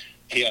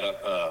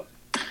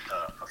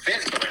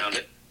fence around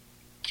it,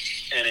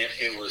 and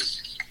it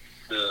was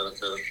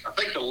I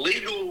think the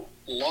legal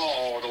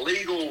law, the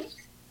legal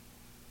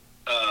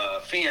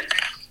fence,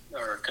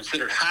 or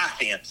considered high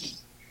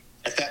fence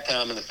at that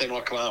time in the state of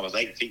North Carolina, was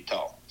 8 feet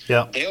tall.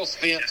 Yeah. Dale's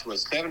fence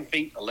was 7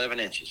 feet 11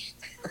 inches.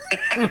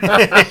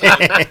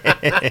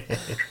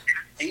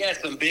 He had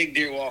some big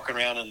deer walking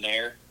around in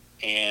there,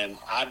 and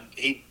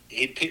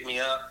he'd pick me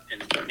up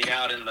and put me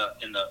out in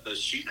those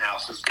shooting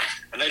houses,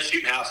 and those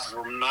shooting houses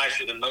were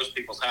nicer than most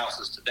people's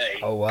houses today.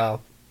 Oh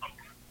wow!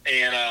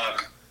 And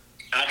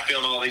I'd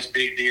film all these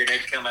big deer, and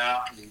they'd come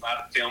out, and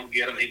I'd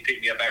get them. He'd pick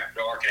me up after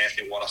dark and ask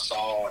me what I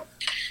saw, and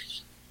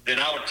then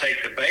I would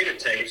take the beta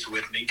tapes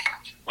with me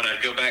when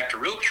I'd go back to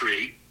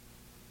Realtree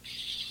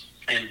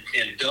and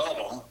dub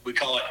them. We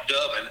call it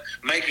dubbing,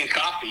 making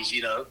copies,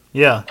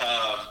 Yeah.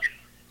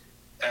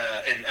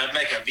 And I'd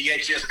make a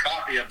VHS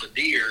copy of the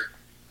deer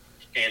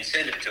and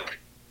send it to him.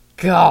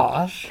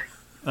 Gosh.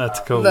 That's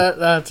cool.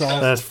 That's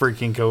awesome. That's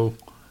freaking cool.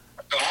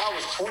 So I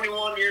was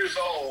 21 years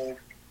old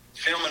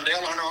filming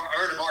Dale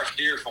Earnhardt's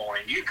deer for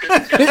him. You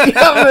couldn't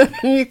tell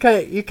me.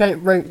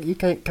 You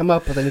can't come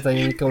up with anything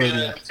you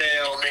couldn't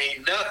tell me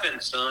nothing,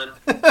 son.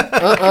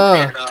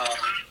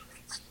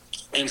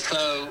 And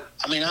so,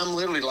 I mean, I'm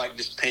literally like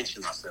just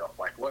pinching myself,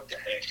 like, what the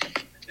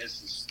heck?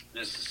 This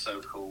is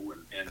so cool.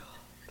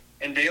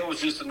 And Dale was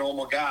just a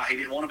normal guy. He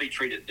didn't want to be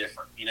treated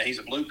different. He's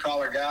a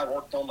blue-collar guy,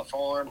 worked on the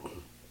farm,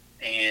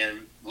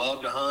 and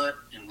loved to hunt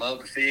and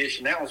loved to fish.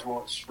 And that was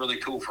what's really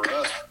cool for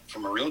us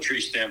from a Realtree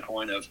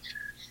standpoint of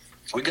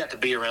we got to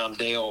be around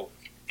Dale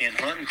in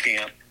hunting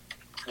camp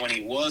when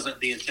he wasn't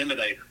the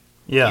intimidator.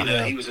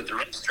 Yeah. He was at the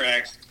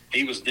racetracks.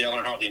 He was Dale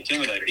Earnhardt, the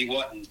intimidator. He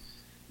wasn't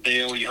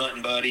Dale, your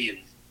hunting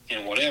buddy,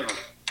 and whatever.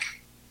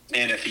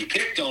 And if he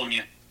picked on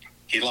you,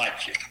 he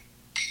liked you.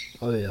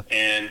 Oh, yeah.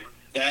 And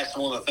that's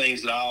one of the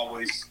things that I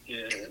always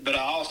but I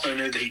also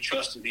knew that he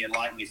trusted me and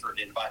liked me for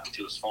to invite me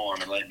to his farm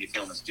and let me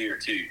film his deer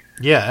too.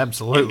 Yeah,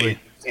 absolutely.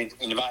 And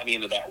invite me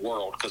into that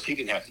world because he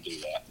didn't have to do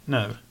that.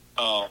 No.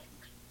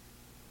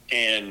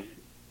 And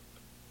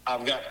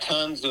I've got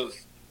tons of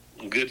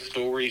good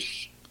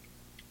stories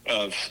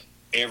of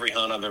every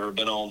hunt I've ever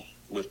been on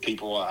with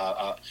people.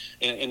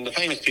 And the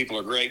famous people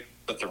are great,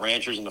 but the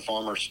ranchers and the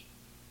farmers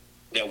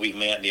that we've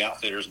met, the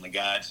outfitters and the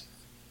guides,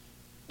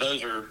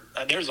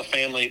 there's a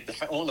family,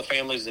 one of the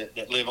families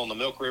that live on the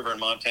Milk River in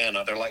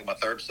Montana. They're like my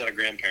third set of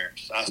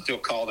grandparents. I still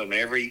call them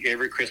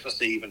every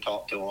Christmas Eve and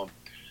talk to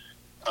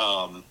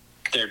them.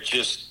 They're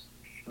just,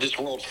 this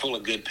world's full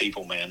of good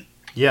people, man.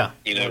 Yeah.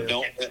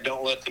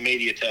 Don't let the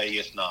media tell you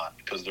it's not,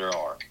 because there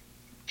are.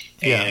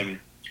 Yeah.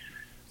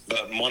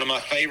 But one of my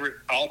favorite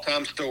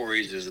all-time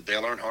stories is the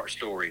Dale Earnhardt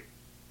story,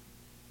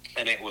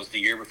 and it was the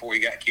year before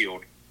he got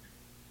killed.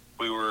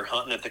 We were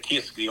hunting at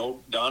the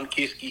old Don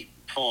Kiske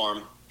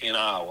farm in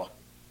Iowa,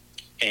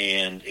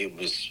 and it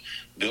was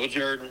Bill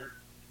Jordan,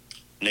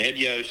 Ned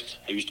Yost,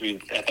 who used to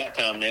be, at that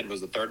time, Ned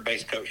was the third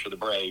base coach for the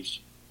Braves,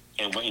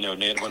 and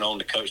Ned went on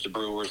to coach the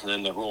Brewers and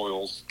then the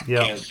Royals,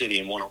 Kansas City,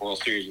 and won a World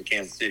Series in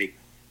Kansas City.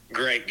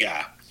 Great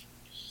guy.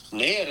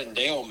 Ned and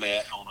Dale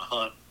met on a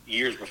hunt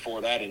years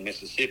before that in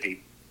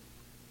Mississippi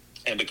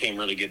and became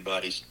really good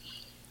buddies.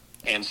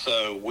 And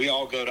so we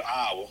all go to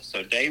Iowa.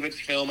 So David's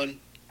filming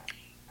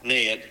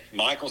Ned,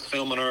 Michael's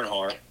filming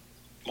Earnhardt,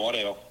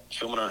 Waddell,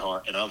 filming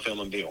Earnhardt, and I'm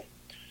filming Bill.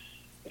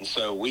 And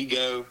so we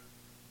go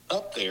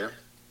up there,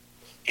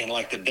 and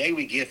like the day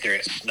we get there,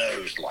 it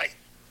snows like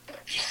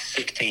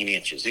 16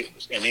 inches.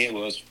 It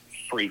was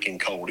freaking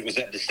cold. It was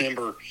that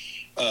December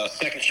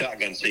second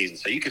shotgun season,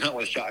 so you can hunt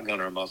with a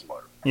shotgun or a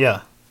muzzleloader.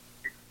 Yeah.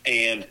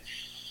 And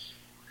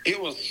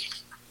it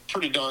was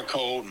pretty darn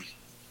cold.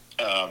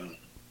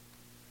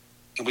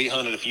 We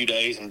hunted a few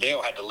days, and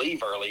Dale had to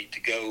leave early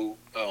to go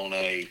on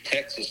a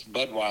Texas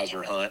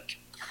Budweiser hunt,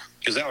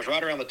 because that was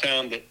right around the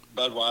time that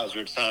Budweiser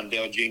had signed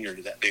Dale Jr.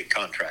 to that big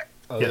contract.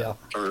 Oh, yeah.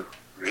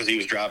 Because he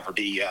was driving for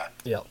DEI.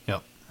 Yep.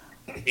 Yep.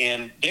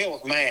 And Dale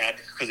was mad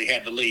because he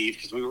had to leave,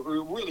 because we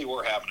really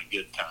were having a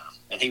good time.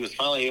 And he was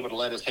finally able to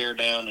let his hair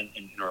down and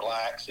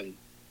relax and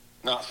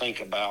not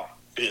think about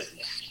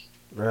business.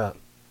 Right.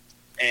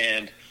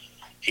 And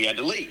he had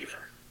to leave.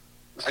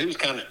 So he was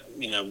kind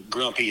of,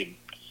 grumpy. And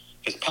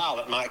his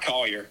pilot, Mike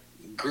Collier,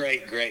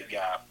 great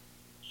guy.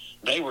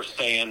 They were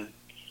staying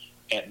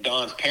at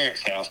Don's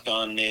parents' house.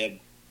 Don, Ned,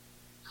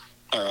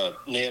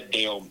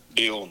 Dale,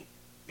 Bill, and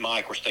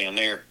Mike were staying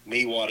there.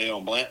 Me, Waddell,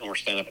 and Blanton were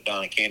staying up at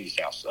Don and Candy's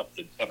house up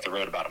the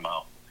road about a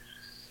mile.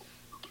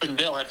 And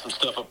Dale had some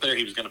stuff up there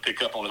he was going to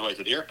pick up on his way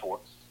to the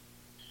airport.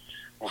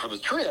 Well, for the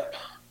trip,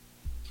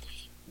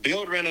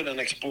 Bill had rented an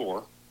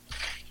Explorer,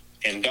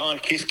 and Don,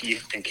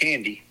 Kiski, and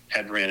Candy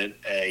had rented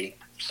a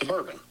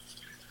Suburban.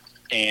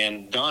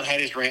 And Don had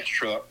his ranch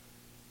truck,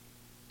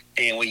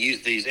 and we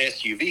used these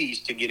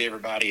SUVs to get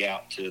everybody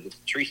out to the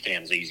tree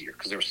stands easier,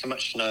 because there was so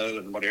much snow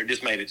and whatever. It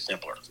just made it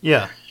simpler.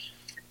 Yeah.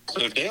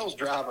 So Dale's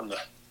driving the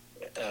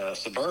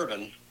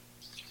Suburban,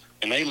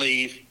 and they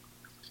leave,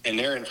 and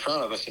they're in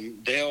front of us.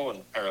 And Dale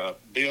and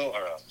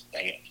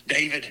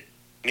David,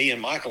 me,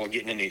 and Michael are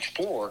getting in the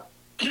Explorer.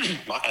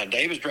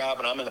 David's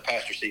driving. I'm in the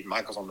passenger seat.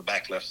 Michael's on the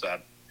back left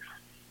side,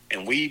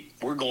 and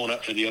we're going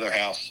up to the other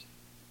house,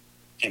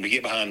 and we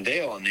get behind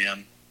Dale and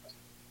them.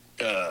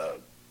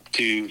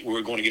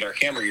 We're going to get our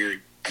camera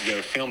gear to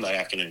go film that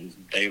afternoon.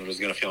 David was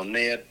going to film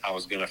Ned. I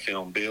was going to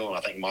film Bill, and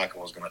I think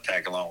Michael was going to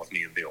tag along with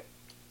me and Bill.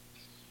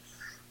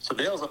 So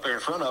Dale's up there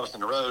in front of us in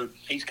the road.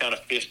 He's kind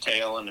of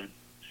fishtailing, and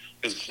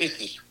this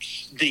is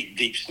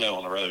deep snow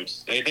on the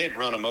roads. They had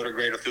run a motor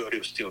grader through it. It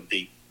was still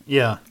deep.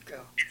 Yeah.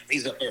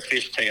 He's up there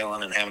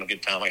fishtailing and having a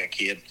good time like a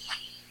kid.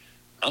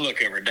 I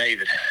look over at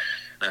David,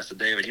 and I said,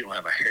 David, you don't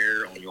have a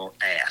hair on your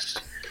ass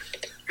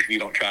if you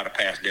don't try to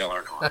pass Dale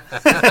Earnhardt.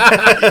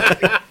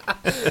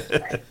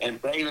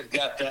 And David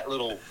got that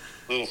little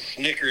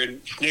snickering,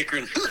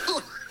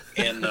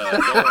 and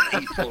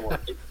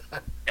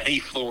he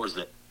floors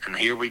it. And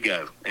here we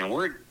go. And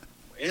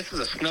this is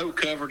a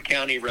snow-covered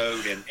county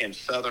road in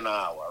southern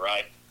Iowa,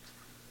 right?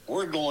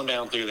 We're going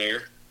down through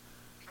there,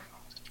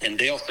 and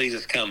Dale sees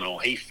us coming on.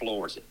 He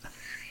floors it.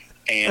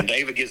 And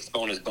David gets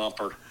on his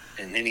bumper,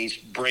 and then he's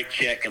brake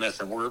checking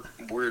us, and we're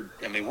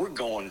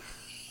going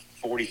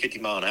 40, 50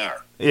 mile an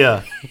hour.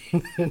 Yeah.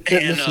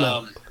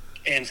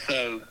 And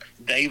so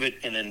David,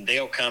 and then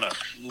Dale kind of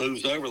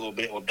moves over a little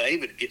bit. Well,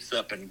 David gets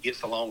up and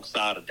gets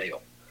alongside of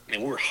Dale,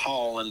 and we're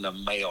hauling the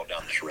mail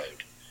down this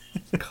road.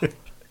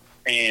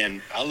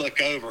 And I look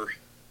over,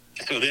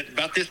 so that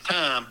about this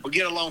time we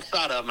get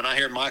alongside of him, and I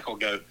hear Michael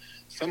go,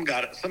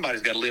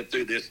 somebody's got to live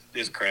through this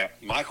crap.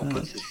 Michael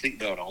puts his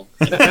seatbelt on.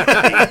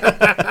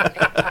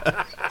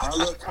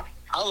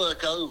 I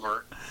look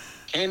over.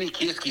 Candy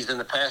Kiski's in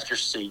the passenger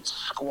seat,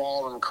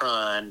 squalling,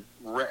 crying,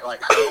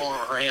 like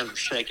her hands are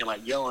shaking,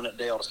 like yelling at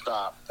Dale to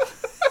stop.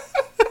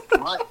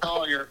 Mike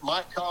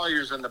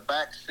Collier's in the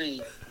back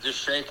seat, just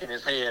shaking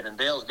his head, and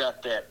Dale's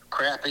got that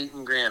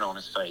crap-eating grin on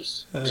his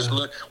face. Just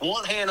look,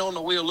 one hand on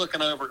the wheel,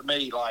 looking over at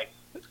me like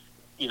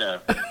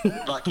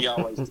like he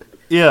always did.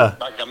 Yeah.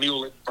 Like a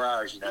mule at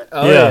Friars,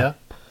 Oh, yeah.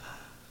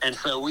 And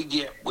so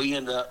we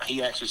end up,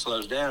 he actually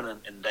slows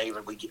down, and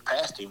David, we get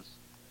past him.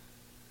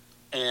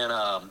 And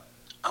I'm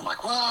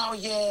like, well,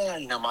 yeah.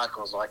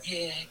 Michael's like,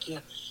 yeah, heck yeah.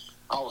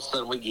 All of a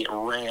sudden, we get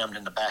rammed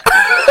in the back.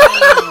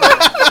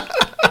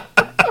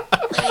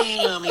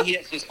 Bam! He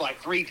hits us like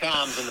 3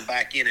 times in the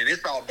back end, and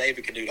it's all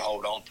David can do to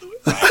hold on to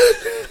it.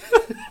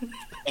 Right?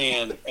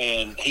 and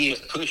he is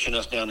pushing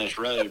us down this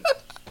road,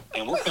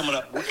 and we're coming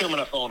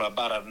up on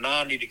about a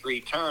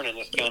 90-degree turn in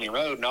this county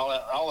road, and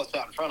all that's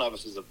out in front of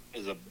us is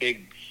a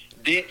big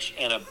ditch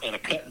and a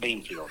cut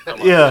bean field.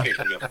 Yeah.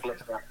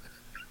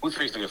 We're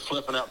fixing to go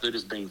flipping out through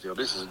this bean field.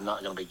 This is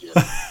not going to be good.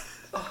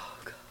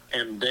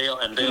 And Dale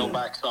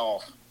backs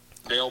off.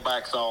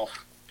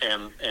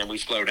 And we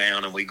slow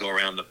down, and we go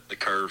around the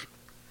curve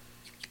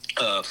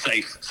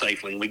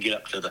safely, and we get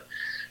up to the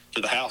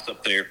house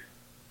up there.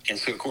 And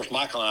so, of course,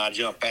 Michael and I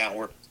jump out.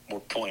 And we're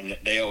pointing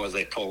at Dale as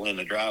they pull in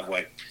the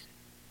driveway.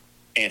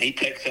 And he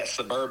takes that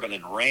Suburban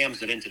and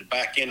rams it into the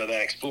back end of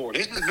that Explorer.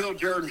 This is Bill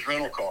Jordan's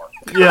rental car.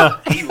 Yeah.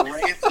 He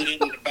rams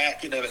it into the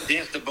back end of it,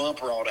 dents the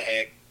bumper all to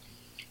heck.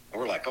 And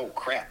we're like, oh,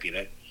 crap,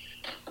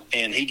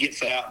 And he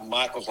gets out, and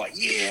Michael's like,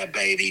 yeah,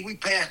 baby, we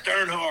passed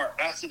Earnhardt.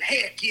 I said,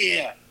 heck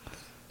yeah.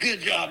 Good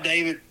job,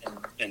 David.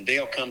 And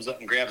Dale comes up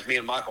and grabs me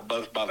and Michael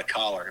both by the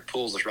collar and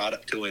pulls us right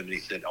up to him. And he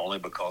said, only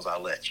because I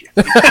let you.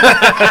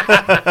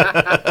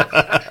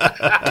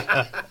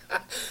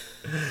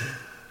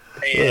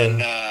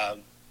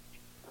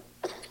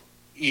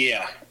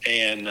 Yeah,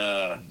 and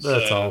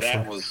awesome.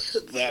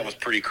 that was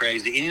pretty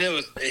crazy.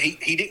 And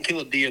he didn't kill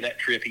a deer that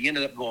trip. He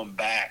ended up going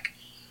back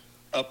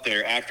up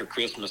there after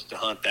Christmas to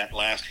hunt that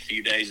last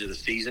few days of the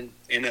season.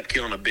 Ended up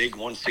killing a big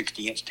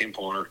 160-inch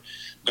 10-pointer.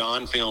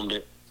 Don filmed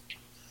it.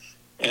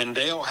 And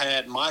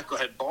Michael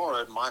had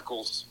borrowed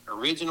Michael's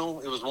original.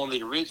 It was one of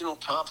the original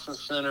Thompson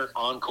Center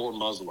Encore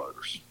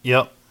muzzleloaders.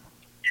 Yep.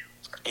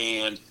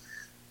 And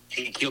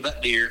he killed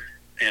that deer.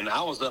 And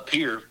I was up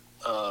here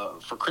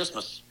for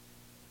Christmas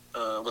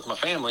with my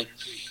family.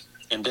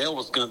 And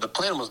the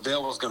plan was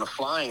Dale was going to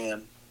fly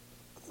in,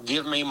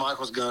 give me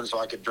Michael's gun so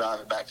I could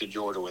drive it back to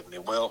Georgia with me.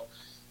 Well,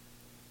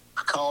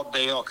 I called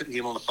Dale. I couldn't get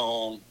him on the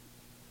phone.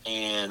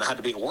 And I had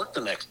to be at work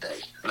the next day.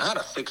 And I had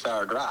a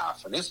 6-hour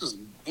drive. And it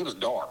was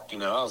dark. I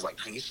was like,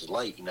 dang, this is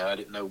late. I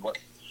didn't know what.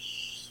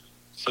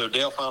 So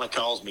Dale finally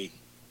calls me.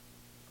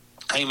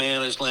 Hey,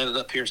 man, I just landed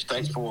up here in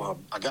Statesville.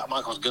 I got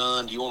Michael's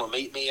gun. Do you want to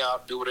meet me?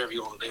 I'll do whatever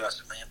you want to do. I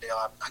said, man, Dale,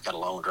 I got a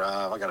long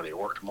drive. I got to be at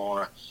work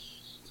tomorrow.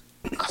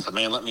 I said,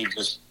 man, let me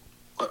just.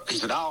 He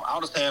said, I'll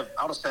just have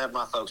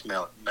my folks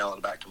mail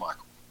it back to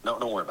Michael. No,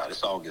 don't worry about it.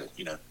 It's all good,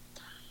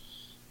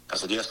 I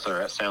said, yes, sir.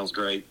 That sounds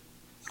great.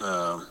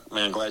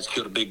 Man, glad you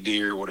killed a big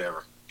deer,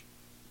 whatever.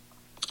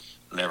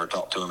 Never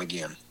talked to him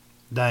again.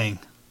 Dang.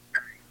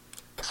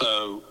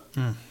 So,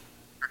 and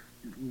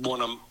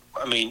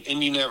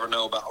you never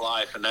know about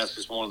life, and that's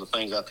just one of the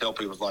things I tell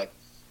people is like,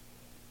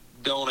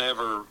 don't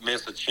ever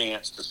miss a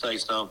chance to say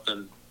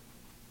something,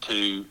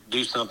 to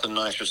do something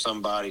nice for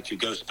somebody, to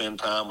go spend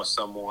time with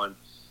someone,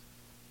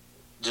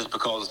 just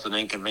because it's an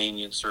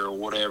inconvenience or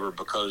whatever,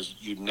 because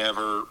you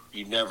never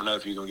know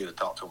if you're going to get to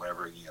talk to them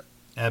ever again.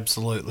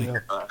 Absolutely.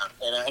 And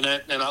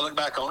I look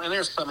back on, and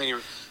there's so many,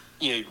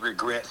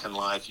 regrets in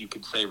life. You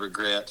could say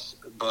regrets,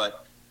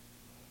 but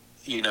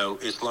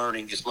it's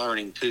learning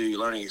too,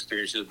 learning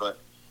experiences. But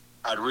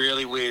I'd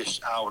really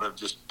wish I would have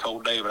just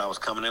told David I was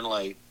coming in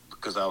late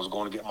because I was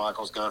going to get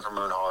Michael's gun from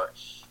Earnhardt,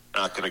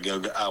 and I could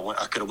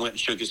have went and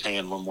shook his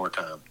hand one more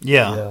time.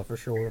 Yeah, for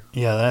sure.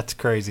 Yeah, that's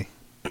crazy.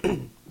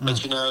 But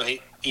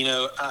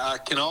I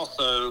can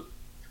also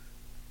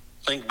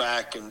think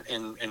back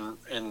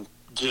and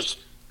just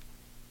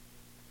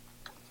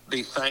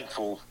be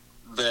thankful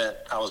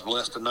that I was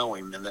blessed to know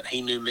him and that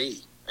he knew me,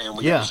 and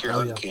we got to share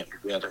hunting camp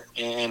together.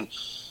 And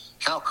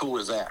how cool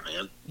is that,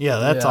 man? Yeah,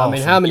 that's awesome. I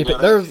mean, how many?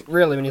 There's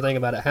really, when you think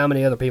about it, how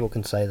many other people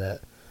can say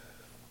that?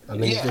 I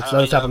mean, it's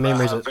those type of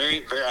memories.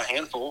 Very, very a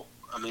handful.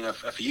 I mean, a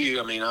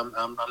few. I mean, I'm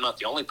not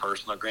the only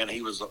person. Like, granted,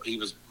 he was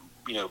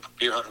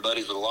deer hunting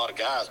buddies with a lot of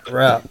guys, but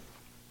right.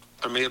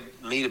 For me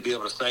to be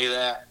able to say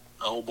that,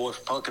 an old boy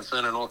from Pumpkin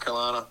Center, North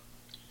Carolina,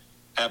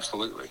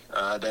 absolutely.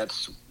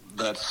 That's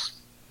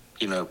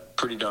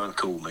pretty darn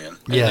cool, man.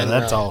 Yeah,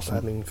 that's awesome. I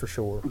mean, for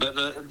sure. But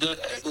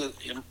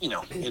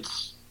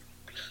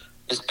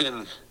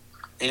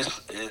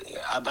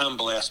I'm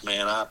blessed,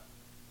 man.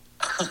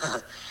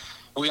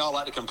 We all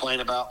like to complain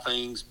about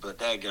things, but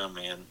daggone,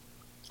 man,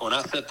 when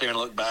I sit there and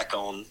look back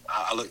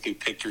I look through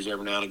pictures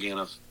every now and again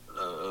of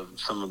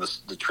some of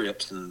the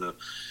trips and the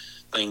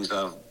things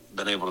I've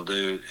been able to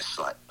do. It's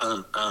like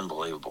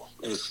unbelievable.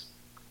 It's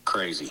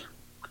crazy.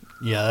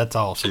 Yeah, that's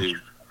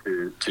awesome.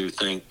 To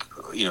think,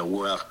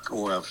 where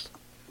I've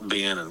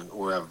been and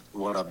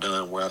what I've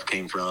done, where I've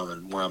came from,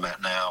 and where I'm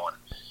at now, and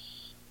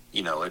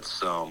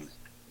it's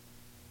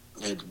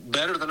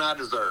better than I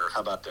deserve.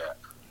 How about that?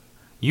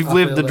 You've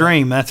lived the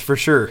dream, that's for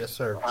sure. Yes,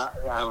 sir.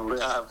 I've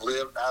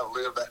lived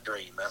that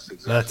dream. That's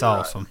exactly. That's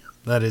awesome. Right.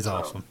 That is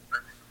awesome.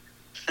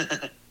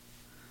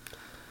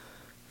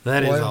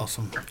 That is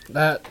awesome.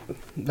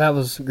 That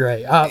was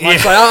great.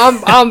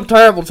 I'm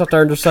terrible to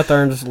sit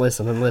there and just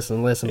listen.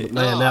 But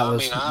man,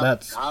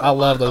 I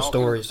love those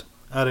stories.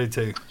 I do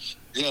too.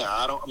 Yeah,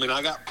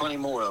 I got plenty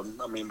more of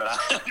them.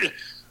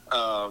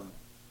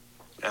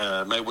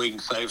 Maybe we can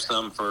save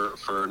some for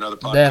another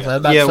podcast.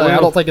 Definitely. I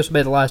don't think this will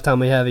be the last time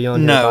we have you on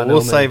here. No,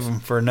 we'll save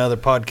them for another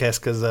podcast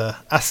because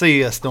I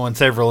see us doing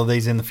several of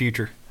these in the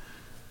future.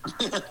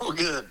 Well,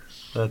 good.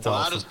 That's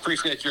awesome. I just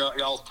appreciate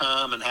y'all's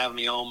time and having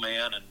me on,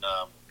 man,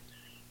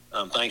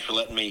 and thanks for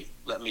letting me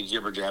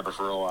jibber jabber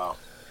for a while.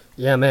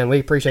 Yeah, man, we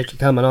appreciate you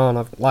coming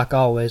on, like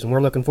always, and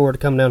we're looking forward to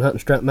coming down hunting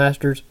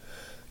Strutmasters.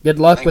 Good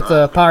luck with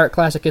the Pirate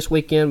Classic this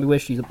weekend. We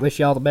wish you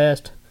all the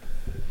best.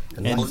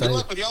 And good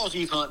luck with y'all's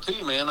youth hunt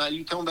too, man.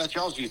 You told me about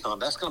y'all's youth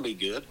hunt. That's going to be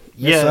good.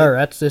 Yes, sir.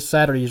 That's this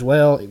Saturday as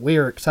well. We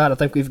are excited. I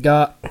think we've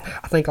got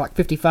like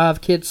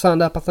 55 kids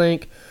signed up.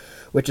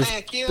 Which is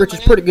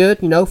pretty good,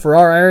 for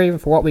our area and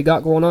for what we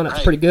got going on.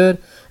 That's pretty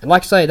good. And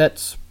like I say,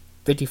 that's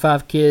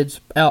 55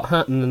 kids out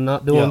hunting and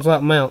not doing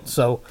something else.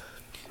 So,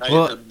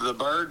 the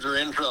birds are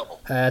in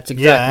trouble. That's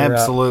exactly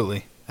absolutely,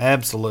 right.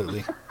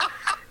 Absolutely.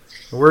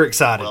 We're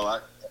excited.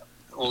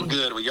 Well,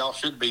 good. Well, y'all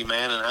should be,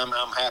 man, and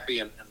I'm happy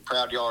and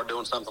proud y'all are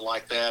doing something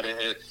like that.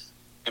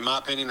 In my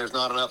opinion, there's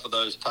not enough of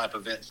those type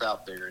of events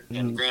out there.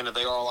 And granted,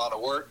 they are a lot of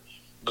work,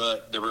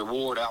 but the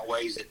reward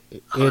outweighs it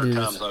 100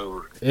 times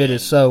over. It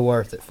is so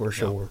worth it, for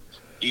sure.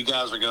 You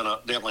guys are going to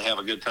definitely have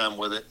a good time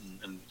with it,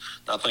 and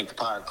I think the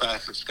Pirate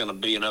Classic is going to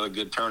be another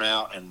good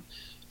turnout, and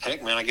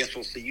heck, man, I guess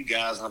we'll see you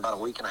guys in about a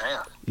week and a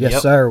half. Yes,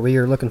 Yep. sir. We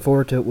are looking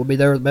forward to it. We'll be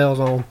there with bells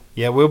on.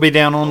 Yeah, we'll be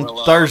down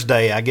on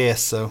Thursday, I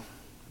guess. So,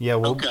 yeah,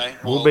 we'll be there.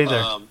 We'll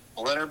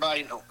let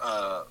everybody know.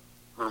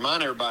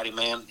 Remind everybody,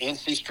 man,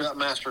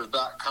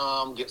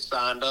 ncstrutmasters.com. Get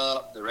signed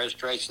up. The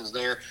registration's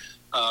there.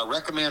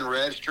 Recommend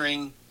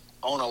registering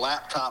on a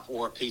laptop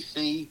or a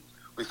PC.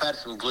 We've had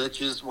some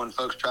glitches when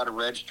folks try to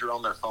register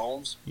on their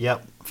phones.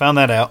 Yep, found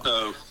that out.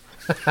 So,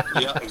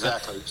 yeah,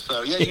 exactly.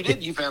 So, yeah, you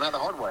did. You found out the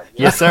hard way.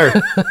 Yes, sir.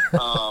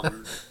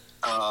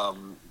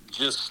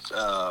 Just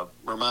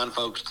remind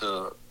folks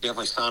to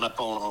definitely sign up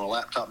on a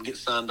laptop and get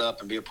signed up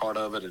and be a part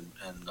of it, and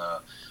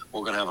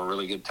we're going to have a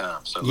really good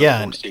time. So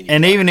yeah,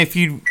 and even if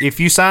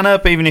you sign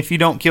up, even if you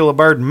don't kill a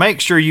bird,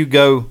 make sure you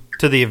go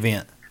to the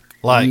event.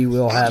 Like you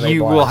will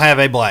have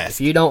a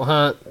blast. If you don't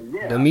hunt,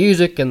 the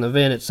music and the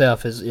event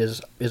itself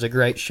is a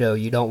great show.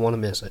 You don't want to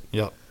miss it.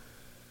 Yep.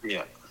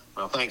 Yeah.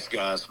 Well, thanks,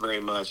 guys,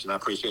 very much, and I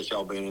appreciate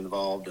y'all being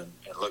involved, and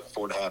looking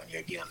forward to having you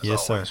again.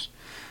 Yes, sir.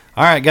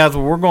 All right, guys,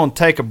 well, we're going to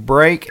take a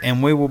break,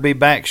 and we will be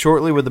back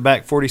shortly with the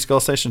Back 40 Skull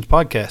Sessions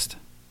podcast.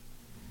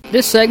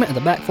 This segment of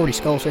the Back 40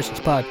 Skull Sessions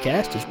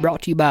podcast is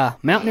brought to you by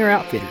Mountaineer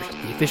Outfitters,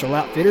 the official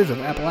outfitters of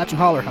Appalachian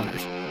Holler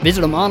Hunters.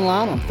 Visit them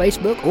online on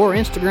Facebook or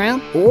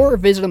Instagram, or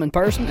visit them in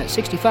person at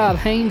 65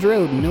 Haynes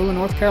Road in Newland,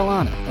 North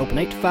Carolina. Open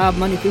 8 to 5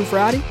 Monday through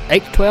Friday,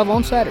 8 to 12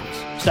 on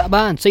Saturdays. Stop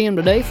by and see them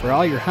today for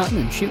all your hunting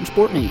and shooting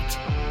sport needs.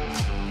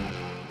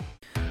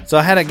 So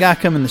I had a guy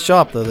come in the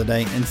shop the other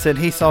day and said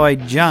he saw a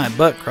giant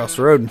buck cross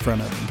the road in front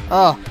of him.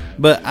 Oh.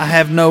 But I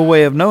have no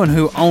way of knowing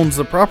who owns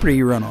the property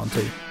you run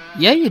onto.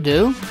 Yeah, you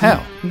do.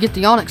 How? You get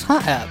the Onyx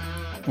Hunt app.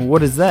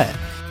 What is that?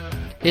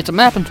 It's a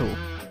mapping tool.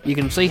 You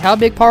can see how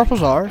big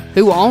parcels are,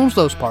 who owns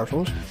those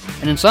parcels,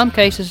 and in some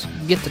cases,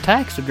 get the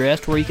tax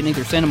addressed where you can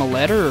either send them a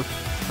letter or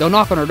go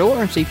knock on their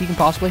door and see if you can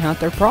possibly hunt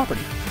their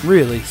property.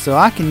 Really? So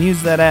I can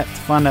use that app to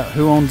find out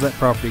who owns that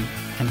property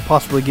and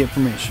possibly get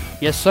permission?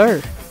 Yes,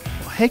 sir.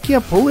 Well, heck yeah,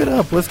 pull it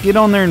up. Let's get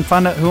on there and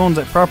find out who owns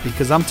that property,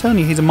 because I'm telling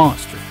you, he's a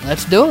monster.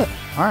 Let's do it.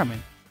 All right,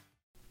 man.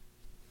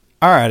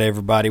 All right,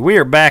 everybody. We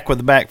are back with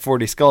the Back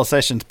 40 Skull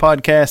Sessions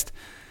podcast.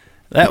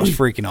 That was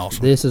freaking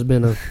awesome. This has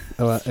been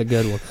a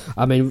good one.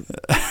 I mean,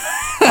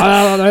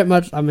 I don't know that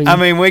much. I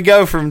mean, we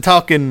go from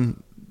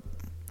talking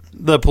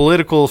the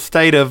political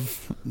state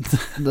of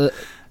the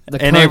and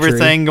country.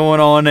 Everything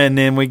going on, and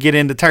then we get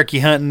into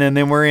turkey hunting, and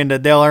then we're into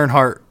Dale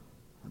Earnhardt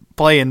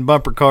playing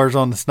bumper cars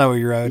on the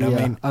snowy road.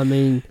 Yeah, I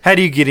mean, how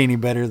do you get any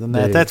better than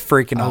that? Dude, That's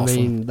freaking awesome.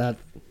 I mean,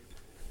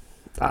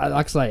 like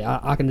I say,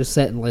 I can just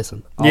sit and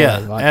listen. Yeah,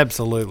 like,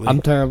 absolutely.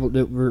 I'm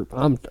terrible.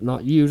 I'm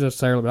not you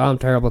necessarily, but I'm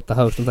terrible at the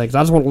hosting things.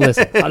 I just want to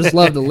listen. I just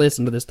love to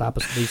listen to these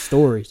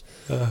stories.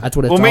 That's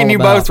what it's all about. Well, me and you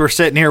both were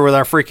sitting here with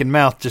our freaking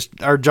mouth,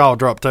 just our jaw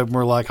dropped open.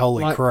 We're like,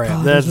 holy crap,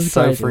 God, that's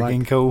so crazy.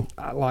 Freaking cool.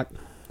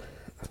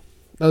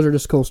 Those are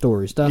just cool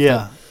stories. Stuff.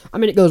 Yeah. I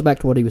mean, it goes back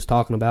to what he was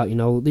talking about. You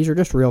know, these are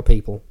just real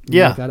people.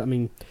 Yeah. I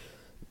mean,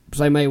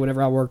 same way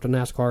whenever I worked in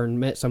NASCAR and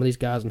met some of these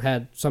guys and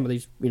had some of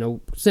these,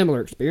 similar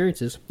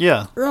experiences.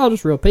 Yeah. They're all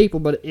just real people,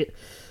 but I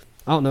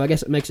don't know, I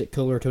guess it makes it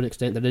cooler to an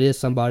extent that it is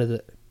somebody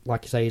that,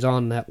 like you say, he's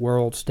on that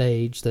world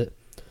stage that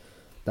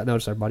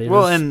knows everybody.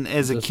 Well, and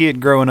as a kid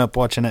growing up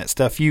watching that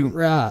stuff, you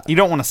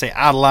don't want to say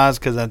idolize,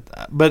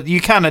 but you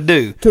kind of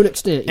do. To an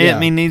extent, yeah. I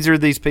mean, these are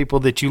these people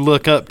that you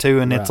look up to,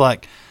 and it's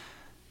like,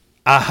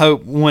 I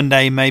hope one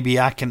day maybe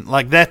I can,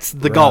 that's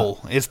the goal,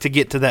 is to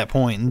get to that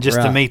point and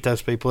just to meet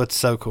those people. It's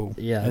so cool.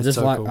 Yeah, it's just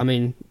so cool. I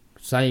mean,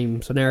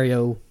 same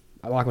scenario,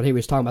 like when he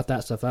was talking about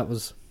that stuff, I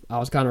was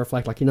kind of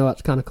reflecting,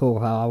 that's kind of cool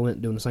how I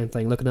went doing the same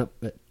thing, looking up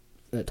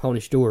at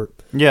Tony Stewart.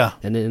 Yeah.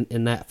 And then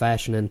in that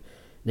fashion, and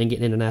then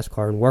getting into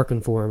NASCAR and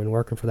working for him and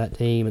working for that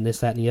team and this,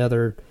 that, and the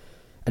other.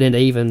 And then to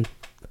even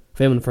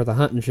filming for the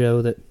hunting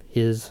show that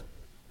his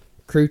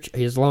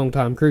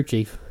longtime crew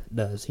chief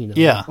does,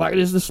 Yeah. Like,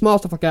 it's the small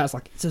stuff like that. It's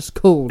like, it's just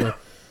cool to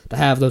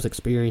have those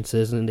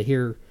experiences and to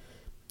hear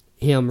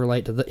him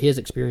relate to his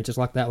experiences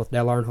like that with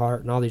Dale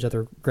Earnhardt and all these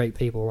other great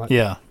people. Like,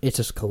 yeah. It's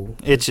just cool.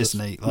 It's just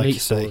neat, like you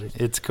say.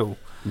 It's cool.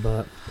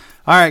 But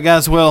all right,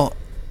 guys. Well,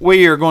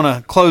 we are going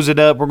to close it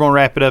up. We're going to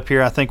wrap it up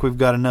here. I think we've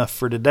got enough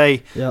for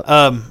today. Yep.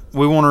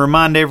 We want to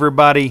remind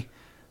everybody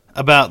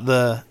about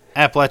the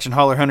Appalachian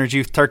Holler Hunters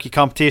Youth Turkey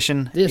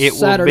Competition. It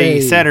will be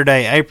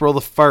Saturday, April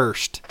the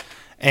 1st.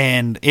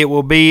 And it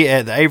will be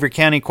at the Avery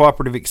County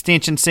Cooperative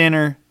Extension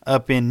Center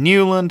up in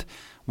Newland.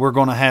 We're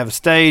going to have a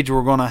stage.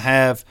 We're going to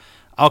have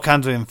all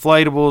kinds of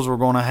inflatables. We're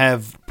going to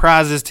have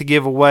prizes to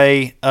give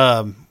away.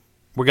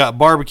 We got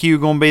barbecue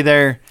going to be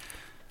there.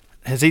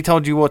 Has he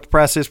told you what the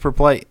price is per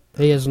plate?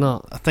 He has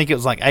not. I think it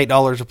was like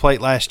 $8 a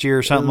plate last year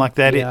or something like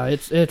that. Yeah,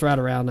 it's right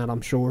around that,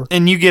 I'm sure.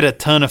 And you get a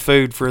ton of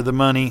food for the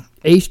money.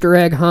 Easter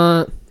egg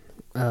hunt,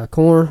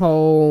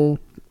 cornhole,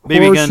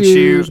 BB gun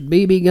shoot.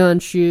 BB gun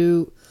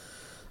shoot.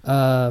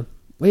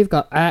 We've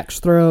got axe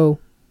throw,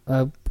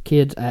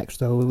 kids axe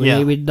throw.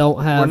 We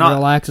don't have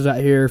real axes out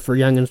here for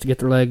youngins to get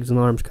their legs and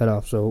arms cut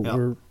off,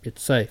 so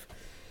it's safe.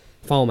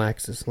 Foam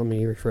axes, let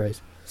me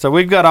rephrase. So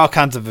we've got all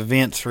kinds of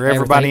events for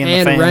everybody in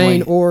the family. And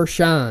rain or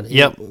shine.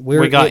 Yep.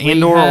 We got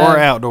indoor or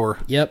outdoor.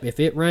 Yep. If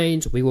it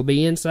rains, we will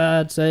be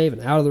inside safe and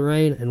out of the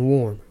rain and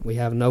warm. We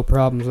have no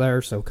problems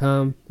there, so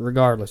come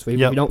regardless. If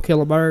you don't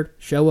kill a bird,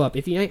 show up.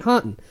 If you ain't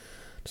hunting,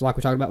 it's like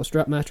we talked about with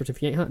Strutmasters, if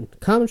you ain't hunting,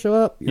 come and show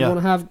up. You're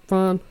going to have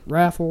fun,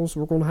 raffles.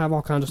 We're going to have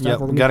all kinds of stuff.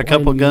 Yep. We've got a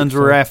couple of guns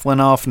we're raffling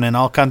off and then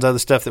all kinds of other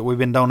stuff that we've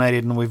been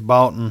donated and we've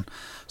bought. And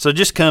so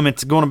just come.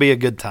 It's going to be a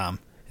good time.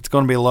 It's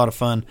going to be a lot of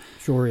fun.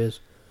 Sure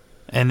is.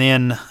 And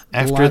then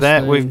after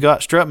that, we've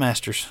got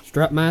Strutmasters.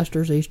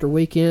 Strutmasters, Easter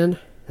weekend.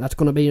 That's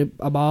going to be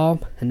a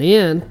ball. And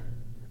then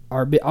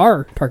our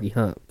turkey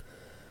hunt,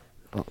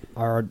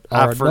 our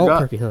adult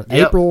turkey hunt,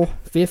 April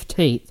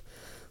 15th,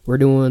 we're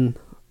doing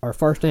our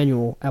first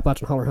annual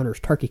Appalachian Holler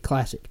Hunters Turkey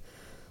Classic.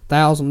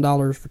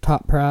 $1,000 for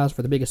top prize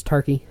for the biggest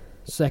turkey.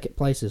 Second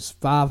place is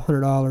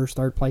 $500.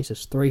 Third place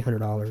is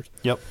 $300.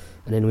 Yep.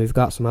 And then we've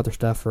got some other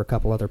stuff for a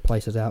couple other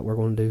places out. We're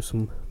going to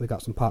do we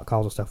got some pot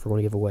calls and stuff we're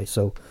going to give away.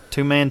 So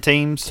two-man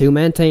teams.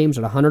 Two-man teams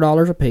at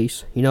 $100 a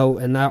piece.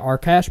 And our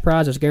cash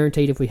prize is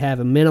guaranteed if we have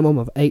a minimum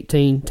of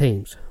 18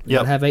 teams. We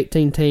have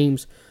 18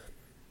 teams.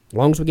 As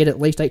long as we get at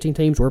least 18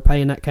 teams, we're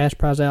paying that cash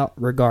prize out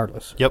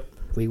regardless. Yep.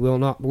 We will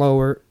not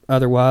lower it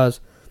otherwise.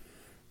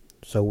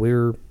 So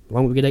as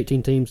long as we get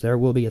 18 teams, there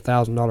will be a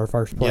 $1,000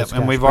 first place. Yep,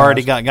 and we've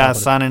already got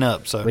guys signing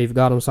up. So we've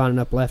got them signing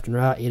up left and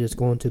right. It is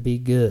going to be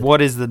good.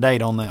 What is the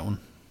date on that one?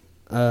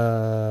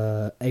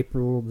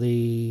 April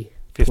the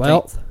 12th?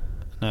 12th?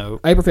 No.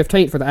 April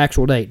 15th for the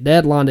actual date.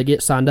 Deadline to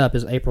get signed up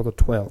is April the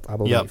 12th, I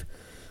believe.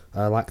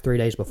 Yep. Like 3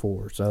 days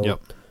before. So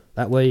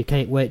that way you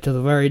can't wait till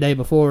the very day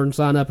before and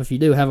sign up if you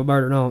do have a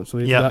bird or not. So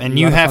and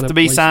you have to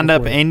be signed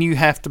up and you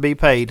have to be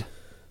paid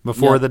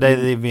before the day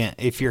of the event.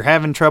 If you're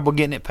having trouble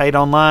getting it paid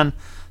online,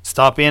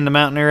 stop in to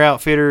Mountaineer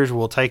Outfitters.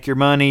 We'll take your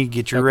money,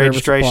 get your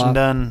registration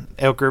done.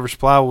 Elk River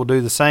Supply will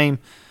do the same.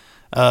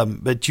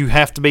 But you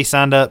have to be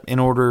signed up in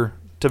order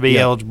to be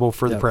eligible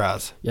for the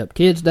prize. Yep.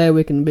 Kids Day,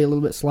 we can be a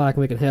little bit slack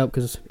and we can help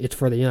because it's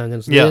for the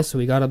youngins. This,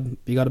 you gotta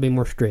be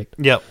more strict.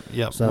 Yep.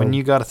 So when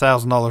you got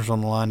 $1,000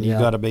 on the line, you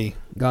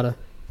gotta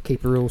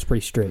keep the rules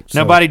pretty strict.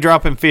 Nobody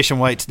dropping fishing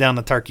weights down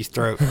the turkey's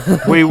throat.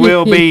 We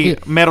will be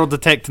metal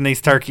detecting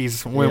these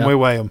turkeys when we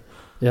weigh them.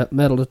 Yep,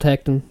 metal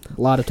detecting,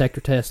 lie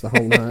detector test, the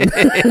whole nine.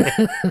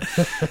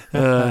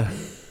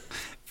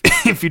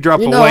 If you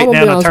drop a weight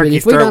down a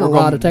turkey's throat, if we done a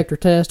lie detector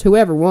test,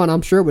 whoever won,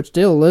 I'm sure would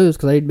still lose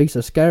because they'd be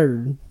so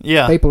scared.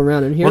 Yeah, people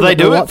around in here. Well, they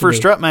do it for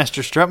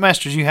Strutmasters.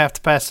 Strutmasters, you have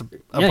to pass a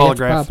polygraph. You have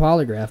to pass a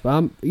polygraph.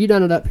 But you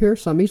done it up here.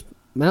 Some of these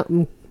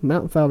mountain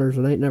fellers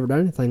that ain't never done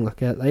anything like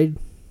that.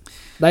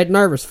 They'd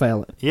nervous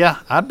fail it. Yeah,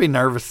 I'd be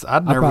nervous.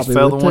 I'd nervous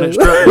fail the one at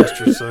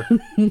Strutmasters. So.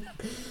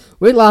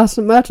 We lie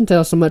so much and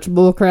tell so much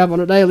bull crap on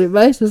a daily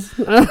basis.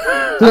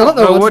 I don't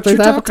know what you're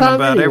talking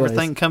about. Anyways.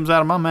 Everything comes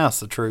out of my mouth's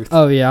the truth.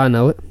 Oh, yeah, I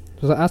know it.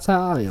 That's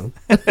how I am.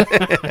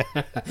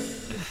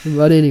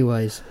 But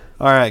anyways.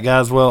 All right,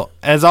 guys. Well,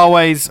 as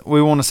always,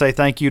 we want to say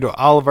thank you to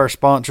all of our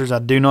sponsors. I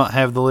do not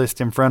have the list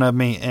in front of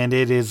me, and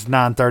it is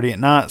 9:30 at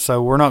night,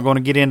 so we're not going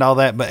to get into all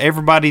that. But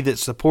everybody that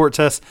supports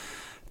us,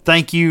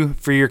 thank you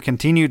for your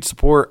continued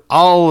support.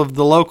 All of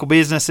the local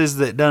businesses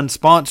that done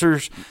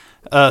sponsorships,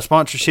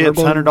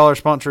 $100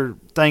 sponsor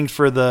things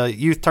for the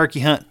youth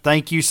turkey hunt.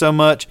 Thank you so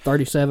much.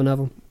 37 of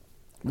them.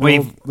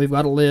 We've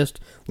got a list.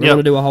 We're going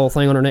to do a whole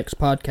thing on our next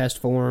podcast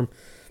for them.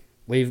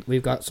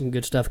 We've got some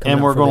good stuff coming.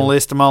 And we're going to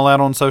list them all out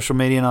on social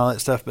media and all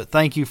that stuff. But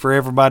thank you for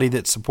everybody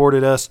that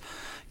supported us,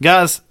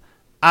 guys.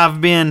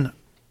 I've been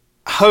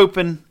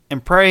hoping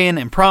and praying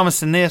and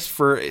promising this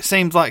for it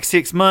seems like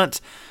 6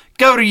 months.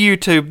 Go to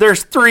YouTube.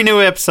 There's 3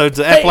 new episodes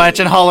of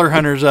Appalachian Holler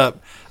Hunters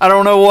up. I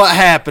don't know what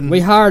happened.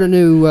 We hired a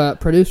new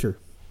producer.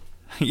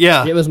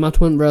 Yeah. It was my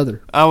twin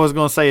brother. I was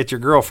going to say it's your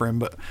girlfriend,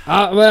 but...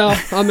 I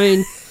ain't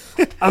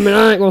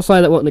going to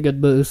say that wasn't a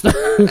good boost.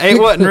 It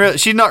wasn't really...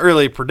 She's not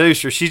really a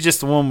producer. She's just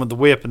the one with the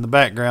whip in the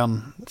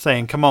background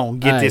saying, come on,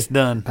 get this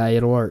done. Hey,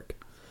 it'll work.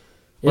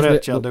 What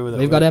else y'all do with that?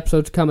 We've got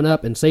episodes coming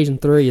up, and Season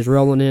 3 is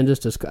rolling in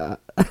just as...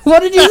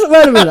 What did you say?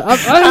 Wait a minute. I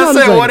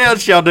said, what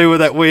else y'all do with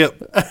that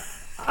whip?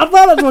 I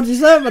thought that's what you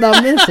said, but I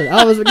missed it.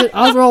 I was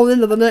rolling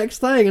into the next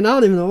thing, and I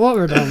don't even know what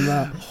we're talking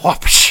about.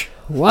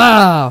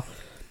 Wow.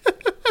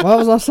 What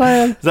was I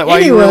saying? Is that why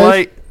you were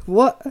late?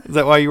 What? Is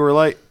that why you were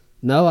late?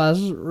 No, I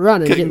was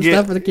running, getting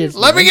stuff for the kids.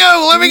 Let me go,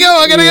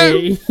 I gotta go.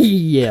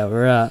 Yeah,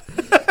 right.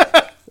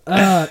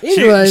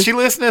 Anyways, she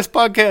listens to this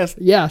podcast.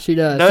 Yeah, she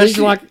does. She's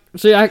like,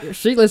 she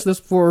listens to this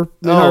before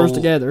me and her was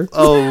together.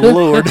 Oh,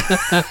 Lord.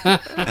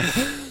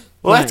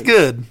 Well, that's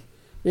good.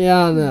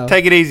 Yeah, I know.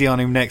 Take it easy on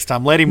him next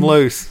time. Let him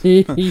loose.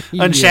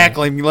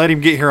 Unshackle him. Let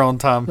him get here on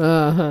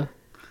time.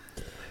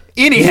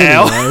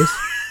 Anyhow.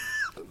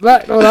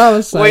 Back to what I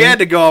was saying. We had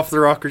to go off the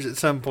rockers at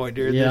some point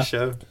during this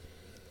show.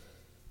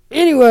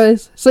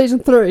 Anyways, Season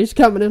 3 is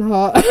coming in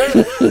hot.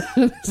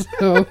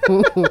 So,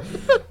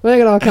 we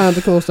got all kinds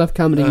of cool stuff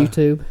coming to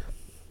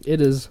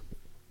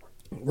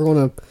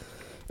YouTube.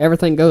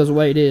 Everything goes the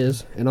way it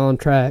is and on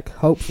track.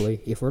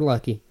 Hopefully, if we're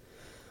lucky,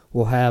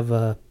 we'll have...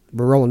 we're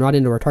rolling right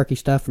into our turkey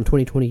stuff from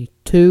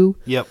 2022.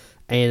 Yep.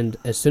 And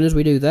as soon as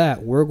we do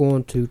that, we're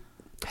going to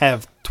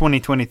have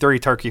 2023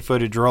 turkey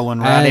footage rolling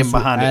right in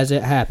behind as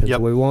it happens.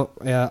 Yep. We want.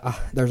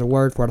 There's a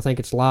word for it. I think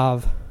it's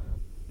live.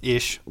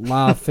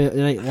 Live. It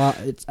ain't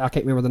live. I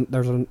can't remember.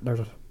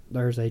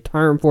 There's a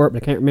term for it,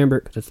 but I can't remember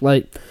it because it's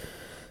late.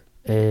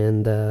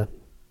 And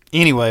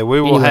anyway,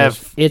 we're going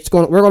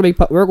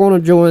to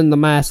join the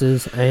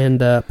masses and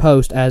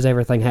post as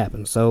everything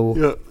happens.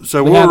 So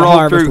we'll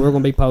roll through. We're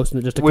going to be posting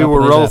it just a couple. We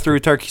will days roll after. through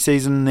turkey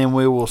season, and then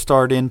we will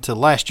start into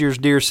last year's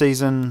deer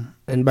season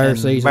and bear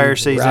season,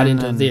 right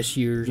into this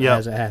year's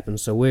as it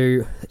happens.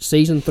 So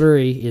season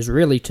 3 is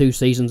really 2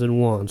 seasons in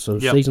one. So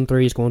season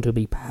 3 is going to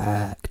be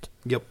packed.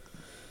 Yep.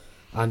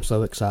 I'm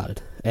so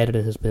excited.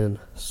 Editing has been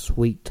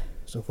sweet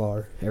so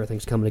far.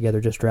 Everything's coming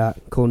together just right.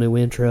 Cool new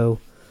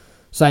intro.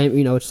 Same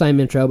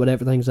intro, but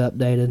everything's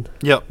updated.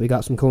 Yep. We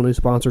got some cool new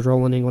sponsors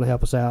rolling in, going to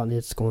help us out, and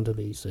it's going to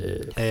be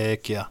sick.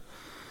 Heck yeah.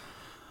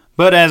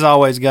 But as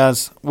always,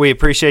 guys, we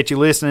appreciate you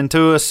listening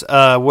to us.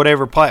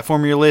 Whatever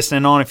platform you're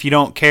listening on, if you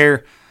don't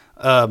care,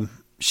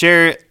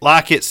 share it,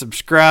 like it,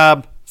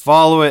 subscribe,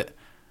 follow it,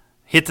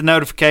 hit the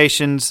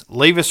notifications,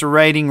 leave us a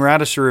rating,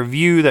 write us a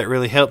review. That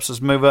really helps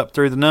us move up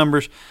through the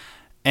numbers.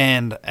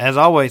 And as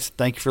always,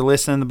 thank you for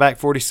listening to the Back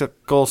 40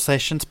 Skull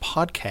Sessions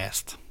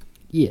podcast.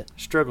 Yeah.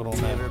 Struggled on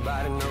that.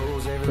 Everybody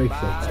knows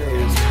everybody.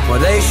 Well,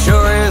 they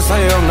sure as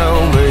hell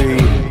know me.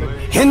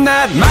 In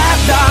that mad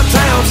dog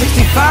town,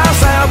 65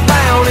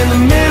 southbound in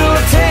the middle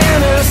of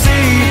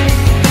Tennessee.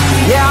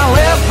 Yeah, I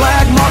left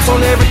black marks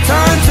on every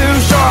turn, too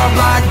sharp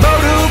like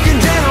Boduke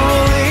and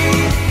General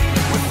Lee.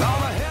 With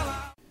all the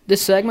hell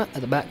This segment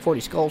of the Back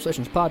 40 Skull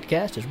Sessions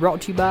podcast is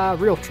brought to you by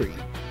Realtree,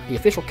 the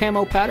official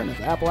camo pattern of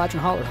the Appalachian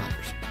Holler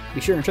Hunters.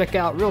 Be sure and check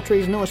out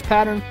Realtree's newest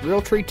pattern,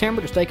 Realtree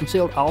Timber, to stay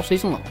concealed all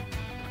season long.